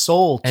 And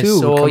Soul too. And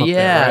Soul, yeah.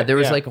 There, right? There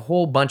was like a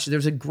whole bunch. There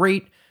was a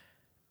great...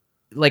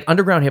 Like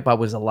underground hip hop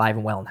was alive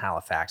and well in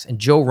Halifax. And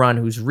Joe Run,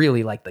 who's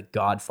really like the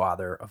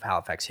godfather of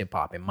Halifax hip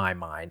hop in my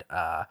mind,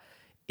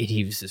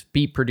 he was this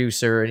beat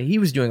producer and he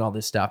was doing all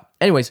this stuff.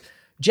 Anyways,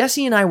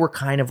 Jesse and I were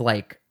kind of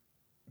like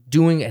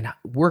doing and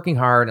working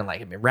hard and like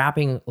had been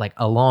rapping like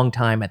a long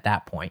time at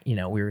that point. We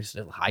were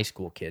still high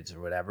school kids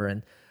or whatever.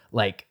 And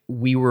like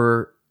we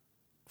were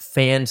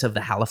fans of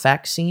the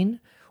Halifax scene,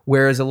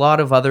 whereas a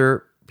lot of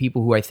other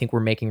people who I think were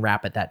making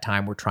rap at that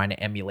time were trying to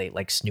emulate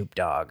like Snoop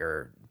Dogg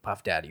or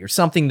Puff Daddy or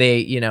something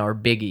or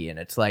Biggie. And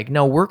it's like,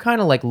 no, we're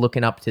kind of like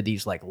looking up to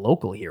these like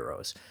local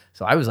heroes.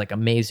 So I was like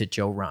amazed at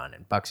Joe Run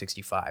and Buck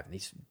 65 and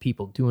these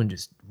people doing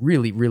just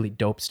really, really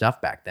dope stuff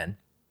back then.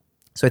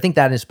 So I think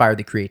that inspired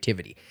the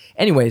creativity.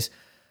 Anyways,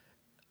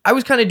 I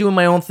was kind of doing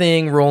my own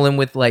thing, rolling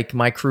with like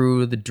my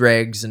crew, the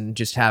Dregs, and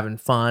just having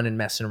fun and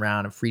messing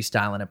around and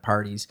freestyling at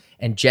parties.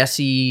 And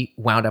Jesse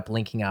wound up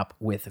linking up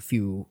with a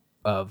few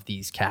of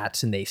these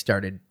cats and they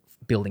started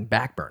building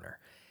Backburner.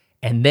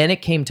 And then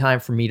it came time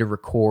for me to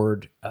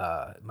record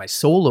my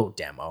solo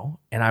demo.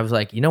 And I was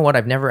like, you know what?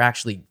 I've never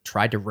actually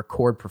tried to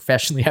record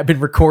professionally. I've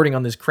been recording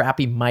on this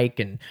crappy mic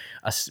and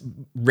a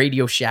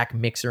Radio Shack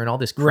mixer and all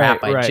this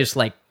crap I just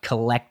like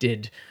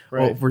collected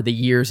over the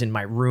years in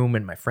my room.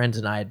 And my friends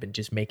and I had been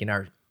just making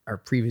our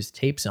previous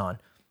tapes on.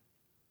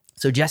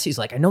 So Jesse's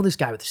like, I know this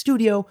guy with the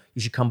studio.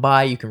 You should come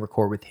by. You can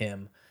record with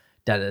him.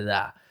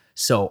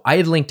 So I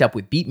had linked up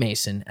with Beat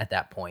Mason at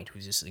that point,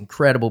 who's this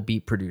incredible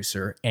beat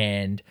producer,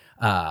 and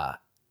I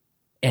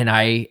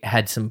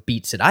had some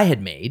beats that I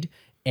had made,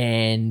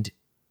 and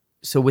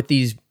so with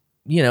these,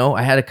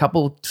 I had a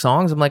couple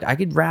songs. I'm like, I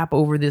could rap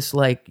over this,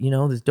 like,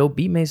 this dope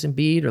Beat Mason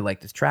beat or like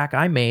this track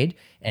I made,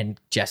 and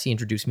Jesse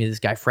introduced me to this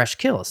guy, Fresh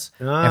Kills,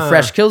 and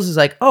Fresh Kills is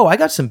like, oh, I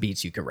got some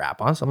beats you can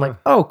rap on. So I'm like,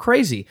 oh,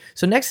 crazy.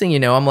 So next thing you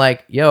know, I'm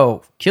like,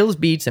 yo, Kills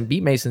beats and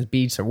Beat Mason's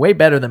beats are way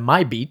better than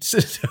my beats.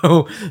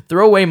 So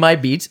throw away my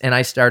beats. And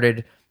I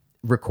started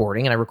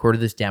recording, and I recorded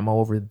this demo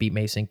over the Beat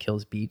Mason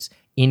Kills beats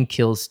in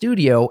Kills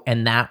studio.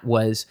 And that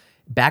was,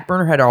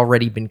 Backburner had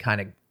already been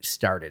kind of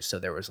started. So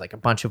there was like a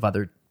bunch of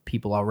other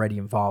people already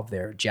involved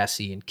there,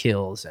 Jesse and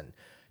Kills and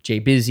Jay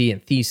Busy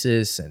and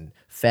Thesis and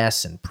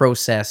Fess and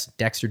Process,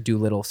 Dexter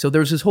Doolittle. So there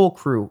was this whole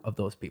crew of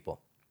those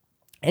people.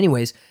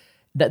 Anyways,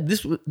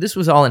 this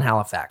was all in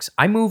Halifax.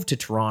 I moved to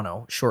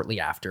Toronto shortly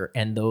after,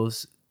 and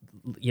those,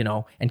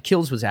 and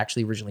Kills was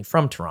actually originally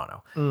from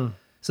Toronto.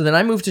 So then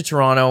I moved to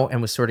Toronto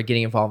and was sort of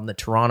getting involved in the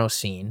Toronto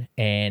scene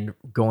and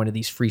going to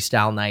these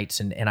freestyle nights,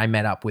 and I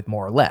met up with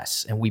More or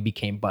Less, and we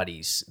became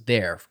buddies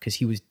there because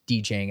he was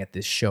DJing at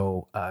this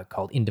show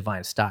called In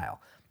Divine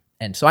Style.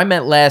 And so I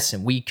met Les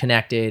and we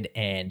connected,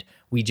 and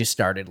we just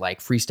started like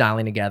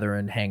freestyling together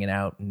and hanging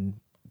out and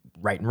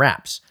writing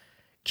raps.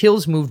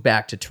 Kills moved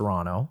back to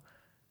Toronto.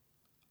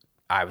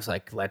 I was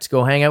like, let's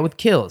go hang out with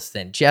Kills.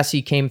 Then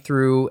Jesse came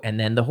through, and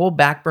then the whole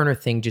Backburner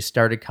thing just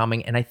started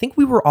coming. And I think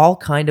we were all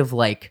kind of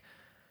like,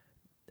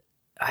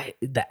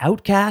 the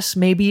outcasts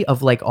maybe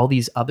of like all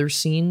these other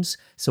scenes.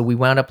 So we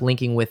wound up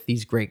linking with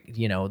these great,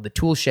 the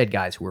Tool Shed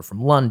guys who were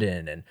from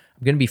London, and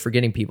I'm going to be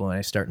forgetting people when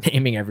I start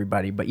naming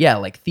everybody, but yeah,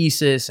 like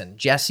Thesis and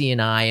Jesse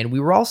and I, and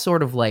we were all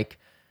sort of like,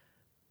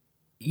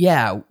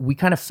 we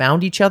kind of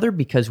found each other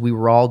because we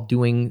were all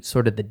doing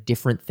sort of the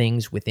different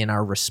things within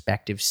our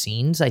respective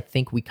scenes. I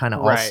think we kind of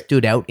all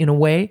stood out in a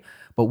way,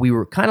 but we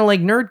were kind of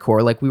like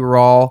nerdcore. Like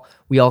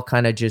we all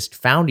kind of just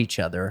found each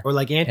other. Or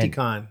like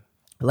Anticon.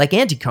 Like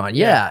Anticon,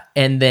 yeah.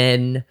 And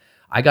then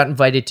I got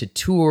invited to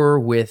tour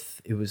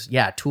with,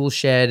 Tool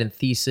Shed and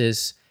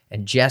Thesis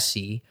and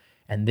Jesse.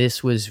 And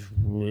this was,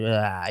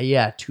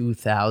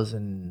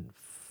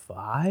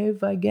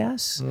 2005, I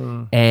guess.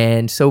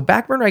 And so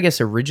Backburner, I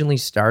guess, originally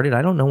started,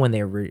 I don't know when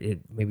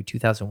maybe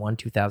 2001,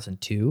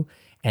 2002.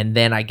 And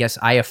then I guess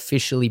I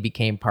officially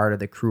became part of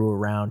the crew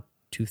around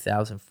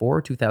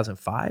 2004,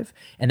 2005.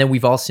 And then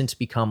we've all since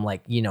become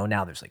like,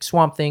 now there's like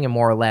Swamp Thing and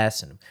More or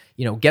Less. And,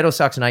 Ghetto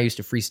Socks and I used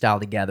to freestyle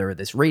together at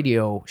this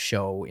radio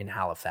show in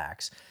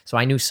Halifax. So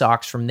I knew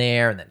Socks from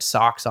there. And then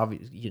Socks,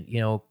 obviously,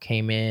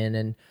 came in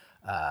and,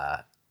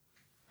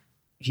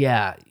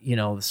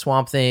 the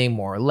Swamp Thing,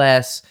 More or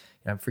Less.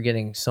 I'm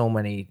forgetting so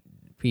many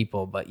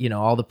people, but,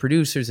 all the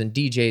producers and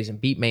DJs and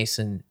Beat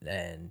Mason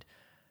and,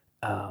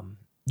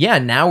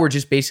 now we're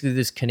just basically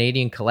this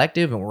Canadian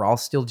collective, and we're all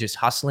still just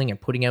hustling and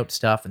putting out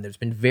stuff. And there's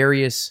been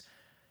various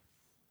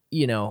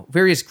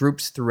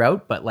groups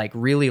throughout, but like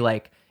really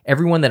like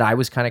everyone that I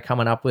was kind of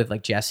coming up with,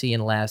 like Jesse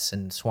and Les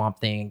and Swamp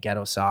Thing and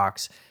Ghetto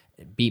Socks,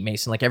 Beat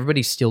Mason, like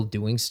everybody's still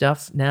doing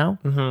stuff now.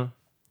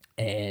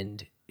 Mm-hmm.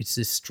 And it's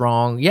this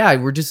strong,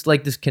 we're just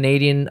like this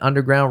Canadian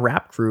underground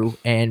rap crew,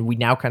 and we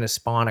now kind of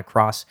spawn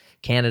across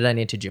Canada and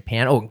into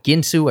Japan. Oh,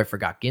 Ginsu, I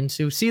forgot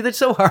Ginsu. See, that's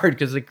so hard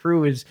because the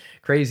crew is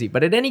crazy.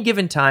 But at any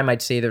given time,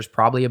 I'd say there's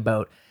probably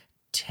about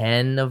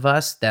 10 of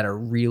us that are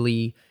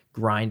really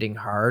grinding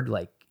hard,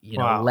 like,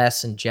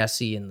 Les and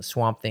Jesse and the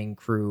Swamp Thing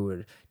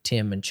crew,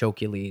 Tim and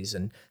Chocules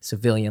and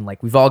Civilian.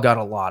 Like, we've all got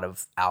a lot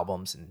of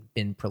albums and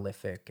been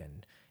prolific,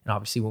 and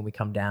obviously when we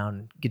come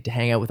down, get to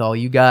hang out with all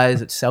you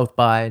guys at South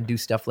by and do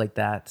stuff like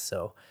that.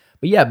 So,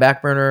 but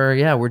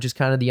Backburner, we're just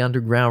kind of the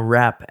underground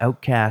rap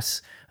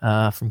outcasts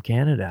from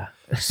Canada.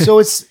 So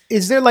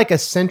is there like a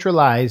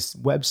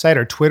centralized website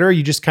or Twitter?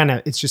 It's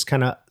just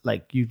kind of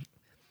like you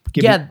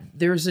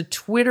there's a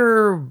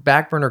Twitter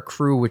Backburner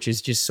crew, which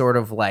is just sort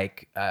of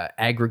like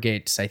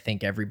aggregates, I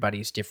think,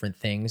 everybody's different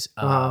things.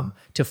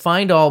 To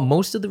find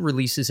most of the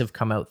releases have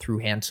come out through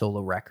Han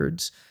Solo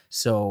Records.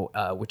 So,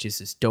 which is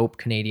this dope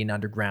Canadian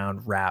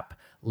underground rap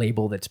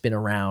label that's been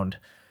around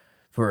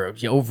for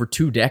over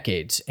 2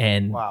 decades.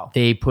 And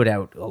they put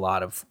out a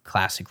lot of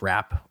classic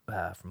rap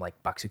from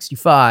like Buck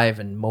 65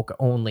 and Mocha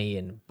Only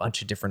and a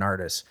bunch of different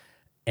artists.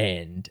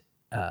 And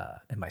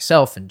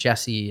myself and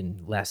Jesse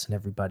and Les and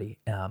everybody.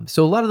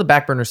 So a lot of the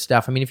Backburner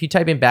stuff, I mean, if you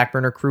type in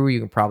Backburner crew,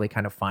 you can probably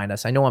kind of find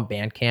us. I know on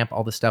Bandcamp,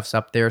 all the stuff's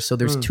up there. So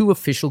there's 2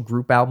 official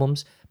group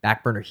albums,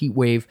 Backburner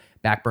Heatwave,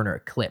 Backburner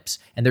Eclipse,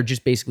 and they're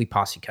just basically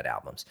posse cut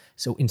albums.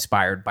 So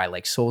inspired by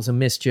like Souls of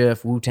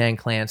Mischief, Wu-Tang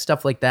Clan,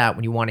 stuff like that.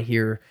 When you want to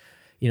hear,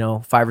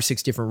 5 or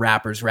 6 different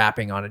rappers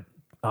rapping on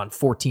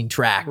 14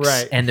 tracks,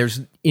 right? And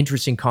there's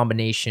interesting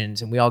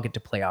combinations, and we all get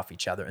to play off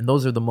each other. And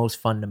those are the most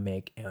fun to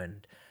make.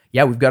 And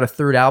we've got a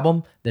 3rd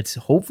album that's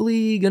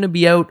hopefully going to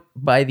be out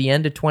by the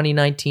end of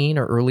 2019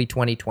 or early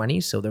 2020.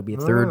 So there'll be a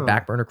 3rd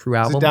Backburner crew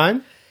album. Is it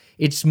done?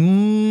 It's,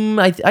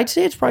 I'd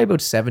say it's probably about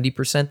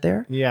 70%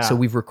 there. Yeah. So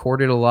we've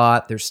recorded a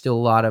lot. There's still a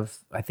lot of,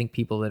 I think,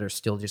 people that are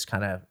still just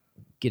kind of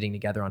getting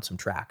together on some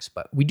tracks.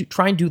 But we do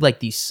try and do like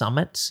these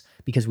summits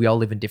because we all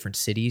live in different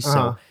cities.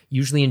 So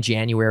usually in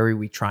January,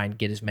 we try and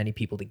get as many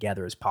people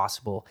together as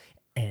possible.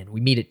 And we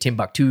meet at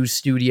Timbuktu's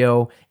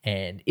studio.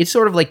 And it's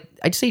sort of like,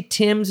 I'd say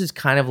Tim's is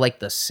kind of like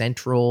the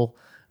central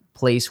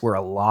place where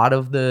a lot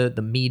of the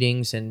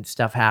meetings and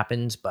stuff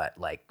happens. But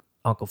like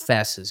Uncle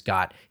Fess has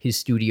got his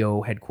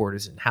studio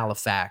headquarters in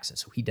Halifax. And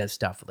so he does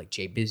stuff with like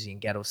Jay Busy and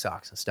Ghetto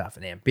Socks and stuff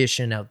and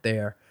Ambition out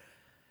there.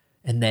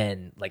 And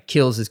then like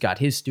Kills has got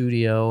his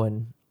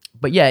studio.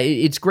 But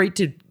it's great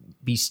to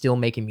be still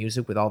making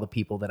music with all the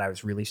people that I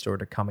was really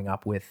sort of coming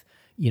up with,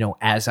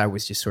 as I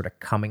was just sort of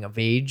coming of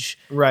age,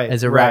 right?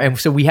 As a rap. And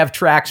so we have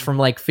tracks from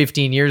like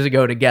 15 years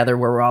ago together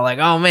where we're all like,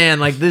 oh man,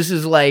 like this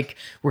is like,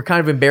 we're kind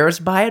of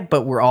embarrassed by it,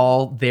 but we're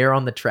all there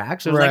on the track.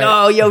 So it's like,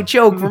 oh, yo,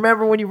 Choke,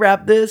 remember when you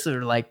rapped this?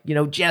 Or like,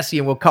 Jesse,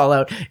 and we'll call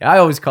out, I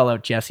always call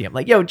out Jesse. I'm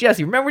like, yo,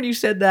 Jesse, remember when you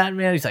said that,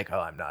 man? He's like, oh,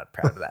 I'm not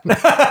proud of that.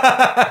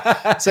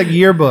 It's like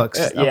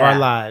yearbooks of our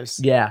lives.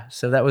 Yeah.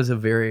 So that was a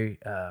very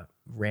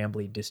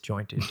rambly,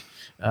 disjointed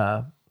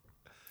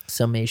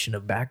summation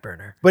of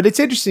Backburner. But it's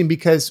interesting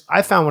because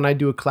I found when I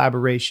do a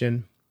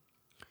collaboration,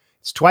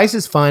 it's twice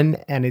as fun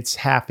and it's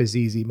half as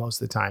easy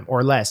most of the time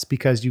or less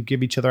because you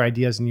give each other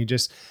ideas and you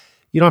don't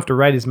have to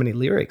write as many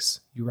lyrics.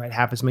 You write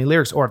half as many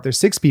lyrics. Or if there's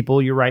 6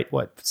 people, you write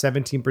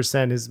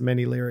 17% as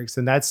many lyrics.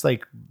 And that's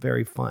like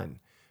very fun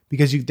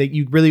because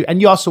you really,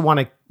 and you also want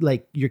to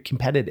like, you're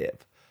competitive.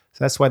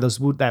 So that's why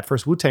that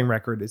first Wu-Tang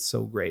record is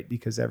so great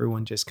because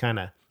everyone just kind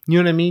of, you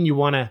know what I mean? You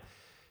want to,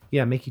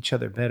 make each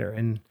other better.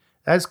 And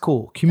That's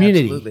cool.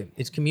 Community. Absolutely.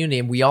 It's community,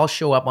 and we all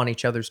show up on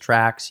each other's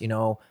tracks.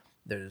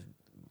 There's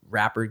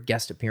rapper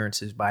guest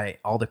appearances by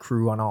all the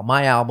crew on all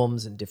my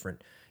albums and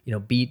different,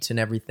 beats and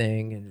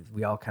everything. And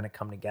we all kind of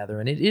come together.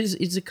 And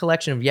it's a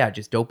collection of,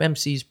 just dope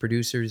MCs,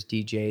 producers,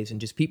 DJs, and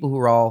just people who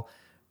are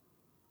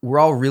we're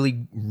all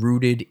really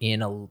rooted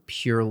in a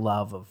pure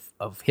love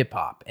of hip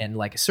hop and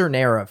like a certain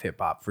era of hip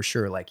hop for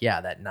sure. Like,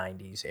 that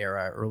 90s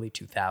era, early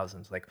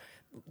 2000s, like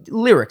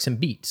lyrics and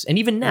beats. And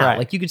even now,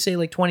 like you could say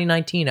like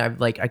 2019, I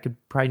could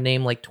probably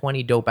name like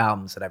 20 dope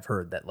albums that I've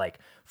heard that like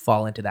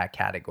fall into that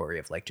category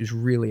of like just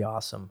really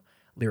awesome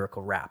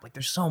lyrical rap. Like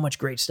there's so much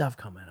great stuff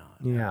coming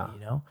on. Yeah.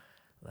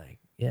 Like,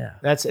 yeah.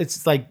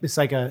 It's like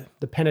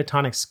the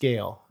pentatonic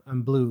scale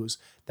on blues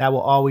that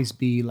will always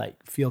be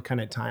like feel kind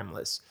of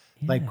timeless.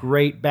 Yeah. Like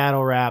great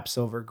battle raps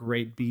over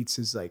great beats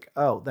is like,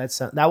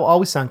 that will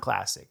always sound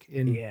classic.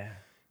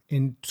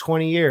 In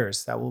 20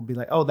 years, that will be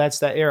like, that's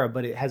that era,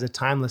 but it has a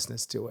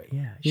timelessness to it.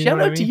 Yeah. Shout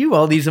out to you,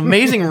 all these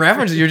amazing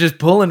references you're just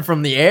pulling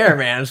from the air,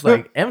 man. It's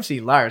like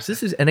MC Lars.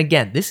 This is an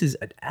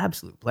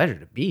absolute pleasure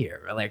to be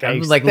here. Like I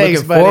was like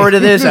looking forward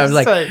to this. I was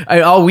like,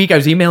 all week I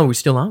was emailing, we're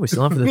still on for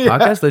the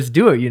podcast. Let's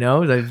do it.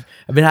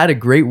 I've had a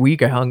great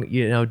week.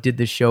 I did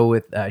the show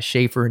with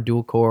Schaefer and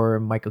Dual Core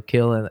and Michael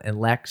Kill and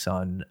Lex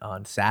on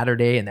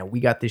Saturday, and then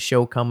we got this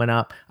show coming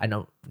up. I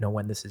don't know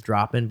when this is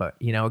dropping, but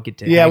get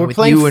to hang with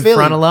you in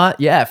front a lot.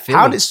 Yeah,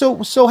 Philly.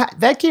 So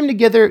that came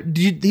together?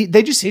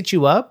 They just hit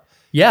you up?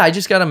 Yeah, I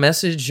just got a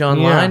message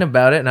online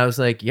about it, and I was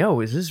like,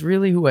 "Yo, is this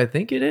really who I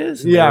think it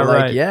is?" And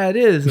like, yeah, it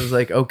is. I was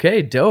like,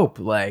 "Okay, dope."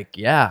 Like,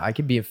 I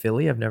could be in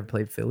Philly. I've never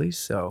played Philly,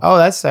 so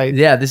that's nice.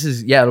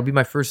 Yeah, it'll be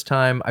my first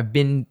time. I've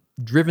been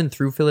driven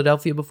through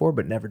Philadelphia before,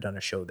 but never done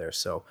a show there.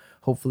 So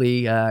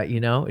hopefully,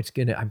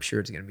 I'm sure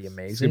it's gonna be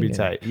amazing. It's gonna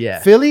be tight. Yeah,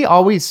 Philly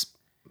always.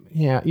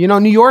 Yeah,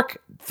 New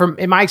York.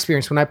 In my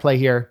experience, when I play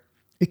here,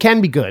 it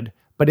can be good,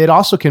 but it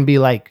also can be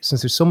like,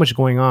 since there's so much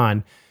going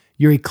on,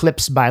 you're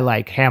eclipsed by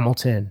like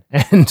Hamilton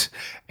and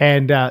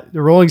the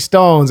Rolling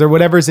Stones or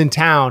whatever's in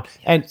town.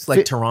 And it's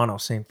like Toronto,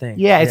 same thing.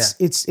 Yeah,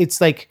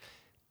 it's like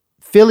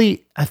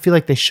Philly. I feel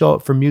like they show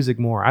up for music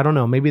more. I don't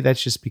know. Maybe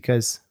that's just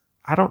because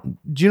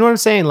do you know what I'm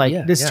saying? Like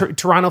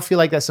Toronto feel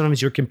like that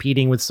sometimes you're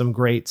competing with some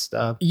great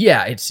stuff.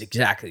 Yeah, it's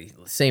exactly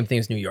the same thing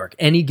as New York.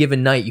 Any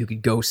given night you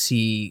could go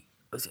see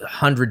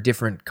 100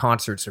 different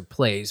concerts or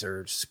plays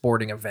or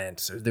sporting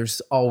events, or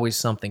there's always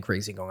something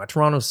crazy going on.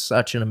 Toronto's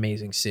such an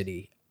amazing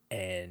city.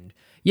 And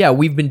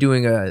we've been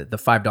doing the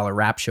 $5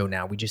 rap show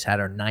now. We just had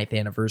our 9th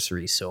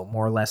anniversary. So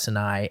More or Less and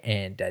I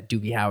and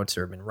Doogie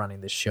Howitzer have been running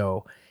this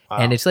show. Wow.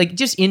 And it's like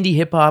just indie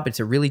hip hop. It's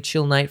a really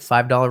chill night,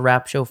 $5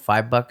 rap show,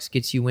 $5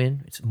 gets you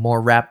in. It's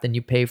more rap than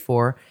you pay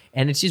for.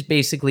 And it's just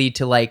basically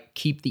to like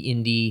keep the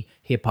indie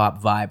hip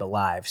hop vibe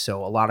alive.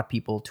 So a lot of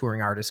people,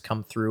 touring artists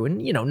come through and,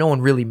 no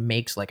one really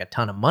makes like a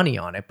ton of money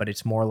on it, but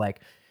it's more like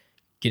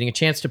getting a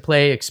chance to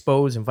play,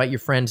 expose, invite your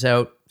friends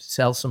out,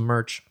 sell some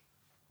merch,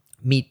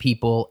 meet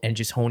people, and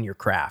just hone your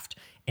craft.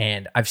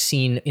 And I've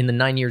seen in the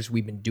 9 years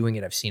we've been doing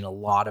it, I've seen a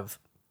lot of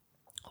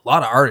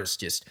artists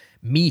just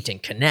meet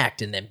and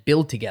connect and then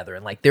build together.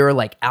 And like there are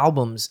like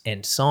albums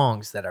and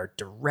songs that are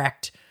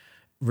direct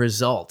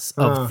results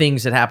of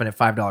things that happen at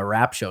 $5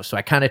 rap shows. So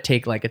I kind of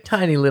take like a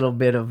tiny little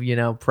bit of,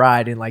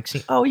 pride in like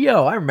saying,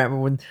 I remember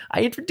when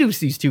I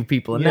introduced these two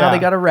people and now they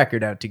got a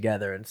record out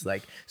together. And it's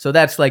like, so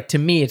that's like, to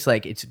me, it's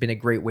like, it's been a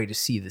great way to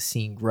see the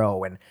scene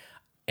grow.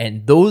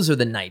 And those are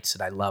the nights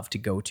that I love to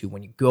go to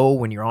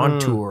when you're on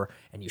tour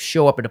and you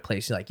show up at a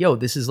place, you're like,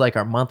 this is like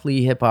our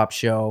monthly hip hop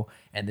show.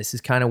 And this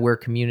is kind of where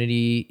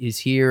community is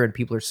here and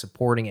people are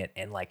supporting it.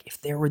 And like,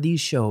 if there were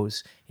these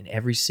shows in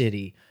every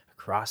city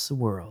across the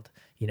world,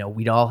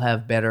 we'd all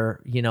have better,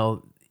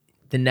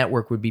 the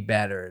network would be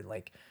better.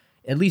 Like,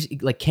 at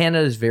least like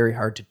Canada is very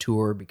hard to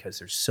tour because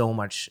there's so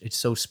much, it's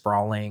so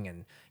sprawling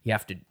and you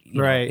have to,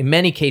 in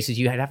many cases,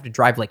 you have to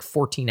drive like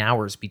 14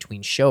 hours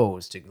between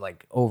shows to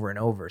like over and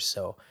over.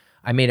 So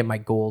I made it my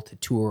goal to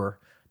tour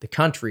the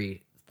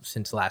country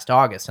since last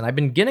August. And I've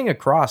been getting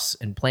across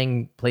and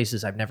playing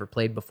places I've never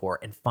played before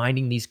and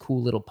finding these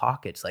cool little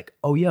pockets like,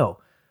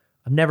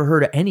 I've never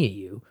heard of any of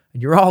you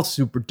and you're all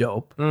super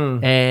dope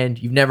and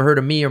you've never heard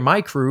of me or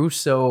my crew.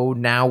 So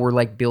now we're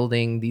like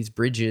building these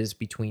bridges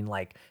between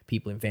like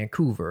people in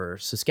Vancouver or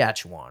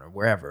Saskatchewan or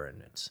wherever.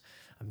 And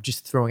I'm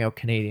just throwing out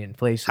Canadian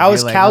places. How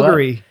is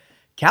Calgary? What?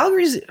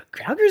 Calgary's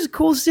a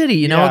cool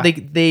city.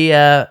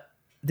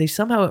 They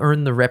somehow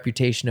earned the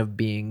reputation of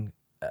being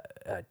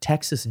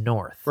Texas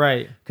North,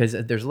 right? Because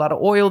there's a lot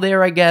of oil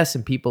there, I guess,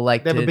 and people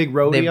like they have a big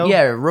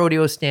rodeo.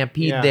 Rodeo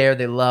stampede there.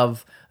 They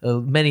love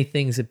many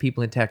things that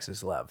people in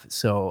Texas love.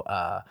 So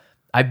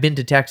I've been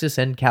to Texas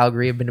and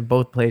Calgary. I've been to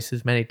both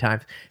places many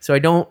times. So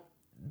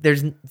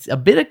there's a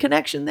bit of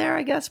connection there,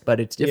 I guess, but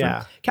it's different.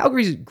 Yeah.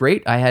 Calgary's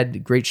great. I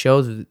had great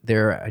shows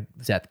there. I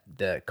was at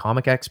the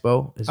Comic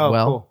Expo as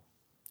well,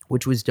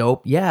 which was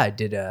dope. Yeah, I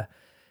did a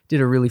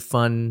really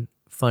fun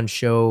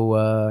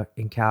show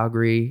in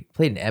Calgary.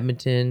 Played in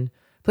Edmonton.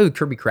 Played with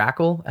Kirby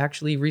Crackle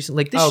actually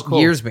recently. Like this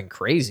year's been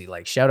crazy.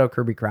 Like shout out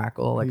Kirby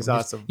Crackle. Like he's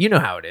awesome. You know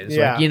how it is.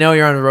 Yeah. Like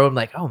you're on the road. I'm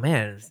like, oh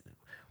man,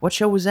 what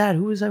show was that?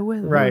 Who was I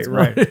with? Right.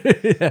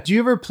 Do you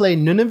ever play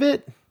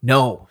Nunavut?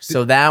 No.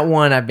 So that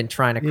one, I've been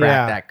trying to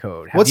crack that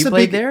code. Have you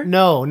played there?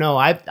 No.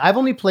 I've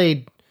only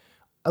played,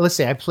 let's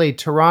say I played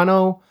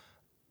Toronto,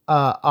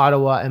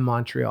 Ottawa, and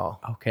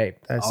Montreal. Okay.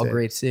 That's all it.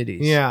 great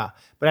cities. Yeah.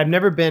 But I've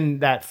never been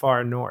that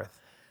far north.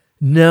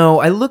 No,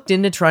 I looked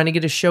into trying to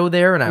get a show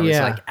there, and I was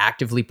Yeah. like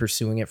actively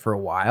pursuing it for a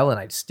while, and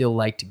I'd still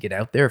like to get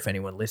out there if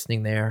anyone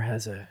listening here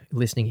has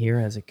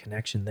a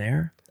connection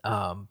there.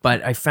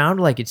 But I found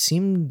like it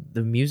seemed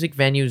the music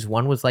venues,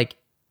 one was like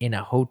in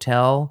a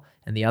hotel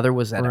and the other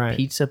was at a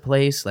pizza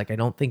place. Like I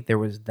don't think there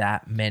was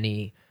that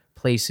many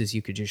places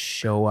you could just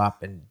show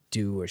up and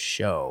do a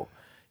show,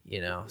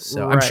 you know.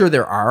 So I'm sure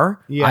there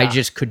are. Yeah. I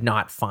just could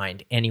not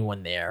find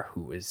anyone there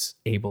who was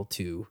able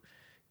to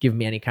give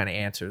me any kind of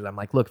answers. I'm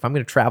like, look, if I'm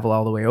going to travel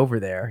all the way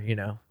over there, you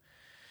know,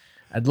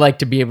 I'd like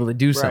to be able to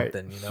do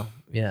something, you know?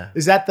 Yeah.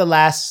 Is that the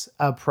last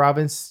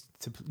province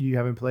you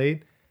haven't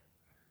played?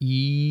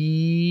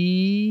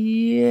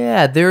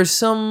 Yeah, there's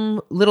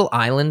some little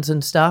islands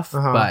and stuff,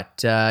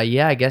 but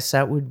yeah, I guess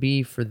that would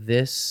be for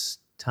this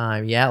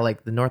time. Yeah,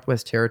 like the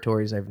Northwest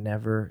Territories I've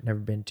never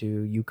been to.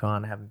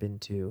 Yukon I haven't been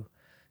to.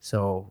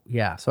 So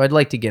yeah, so I'd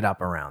like to get up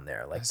around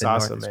there. Like the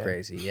awesome, North is man.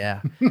 crazy,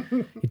 yeah.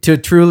 To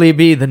truly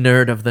be the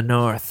nerd of the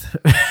North.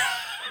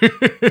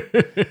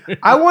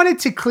 I wanted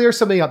to clear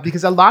something up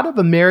because a lot of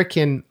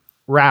American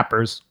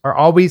rappers are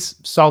always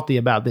salty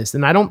about this,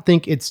 and I don't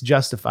think it's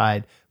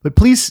justified. But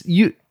please,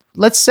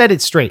 let's set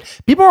it straight.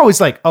 People are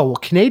always like, "Oh, well,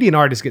 Canadian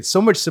artists get so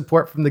much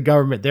support from the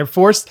government. They're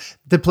forced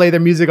to play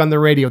their music on the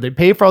radio. They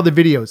pay for all the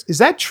videos." Is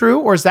that true,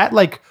 or is that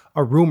like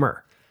a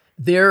rumor?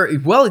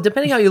 Well,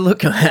 depending how you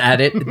look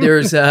at it,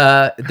 there's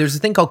a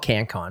thing called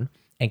CanCon,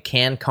 and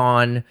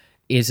CanCon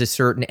is a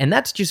certain, and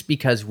that's just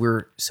because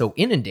we're so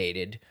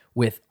inundated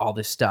with all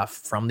this stuff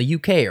from the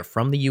UK or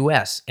from the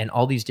US and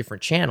all these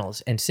different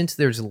channels. And since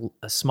there's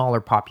a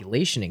smaller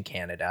population in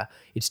Canada,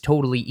 it's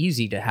totally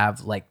easy to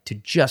have to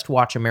just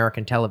watch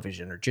American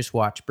television or just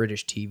watch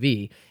British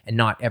TV and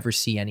not ever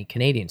see any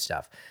Canadian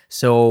stuff.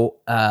 So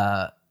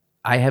I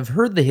have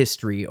heard the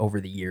history over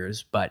the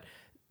years, but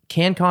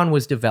CanCon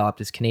was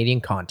developed as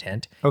Canadian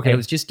content. Okay. And it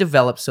was just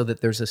developed so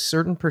that there's a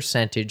certain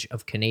percentage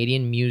of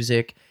Canadian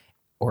music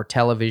or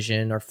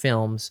television or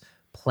films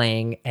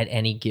playing at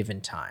any given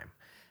time.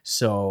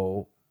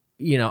 So,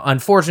 you know,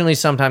 unfortunately,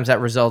 sometimes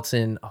that results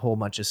in a whole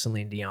bunch of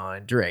Celine Dion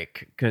and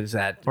Drake or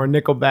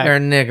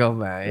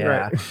Nickelback. Yeah.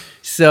 Right.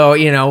 So,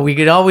 you know, we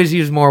could always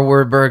use more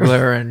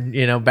Wordburglar and,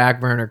 you know,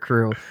 Backburner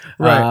crew.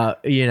 Right.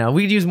 You know,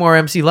 we could use more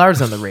MC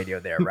Lars on the radio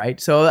there, right?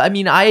 So, I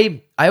mean,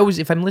 I always,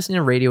 if I'm listening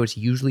to radio, it's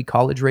usually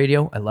college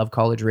radio. I love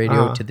college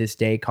radio to this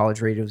day.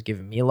 College radio has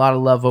given me a lot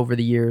of love over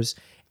the years.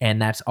 And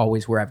that's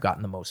always where I've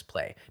gotten the most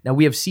play. Now,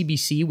 we have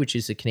CBC, which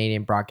is the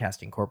Canadian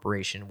Broadcasting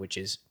Corporation, which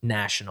is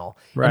national.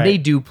 Right. And they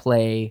do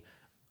play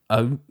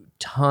a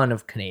ton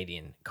of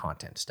Canadian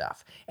content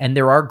stuff. And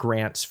there are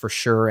grants for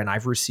sure. And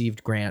I've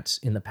received grants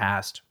in the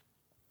past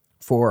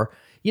for,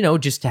 you know,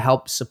 just to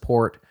help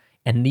support.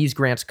 And these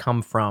grants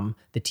come from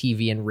the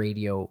TV and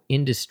radio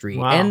industry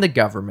and the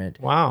government.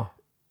 Wow.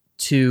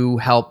 To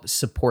help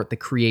support the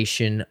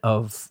creation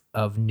of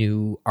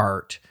new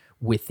art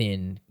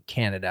within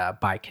Canada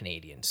by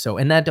Canadians. So,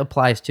 and that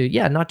applies to,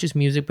 not just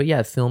music, but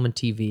film and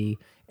TV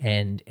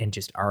and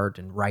just art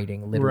and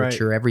writing,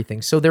 literature,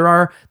 everything. So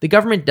the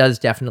government does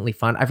definitely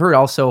fund. I've heard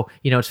also,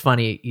 you know, it's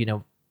funny, you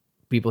know,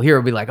 people here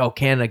will be like, oh,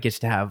 Canada gets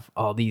to have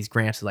all these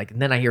grants. Like,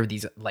 and then I hear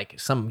these, like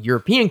some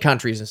European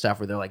countries and stuff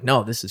where they're like,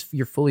 no,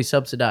 you're fully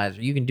subsidized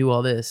or you can do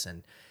all this.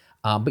 And,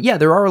 but yeah,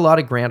 there are a lot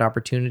of grant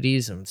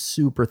opportunities. I'm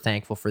super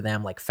thankful for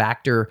them. Like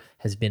Factor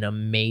has been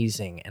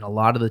amazing. And a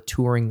lot of the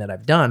touring that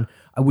I've done,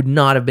 I would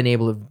not have been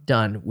able to have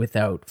done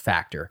without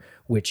Factor,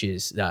 which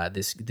is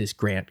this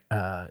grant.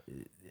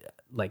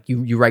 Like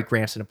you write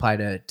grants and apply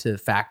to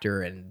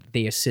Factor, and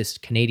they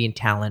assist Canadian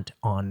talent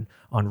on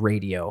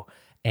radio.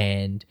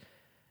 And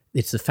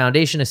it's the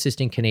foundation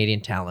assisting Canadian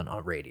talent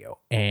on radio.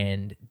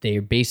 And they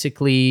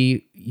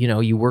basically, you know,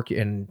 you work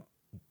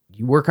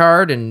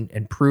hard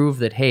and prove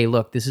that, hey,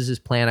 look, this is this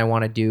plan I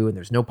want to do. And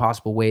there's no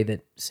possible way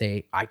that,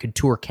 say, I could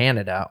tour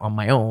Canada on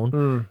my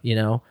own, you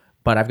know,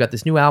 but I've got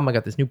this new album, I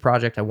got this new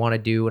project I want to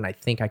do. And I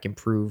think I can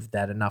prove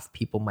that enough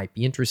people might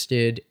be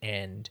interested.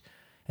 And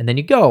then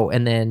you go.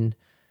 And then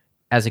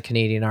as a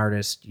Canadian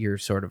artist, you're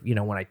sort of, you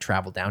know, when I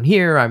travel down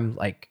here, I'm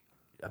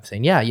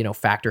saying, you know,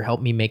 Factor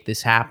helped me make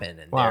this happen.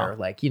 And they're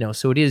like, you know,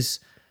 so there's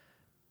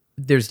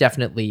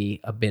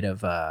definitely a bit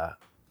of a,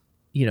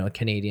 you know, a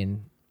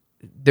Canadian,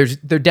 there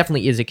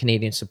definitely is a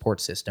Canadian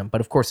support system, but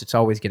of course it's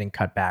always getting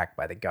cut back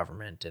by the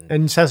government and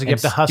it sounds like you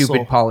have to hustle.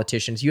 Stupid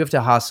politicians. You have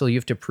to hustle. You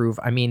have to prove.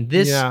 I mean,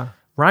 this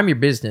Rhyme Your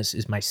Business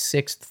is my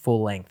 6th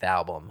full-length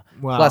album.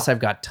 Wow. Plus I've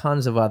got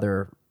tons of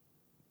other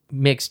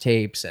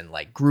mixtapes and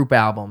like group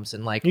albums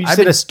and like you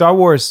did a Star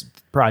Wars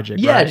project.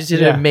 Yeah, right? I just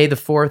did a May the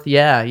 4th.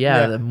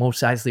 The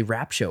Mos Eisley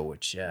Rap Show,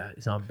 which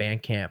is on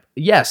Bandcamp.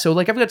 Yeah, so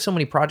like I've got so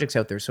many projects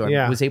out there, so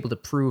I was able to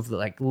prove that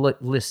like,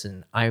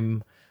 listen,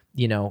 I'm,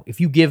 you know, if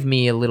you give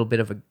me a little bit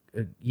of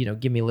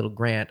give me a little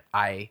grant,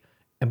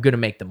 am going to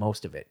make the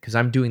most of it because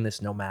I'm doing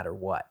this no matter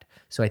what.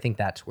 So I think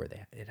that's where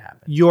it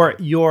happens. Your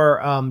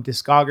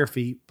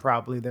discography,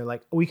 probably, they're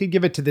like, we could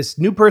give it to this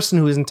new person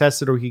who isn't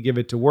tested, or we could give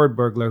it to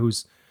Wordburglar,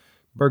 who's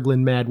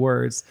burgling mad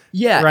words.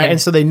 Yeah. Right.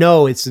 And so they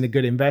know it's a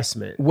good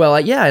investment. Well,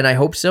 yeah, and I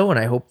hope so. And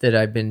I hope that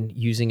I've been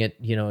using it,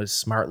 as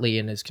smartly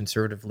and as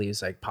conservatively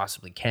as I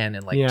possibly can,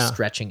 and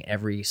stretching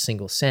every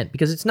single cent,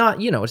 because it's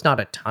not, it's not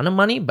a ton of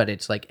money, but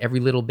it's like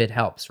every little bit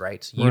helps,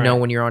 right? So,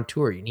 when you're on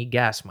tour, you need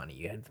gas money,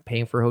 you have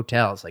paying for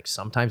hotels. Like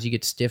sometimes you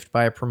get stiffed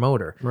by a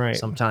promoter. Right.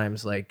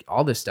 Sometimes like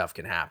all this stuff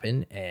can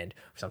happen. And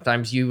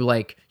sometimes you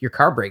your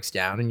car breaks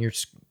down and you're,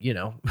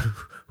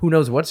 who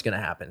knows what's going to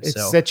happen.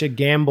 It's such a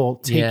gamble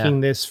taking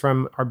this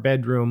from our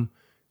bedroom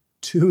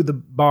to the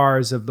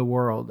bars of the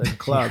world and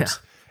clubs.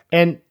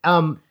 And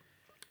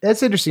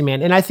that's interesting,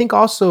 man. And I think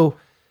also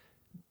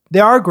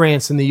there are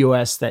grants in the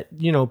US that,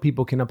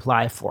 people can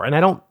apply for.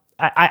 And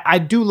I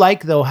do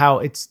like, though, how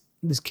it's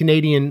this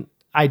Canadian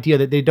idea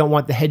that they don't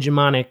want the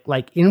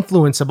hegemonic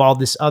influence of all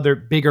this other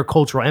bigger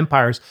cultural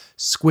empires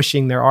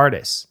squishing their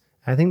artists.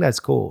 I think that's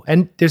cool.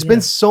 And there's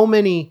been so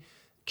many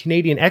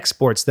Canadian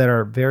exports that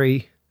are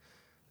very,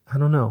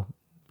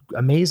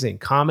 amazing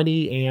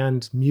comedy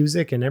and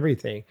music and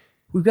everything.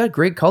 We've got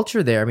great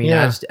culture there. I mean,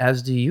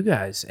 as do you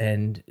guys.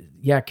 And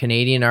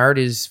Canadian art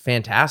is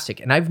fantastic.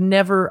 And I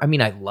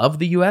love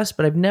the US,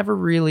 but I've never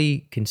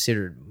really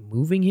considered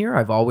moving here.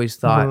 I've always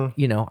thought,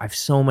 I have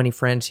so many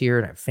friends here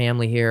and I have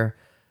family here,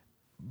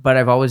 but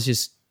I've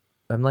always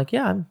I'm like,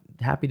 I'm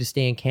happy to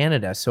stay in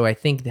Canada. So I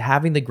think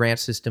having the grant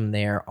system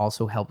there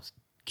also helps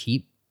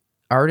keep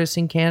artists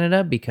in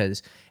Canada,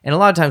 and a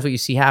lot of times what you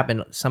see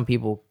happen, some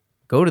people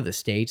go to the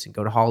States and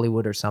go to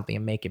Hollywood or something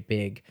and make it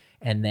big,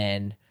 and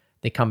then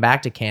they come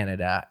back to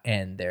Canada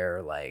and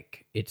they're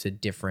like, it's a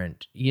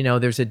different,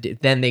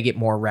 then they get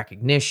more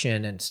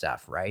recognition and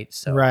stuff, right?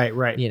 So,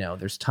 right.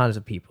 There's tons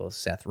of people,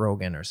 Seth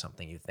Rogen or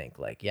something, you think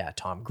like,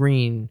 Tom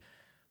Green,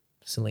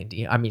 Celine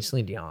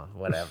Dion,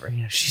 whatever.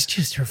 She's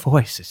just, her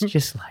voice is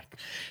just like,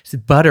 it's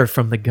butter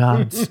from the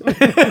gods.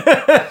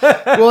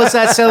 Well, it's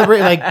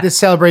that this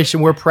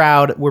celebration. We're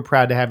proud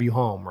to have you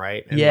home,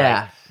 right? And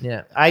yeah.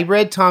 I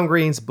read Tom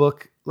Green's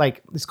book,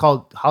 it's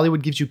called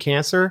Hollywood Gives You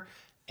Cancer.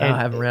 And I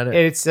haven't read it.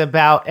 It's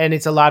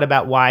a lot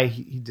about why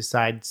he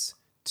decides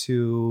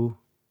to.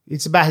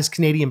 It's about his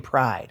Canadian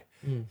pride,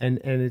 and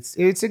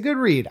it's a good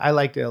read. I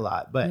liked it a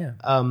lot, but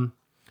I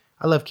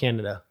love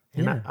Canada,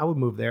 and I would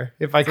move there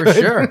if I could. For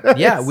sure.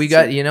 Yeah, we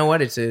got. You know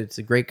what? It's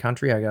a great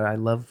country. I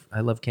love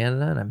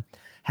Canada, and I'm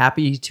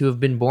happy to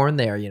have been born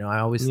there. I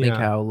always think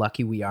how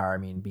lucky we are. I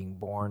mean, being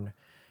born.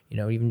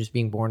 Even just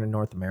being born in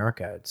North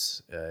America,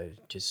 it's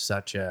just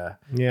such a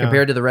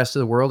compared to the rest of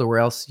the world or where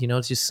else.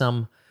 It's just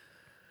some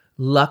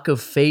luck of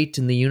fate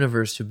in the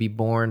universe to be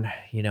born,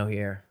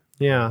 here.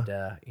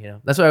 Yeah.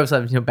 And, that's why I was,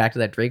 back to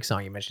that Drake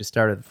song you mentioned,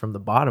 started from the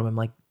bottom. I'm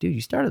like, dude,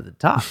 you started at the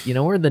top.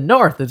 We're in the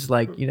North. It's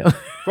like,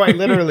 quite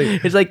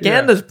literally. It's like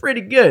Canada's pretty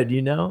good,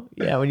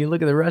 Yeah, when you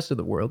look at the rest of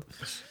the world.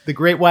 The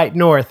Great White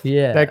North.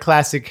 Yeah. That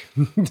classic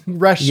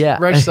Rush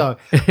song.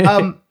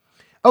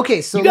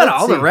 Okay, so you got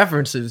all the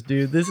references,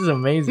 dude. This is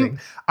amazing.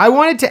 I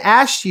wanted to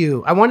ask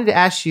you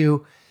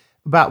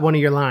about one of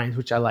your lines,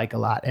 which I like a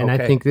lot, and I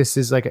think this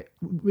is a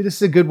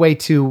good way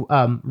to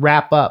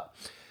wrap up.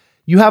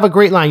 You have a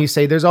great line. You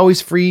say, "There's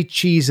always free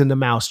cheese in the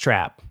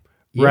mousetrap."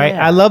 Right?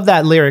 I love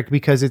that lyric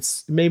because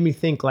it made me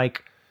think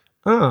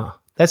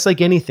that's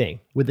like anything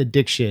with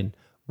addiction,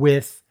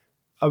 with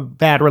a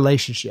bad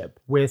relationship,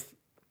 with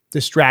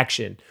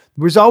distraction.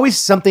 There's always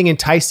something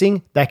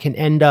enticing that can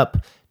end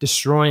up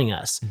destroying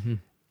us. Mm-hmm.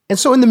 And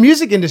so in the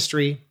music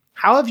industry,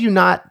 how have you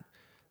not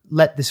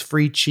let this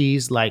free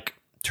cheese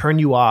turn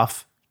you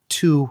off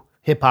to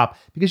hip hop?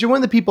 Because you're one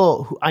of the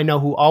people who I know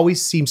who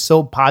always seem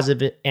so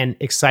positive and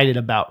excited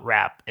about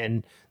rap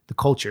and the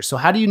culture. So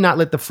how do you not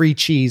let the free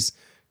cheese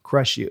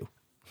crush you?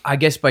 I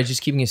guess by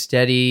just keeping a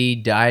steady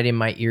diet in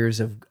my ears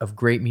of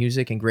great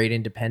music and great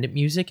independent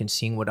music and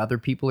seeing what other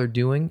people are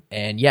doing.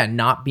 And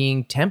not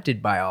being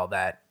tempted by all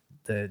that,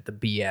 the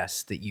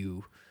BS that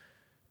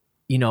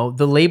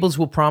the labels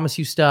will promise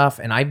you stuff.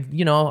 And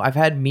I've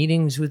had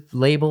meetings with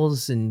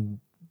labels and,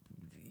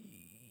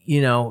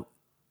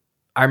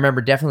 I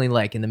remember definitely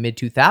in the mid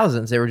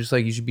 2000s, they were just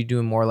like, you should be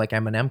doing more like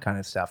Eminem kind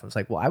of stuff. I was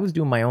like, well, I was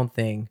doing my own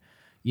thing,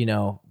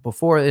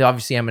 before.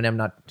 Obviously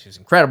Eminem is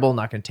incredible,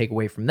 not going to take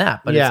away from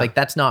that, but it's like,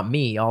 that's not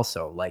me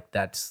also.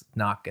 That's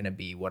not going to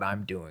be what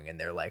I'm doing. And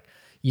they're like,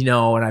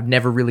 and I've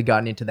never really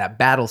gotten into that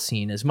battle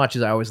scene as much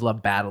as I always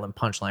loved battle and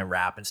punchline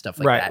rap and stuff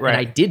like that. Right. And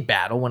I did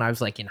battle when I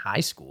was in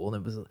high school,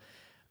 and it was,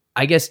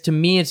 I guess to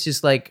me, it's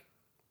just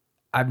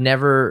I've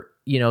never,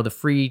 the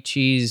free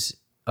cheese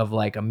of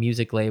a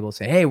music label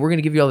say, hey, we're going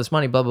to give you all this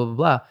money, blah, blah, blah,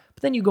 blah.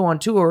 But then you go on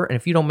tour, and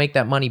if you don't make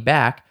that money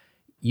back,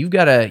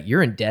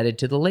 you're indebted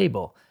to the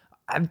label.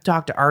 I've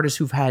talked to artists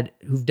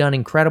who've done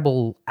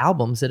incredible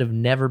albums that have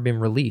never been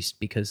released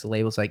because the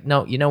label's like,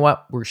 no, you know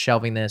what? We're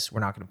shelving this. We're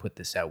not going to put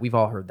this out. We've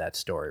all heard that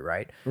story,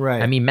 right?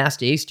 Right. I mean,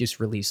 Master Ace just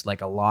released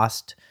a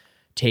lost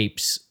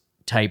tapes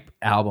type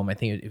album. I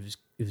think it was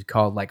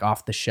called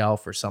Off the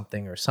Shelf or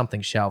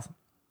something shelf.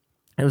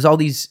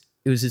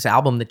 it was this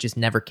album that just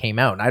never came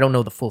out. And I don't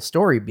know the full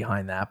story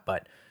behind that,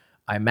 but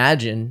I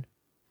imagine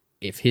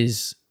if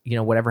his,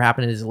 whatever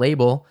happened to his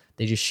label,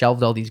 they just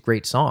shelved all these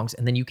great songs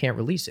and then you can't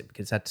release it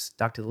because that's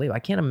stuck to the label. I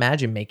can't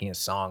imagine making a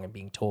song and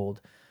being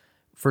told,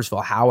 first of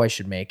all, how I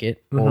should make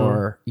it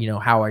or,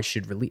 how I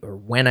should release or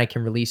when I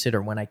can release it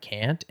or when I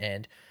can't.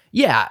 And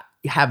yeah,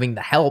 having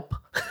the help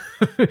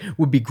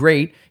would be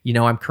great.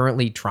 I'm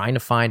currently trying to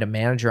find a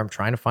manager. I'm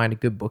trying to find a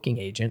good booking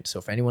agent. So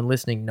if anyone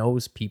listening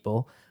knows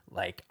people,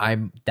 like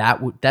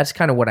that's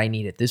kind of what I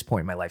need at this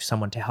point in my life.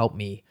 Someone to help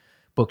me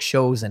book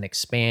shows and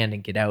expand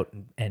and get out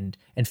and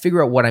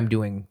figure out what I'm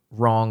doing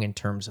wrong in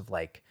terms of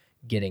like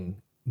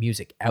getting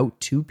music out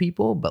to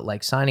people, but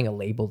like signing a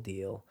label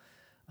deal.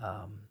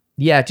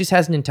 It just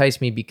hasn't enticed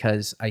me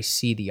because I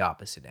see the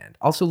opposite end.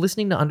 Also,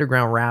 listening to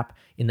underground rap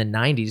in the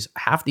 90s,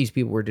 half these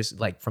people were just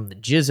like from the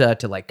Jizza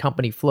to like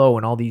Company Flow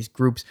and all these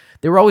groups.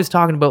 They were always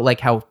talking about like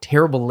how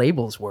terrible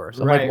labels were.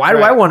 So I'm like, why do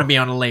I want to be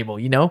on a label?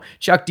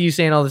 Chuck D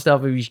saying all this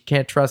stuff, you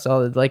can't trust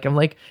all this. Like, I'm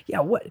like,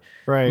 yeah, what?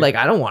 Right. Like,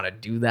 I don't want to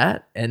do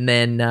that. And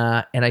then,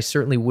 and I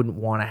certainly wouldn't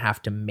want to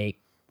have to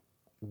make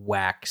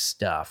whack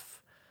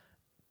stuff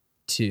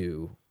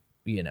to,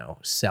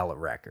 sell a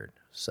record.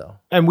 So,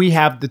 and we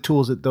have the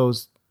tools that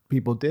those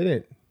people did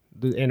it,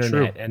 the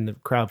internet and the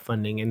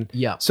crowdfunding. And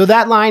so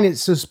that line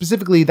is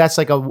specifically, that's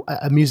like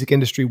a music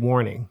industry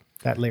warning,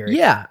 that lyric.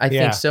 Yeah, I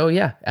think so.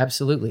 Yeah,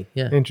 absolutely.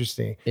 Yeah.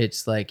 Interesting.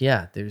 It's like,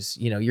 there's,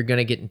 you're going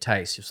to get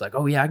enticed. It's like,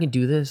 oh yeah, I can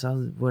do this,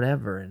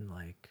 whatever. And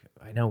like,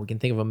 I know we can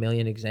think of a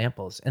million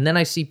examples. And then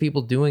I see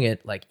people doing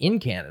it like in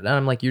Canada.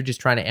 I'm like, you're just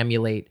trying to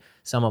emulate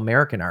some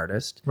American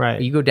artist. Right.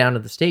 You go down to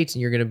the States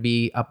and you're going to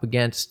be up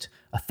against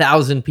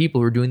 1,000 people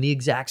who are doing the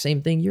exact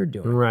same thing you're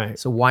doing. Right.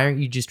 So why aren't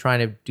you just trying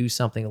to do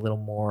something a little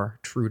more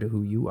true to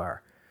who you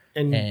are?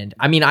 And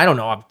I mean, I don't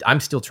know. I'm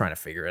still trying to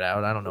figure it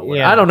out. I don't know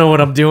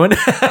what I'm doing.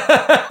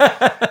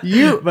 I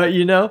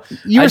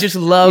just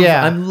love.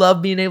 I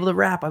love being able to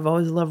rap. I've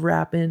always loved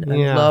rapping.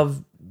 I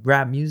love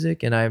rap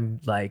music, and I'm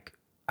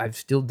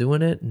still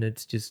doing it, and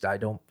it's just I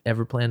don't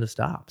ever plan to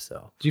stop.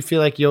 So do you feel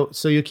like you'll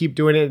keep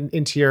doing it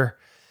in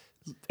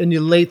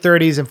your late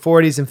 30s and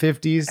 40s and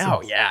 50s?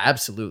 Oh yeah,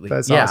 absolutely.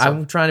 That's awesome.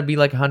 I'm trying to be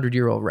like a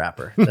 100-year-old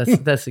rapper.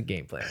 That's the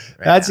game plan.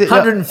 Right That's now. it.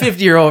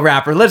 150-year-old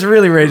rapper. Let's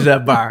really raise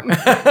that bar.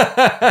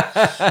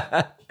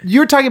 You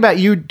were talking about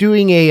you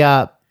doing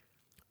an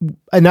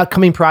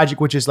upcoming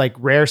project, which is like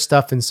rare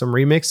stuff and some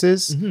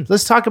remixes. Mm-hmm.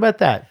 Let's talk about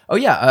that. Oh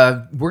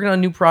yeah, working on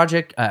a new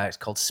project. It's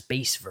called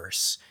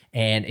Spaceverse,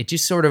 and it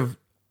just sort of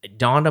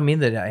dawned on me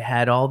that I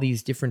had all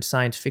these different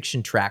science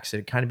fiction tracks that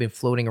had kind of been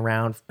floating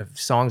around of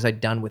songs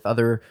I'd done with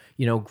other,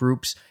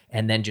 groups,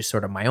 and then just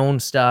sort of my own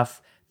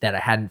stuff that I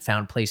hadn't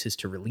found places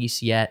to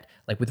release yet.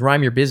 Like with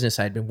Rhyme Your Business,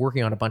 I'd been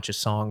working on a bunch of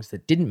songs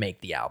that didn't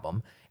make the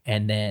album,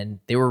 and then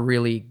they were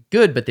really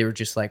good, but they were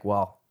just like,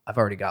 well, I've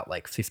already got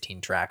like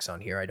 15 tracks on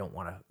here. I don't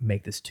want to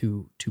make this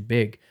too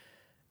big.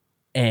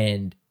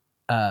 And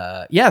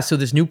so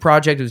this new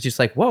project was just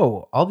like,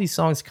 whoa, all these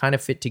songs kind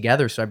of fit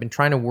together. So I've been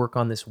trying to work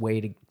on this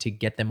way to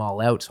get them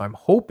all out. So I'm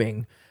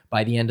hoping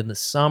by the end of the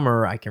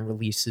summer, I can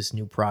release this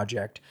new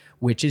project,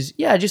 which is,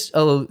 just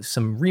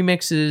some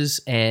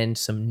remixes and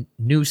some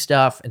new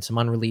stuff and some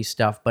unreleased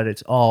stuff, but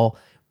it's all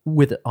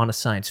on a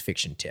science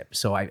fiction tip.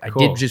 So I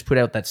did just put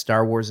out that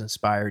Star Wars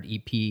inspired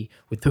EP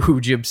with the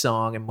Hoojib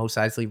song and Mos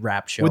Eisley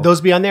rap show. Would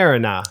those be on there or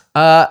not?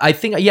 I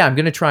think, I'm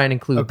going to try and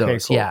include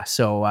those. Cool. Yeah.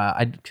 So,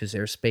 cause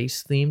they're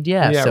space themed.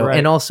 Yeah. So, right.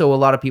 And also a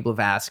lot of people have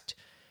asked,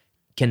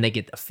 can they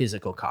get a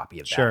physical copy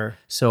of that? Sure.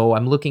 So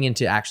I'm looking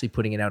into actually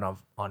putting it out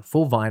on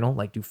full vinyl,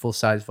 like do full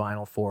size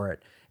vinyl for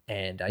it.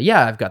 And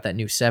I've got that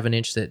new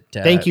 7-inch that.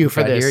 Thank you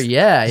for this. Here.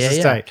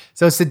 Yeah. Tight.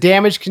 So it's the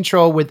Damage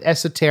Control with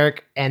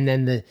Esoteric, and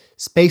then the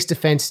Space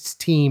Defense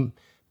Team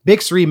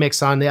Bix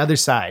remix on the other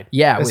side.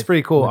 Yeah, that's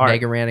pretty cool. With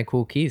Mega Ran and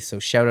Cool Keith. So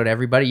shout out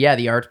everybody. Yeah,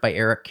 the art's by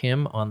Eric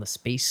Kim on the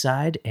space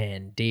side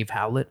and Dave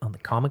Howlett on the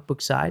comic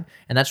book side,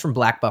 and that's from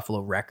Black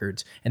Buffalo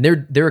Records. And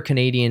they're a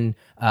Canadian,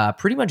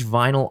 pretty much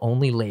vinyl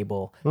only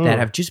label that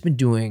have just been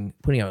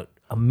putting out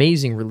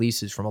amazing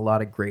releases from a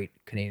lot of great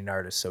Canadian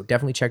artists. So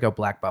definitely check out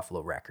Black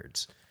Buffalo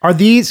Records. Are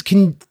these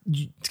can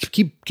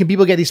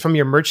people get these from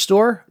your merch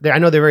store? I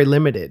know they're very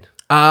limited.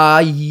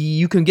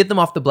 You can get them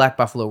off the Black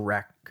Buffalo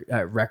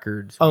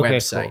Records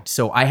website. Cool.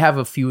 So I have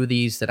a few of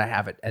these that I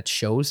have at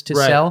shows to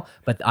sell,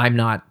 but I'm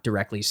not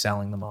directly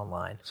selling them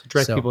online. So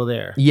direct people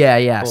there.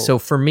 Yeah. Cool. So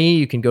for me,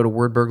 you can go to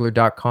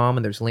wordburglar.com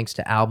and there's links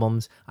to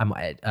albums. I'm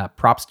at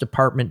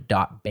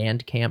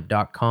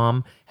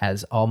propsdepartment.bandcamp.com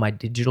has all my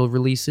digital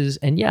releases.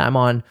 And I'm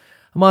on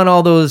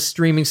all those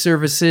streaming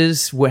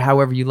services,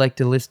 however you like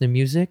to listen to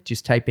music.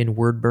 Just type in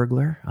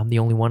Wordburglar. I'm the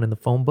only one in the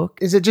phone book.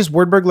 Is it just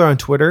Wordburglar on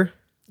Twitter?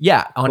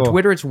 Yeah, on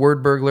Twitter, it's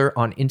Wordburglar.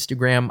 On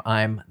Instagram,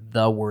 I'm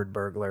the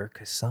Wordburglar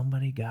because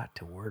somebody got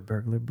to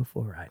Wordburglar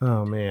before I did.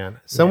 Oh, man.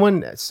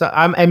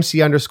 I'm MC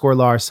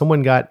 _Lars.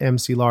 Someone got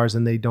MC Lars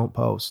and they don't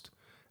post.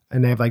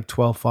 And they have like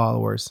 12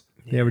 followers.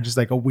 They were just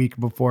like a week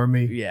before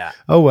me. Yeah.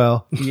 Oh,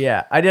 well.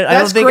 Yeah. I don't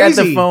That's think I had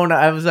the crazy. phone.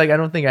 I was like, I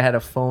don't think I had a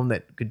phone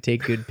that could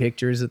take good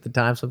pictures at the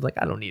time. So I was like,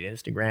 I don't need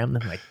Instagram.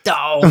 And I'm like,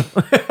 no.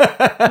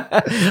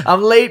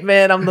 I'm late,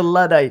 man. I'm the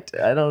Luddite.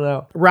 I don't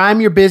know.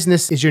 Rhyme Your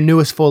Business is your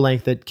newest full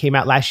length that came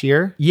out last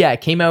year. Yeah,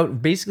 it came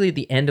out basically at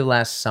the end of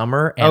last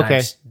summer. And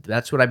Okay.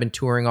 that's what I've been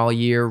touring all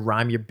year.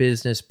 Rhyme Your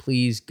Business.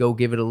 Please go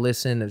give it a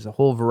listen. There's a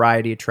whole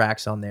variety of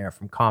tracks on there,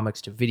 from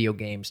comics to video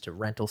games to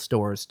rental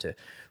stores to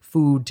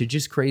food to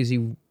just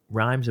crazy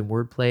rhymes and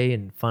wordplay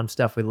and fun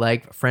stuff we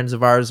like. Friends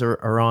of ours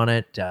are on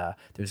it.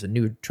 There's a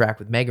new track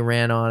with Mega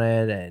Ran on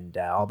it, and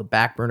all the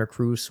Backburner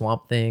crew,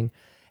 Swamp Thing.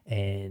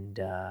 And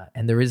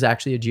there is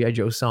actually a G.I.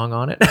 Joe song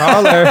on it.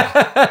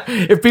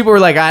 If people were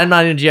like, I'm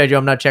not in G.I. Joe,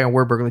 I'm not checking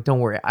Wordburglar, like, don't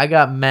worry. I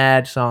got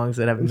mad songs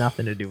that have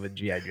nothing to do with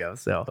G.I. Joe.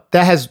 So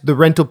That has the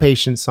Rental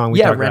Patience song we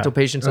talked about. Rental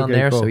Patience on Okay,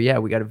 there. cool. So yeah,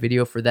 we got a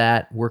video for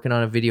that. Working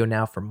on a video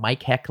now for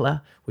Mike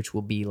Heckla, which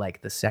will be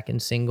like the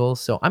second single.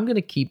 So I'm going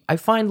to I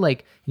find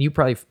like, and you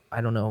probably,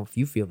 I don't know if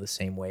you feel the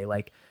same way.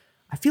 Like,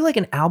 I feel like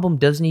an album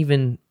doesn't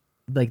even,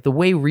 like the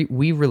way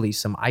we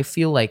release them, I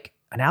feel like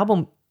an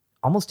album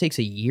almost takes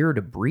a year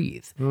to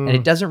breathe. And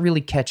it doesn't really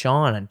catch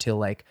on until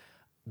like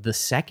the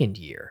second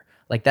year.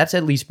 Like that's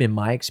at least been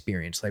my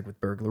experience. Like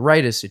with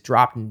Burglaritis, it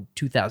dropped in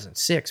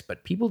 2006,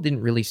 but people didn't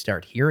really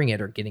start hearing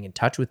it or getting in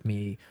touch with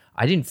me.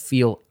 I didn't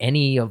feel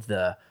any of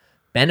the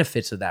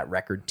benefits of that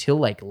record till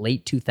like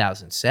late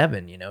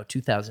 2007,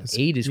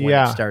 2008 is when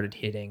it started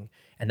hitting.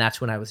 And that's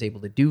when I was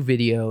able to do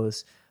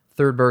videos.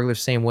 Third Burglar,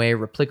 same way.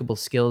 Replicable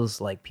Skills,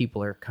 like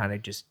people are kind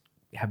of just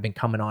have been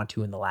coming on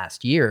to in the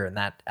last year, and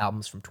that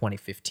album's from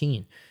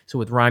 2015. So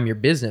with Rhyme Your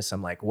Business,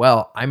 I'm like,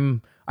 well,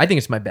 I think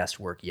it's my best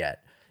work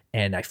yet,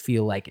 and I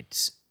feel like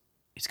it's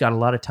got a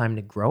lot of time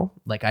to grow.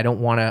 Like I don't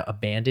want to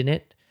abandon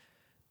it,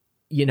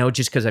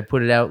 just because I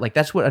put it out. Like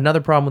that's what another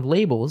problem with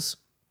labels.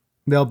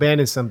 They'll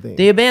abandon something.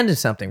 They abandon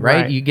something,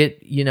 right? Right. You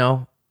get,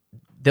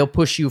 they'll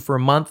push you for a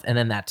month, and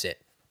then that's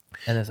it.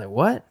 And it's like,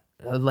 what?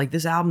 Like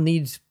this album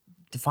needs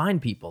to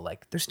find people.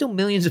 Like there's still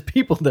millions of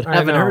people that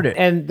haven't heard it.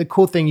 And the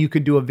cool thing, you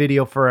could do a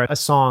video for a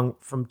song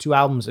from 2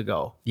 albums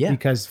ago. Yeah.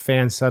 Because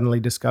fans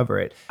suddenly discover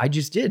it. I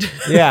just did.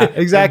 Yeah,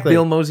 exactly.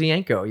 Bill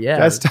Mosienko. Yeah.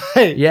 That's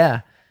tight.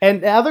 Yeah.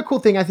 And the other cool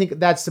thing, I think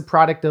that's the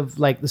product of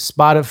like the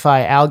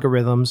Spotify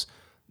algorithms.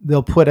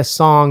 They'll put a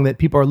song that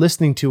people are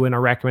listening to in a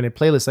recommended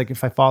playlist, like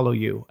If I Follow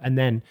You, and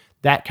then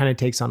that kind of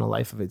takes on a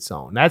life of its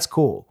own. That's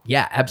cool.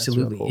 Yeah,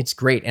 absolutely. cool. It's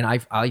great. And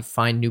I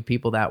find new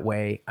people that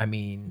way. I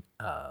mean,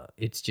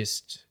 it's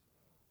just...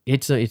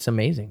 It's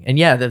amazing. And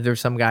yeah, there's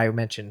some guy who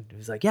mentioned, he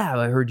was like, yeah,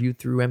 I heard you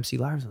through MC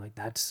Lars. I'm like,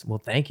 well,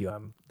 thank you.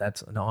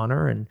 That's an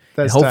honor. And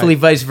hopefully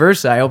vice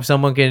versa. I hope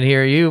someone can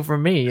hear you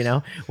from me,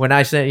 when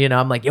I say,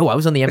 I'm like, yo, I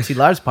was on the MC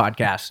Lars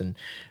podcast, and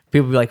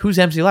people be like, who's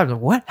MC Lars? I'm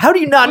like, what? How do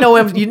you not know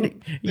MC?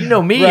 You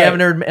know me. Right. You haven't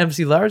heard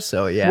MC Lars.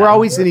 So yeah. We're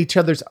always in each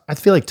other's, I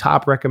feel like,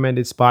 top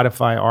recommended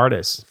Spotify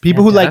artists.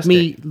 People who like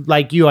me,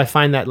 like you, I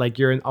find that like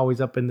you're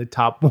always up in the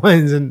top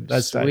ones, and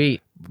that's sweet.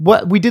 Tight.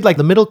 What we did, like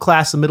the Middle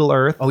Class of Middle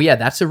Earth. Oh yeah,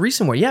 that's a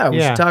recent one. Yeah, we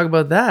should talk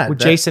about that. With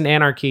Jason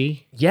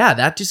Anarchy. Yeah,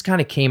 that just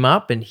kind of came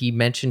up, and he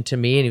mentioned to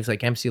me, and he was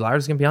like, MC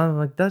Lars is gonna be on. I'm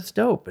like, that's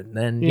dope. And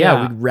then we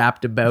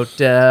rapped about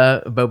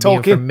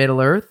being from Middle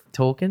Earth,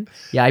 Tolkien.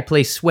 Yeah, I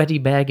play Sweaty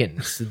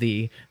Baggins,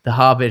 the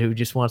Hobbit who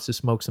just wants to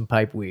smoke some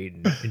pipe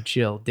weed and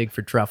chill, dig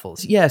for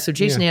truffles. Yeah, so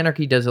Jason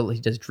Anarchy does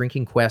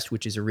Drinking Quest,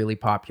 which is a really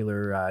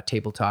popular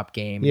tabletop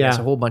game. Yeah, there's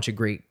a whole bunch of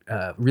great,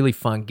 really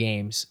fun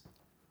games.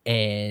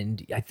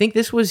 And I think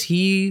this was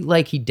he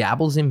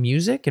dabbles in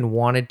music and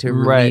wanted to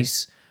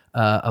release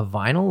a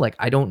vinyl. Like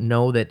I don't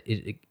know that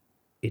it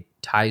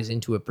ties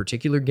into a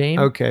particular game.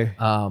 Okay.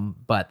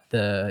 But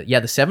the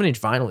 7-inch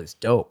vinyl is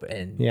dope,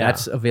 and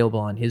that's available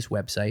on his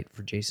website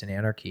for Jason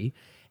Anarchy.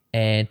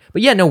 But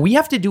we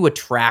have to do a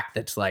track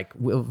that's like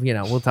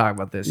we'll talk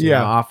about this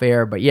off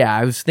air. But yeah,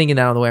 I was thinking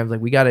that on the way. I was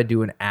like, we got to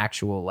do an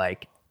actual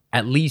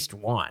at least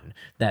one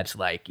that's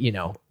like,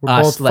 we're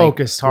us, both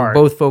focused hard.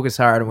 We're both focused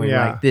hard, and we're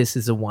like, this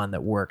is the one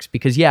that works.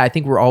 Because I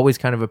think we're always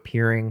kind of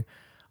appearing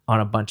on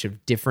a bunch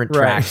of different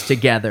tracks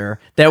together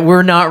that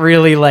we're not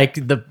really like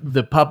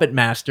the puppet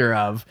master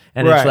of.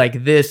 And it's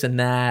like this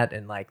and that,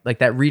 and like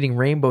that Reading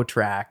Rainbow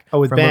track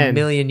from Ben. a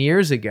million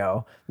years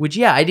ago, which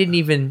I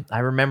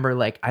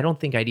remember I don't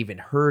think I'd even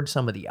heard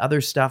some of the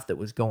other stuff that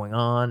was going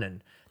on,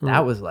 and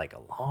that was like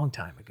a long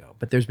time ago.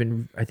 But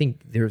I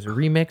think there was a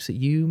remix that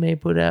you may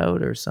put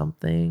out or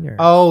something.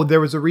 There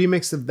was a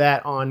remix of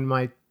that on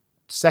my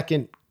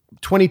second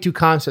 22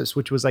 Concerts,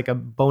 which was like a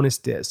bonus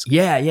disc.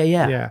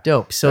 Yeah.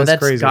 Dope. So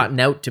that's crazy. Gotten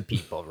out to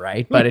people,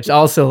 right? But it's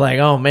also like,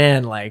 oh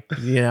man, that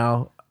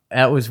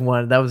was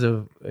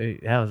a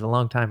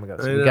long time ago.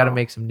 So we got to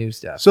make some new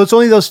stuff. So it's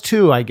only those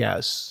two, I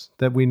guess,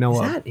 that we know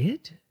of. Is that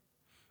it?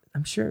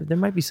 I'm sure there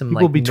might be some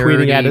people be nerdy,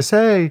 tweeting at us.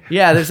 Hey,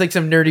 there's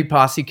some nerdy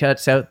posse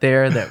cuts out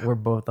there that we're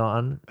both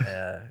on.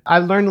 I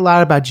learned a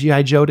lot about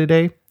G.I. Joe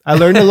today. I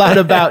learned a lot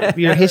about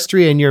your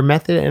history and your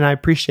method, and I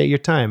appreciate your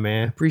time,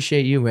 man.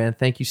 Appreciate you, man.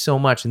 Thank you so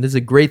much. And this is a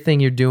great thing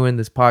you're doing.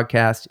 This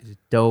podcast is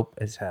dope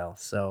as hell.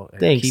 So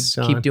thanks,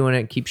 keep doing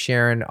it. Keep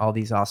sharing all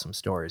these awesome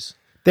stories.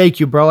 Thank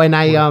you, bro. And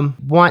I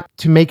want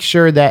to make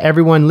sure that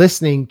everyone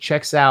listening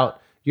checks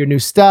out your new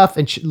stuff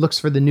and looks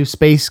for the new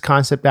Space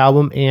concept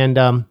album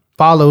and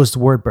follows the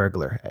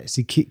Wordburglar as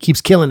he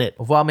keeps killing it.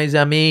 Au revoir, mes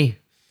amis.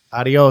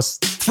 Adios.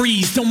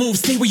 Freeze, don't move,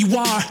 stay where you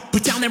are.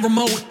 Put down that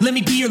remote, let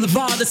me be your lever.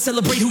 Let's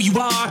celebrate who you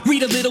are.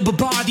 Read a little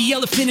babar. The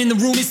elephant in the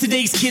room is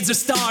today's kids are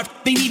starved.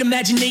 They need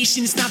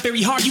imagination, it's not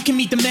very hard. You can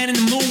meet the man in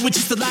the moon with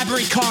just a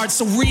library card.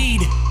 So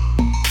read.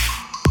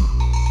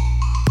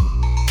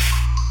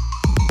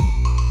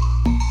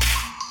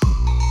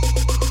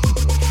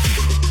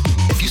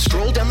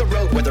 Stroll down the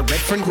road where the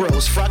red fern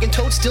grows. Frog and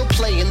toad still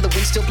play and the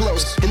wind still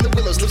blows. In the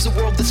willows lives a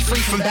world that's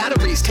free from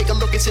batteries. Take a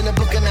look, it's in a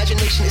book,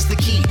 imagination is the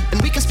key.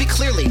 And we can speak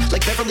clearly,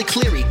 like Beverly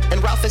Cleary.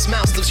 And Ralph S.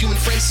 Mouse loves human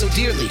friends so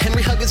dearly.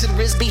 Henry Huggins and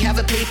Risby have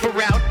a paper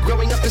route.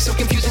 Growing up is so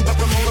confusing, but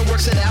Ramona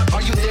works it out.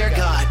 Are you there,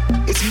 God?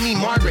 It's me,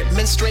 Margaret,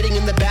 menstruating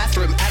in the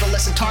bathroom,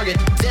 adolescent target.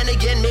 Then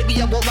again,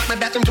 maybe I won't lock my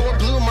bathroom door.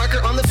 Blue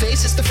marker on the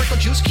face, it's the freckle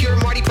juice cure.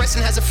 Marty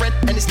Preston has a friend,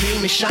 and his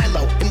name is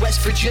Shiloh. In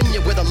West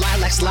Virginia, where the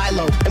lilacs lie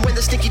low. And when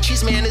the stinky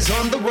cheese man is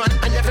on the run,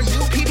 I never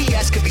knew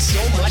PBS could be so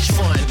much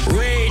fun.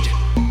 Read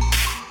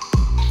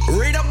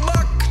a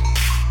book.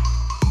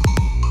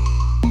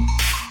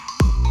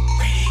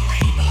 Reading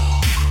Rainbow.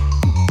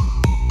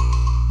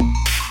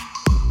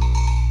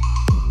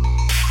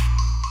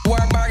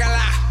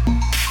 Wordburglar.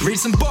 Read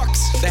some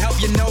books that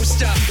help you know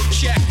stuff.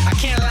 Check, I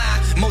can't lie.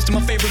 Most of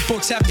my favorite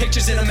books have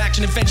pictures in them.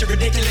 Action, adventure,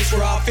 ridiculous.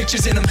 We're all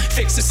pictures in them.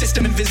 Fix the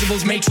system,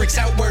 invisibles, matrix,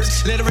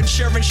 outwards.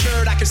 Literature,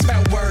 insured, I can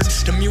spout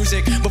words. The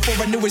music, before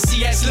I knew it,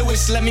 C.S.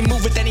 Lewis. Let me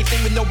move with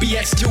anything with no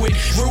BS to it.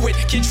 Rue it,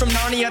 kids from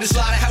Narnia to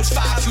Slaughterhouse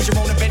 5. Choose your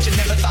own adventure,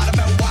 never thought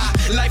about why.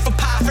 Life of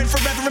Pi, friend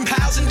forever in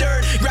piles and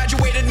dirt.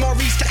 Graduated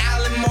Maurice to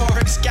Alan Moore.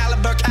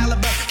 Excalibur,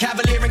 Caliber,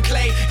 Cavalier and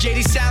Clay.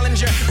 J.D.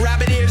 Salinger,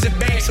 rabbit ears and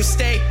bear. So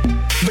stay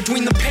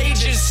between the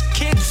pages.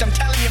 Kids, I'm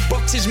telling you,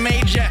 books is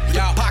major.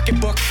 Yo,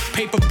 pocketbook,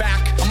 paperback.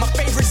 On my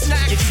favorite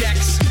snack, it's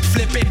X.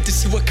 Flip it to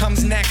see what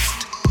comes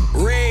next.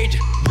 Read a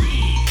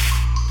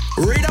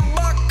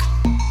book.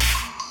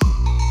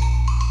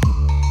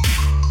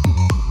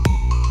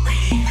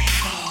 Reading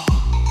Rainbow.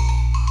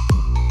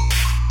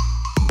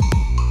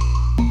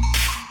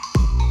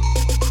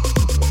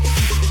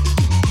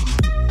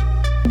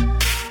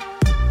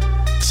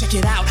 Check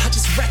it out, I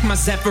just wrecked my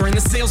Zephyr and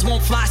the sails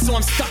won't fly, so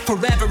I'm stuck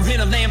forever in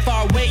a land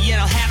far away,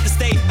 and I'll have to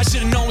stay. I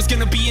should've known it was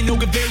gonna be a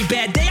very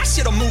bad day. I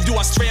should've moved to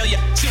Australia,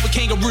 chill with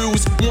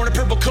kangaroos, worn a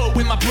purple coat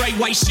with my bright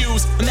white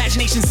shoes.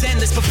 Imagination's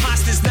endless, but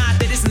pasta's not.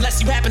 That is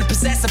unless you happen to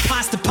possess a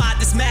pasta pot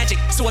that's magic.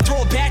 So I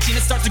throw a batch and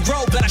it starts to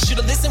grow, but I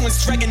should've listened when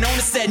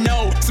Stregonona said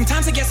no.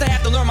 Sometimes I guess I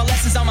have to learn my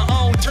lessons on my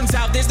own. Turns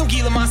out there's no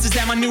Gila monsters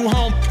at my new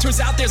home. Turns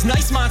out there's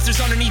nice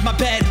monsters underneath my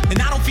bed, and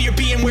I don't fear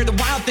being where the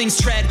wild things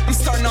tread. I'm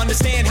starting to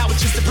understand how with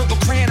just a purple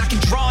crayon I can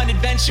draw an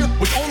adventure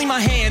with only my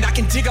hand. I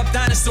can dig up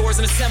dinosaurs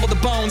and assemble the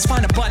bones,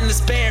 find a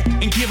buttonless bear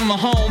and give him a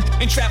home,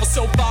 and travel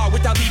so far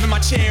without leaving my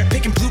chair.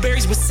 Picking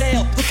blueberries with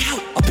sail, look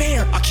out, a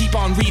bear. I'll keep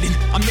on reading,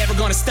 I'm never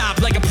gonna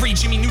stop. Like a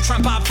pre-Jimmy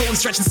Neutron Bob full and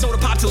stretching soda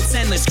pop till it's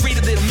endless. Create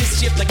a little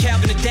mischief like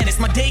Calvin and Dennis.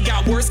 My day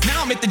got worse,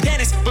 now I'm at the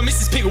dentist, but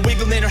Mrs. Pig will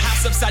wiggle in her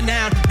house upside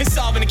down and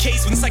solving a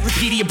case with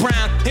Encyclopedia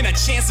Brown. And a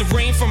chance of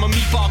rain from a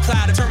meatball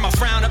cloud to turn my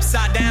frown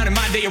upside down and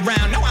my day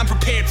around. Now I'm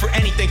prepared for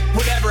anything,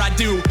 whatever I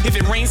do. If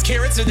it rains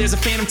carrots or there's a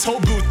phantom toll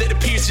booth that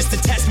appears just to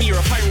test me, or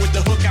a pirate with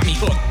the hook got me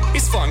hooked.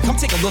 It's fun, come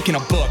take a look in a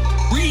book.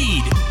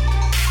 Read.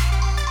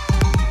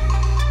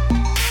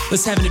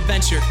 Let's have an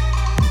adventure.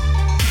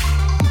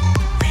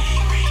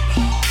 Reading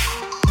Rainbow.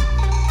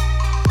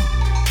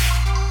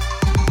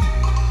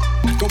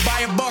 Go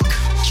buy a book,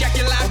 check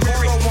your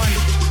library.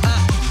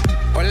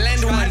 Or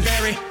lend one.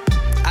 Very,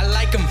 I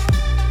like them.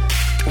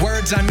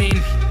 Words, I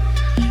mean.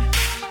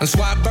 That's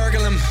why I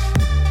burgle them.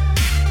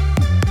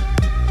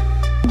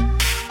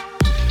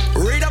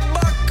 Read a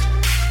book.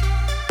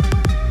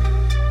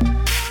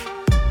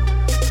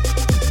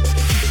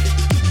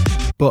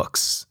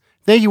 Books.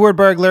 Thank you,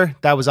 Wordburglar.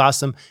 That was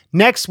awesome.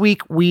 Next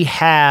week, we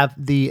have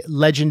the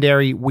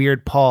legendary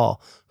Weird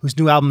Paul, whose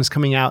new album is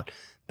coming out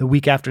the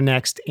week after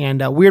next.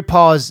 And Weird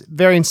Paul is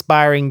very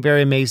inspiring,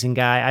 very amazing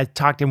guy. I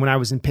talked to him when I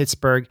was in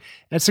Pittsburgh,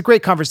 and it's a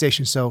great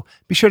conversation. So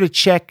be sure to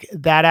check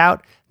that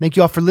out. Thank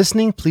you all for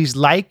listening. Please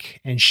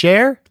like and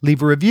share,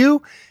 leave a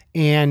review,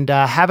 and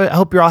I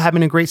hope you're all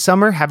having a great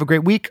summer. Have a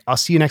great week. I'll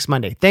see you next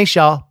Monday. Thanks,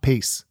 y'all.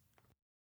 Peace.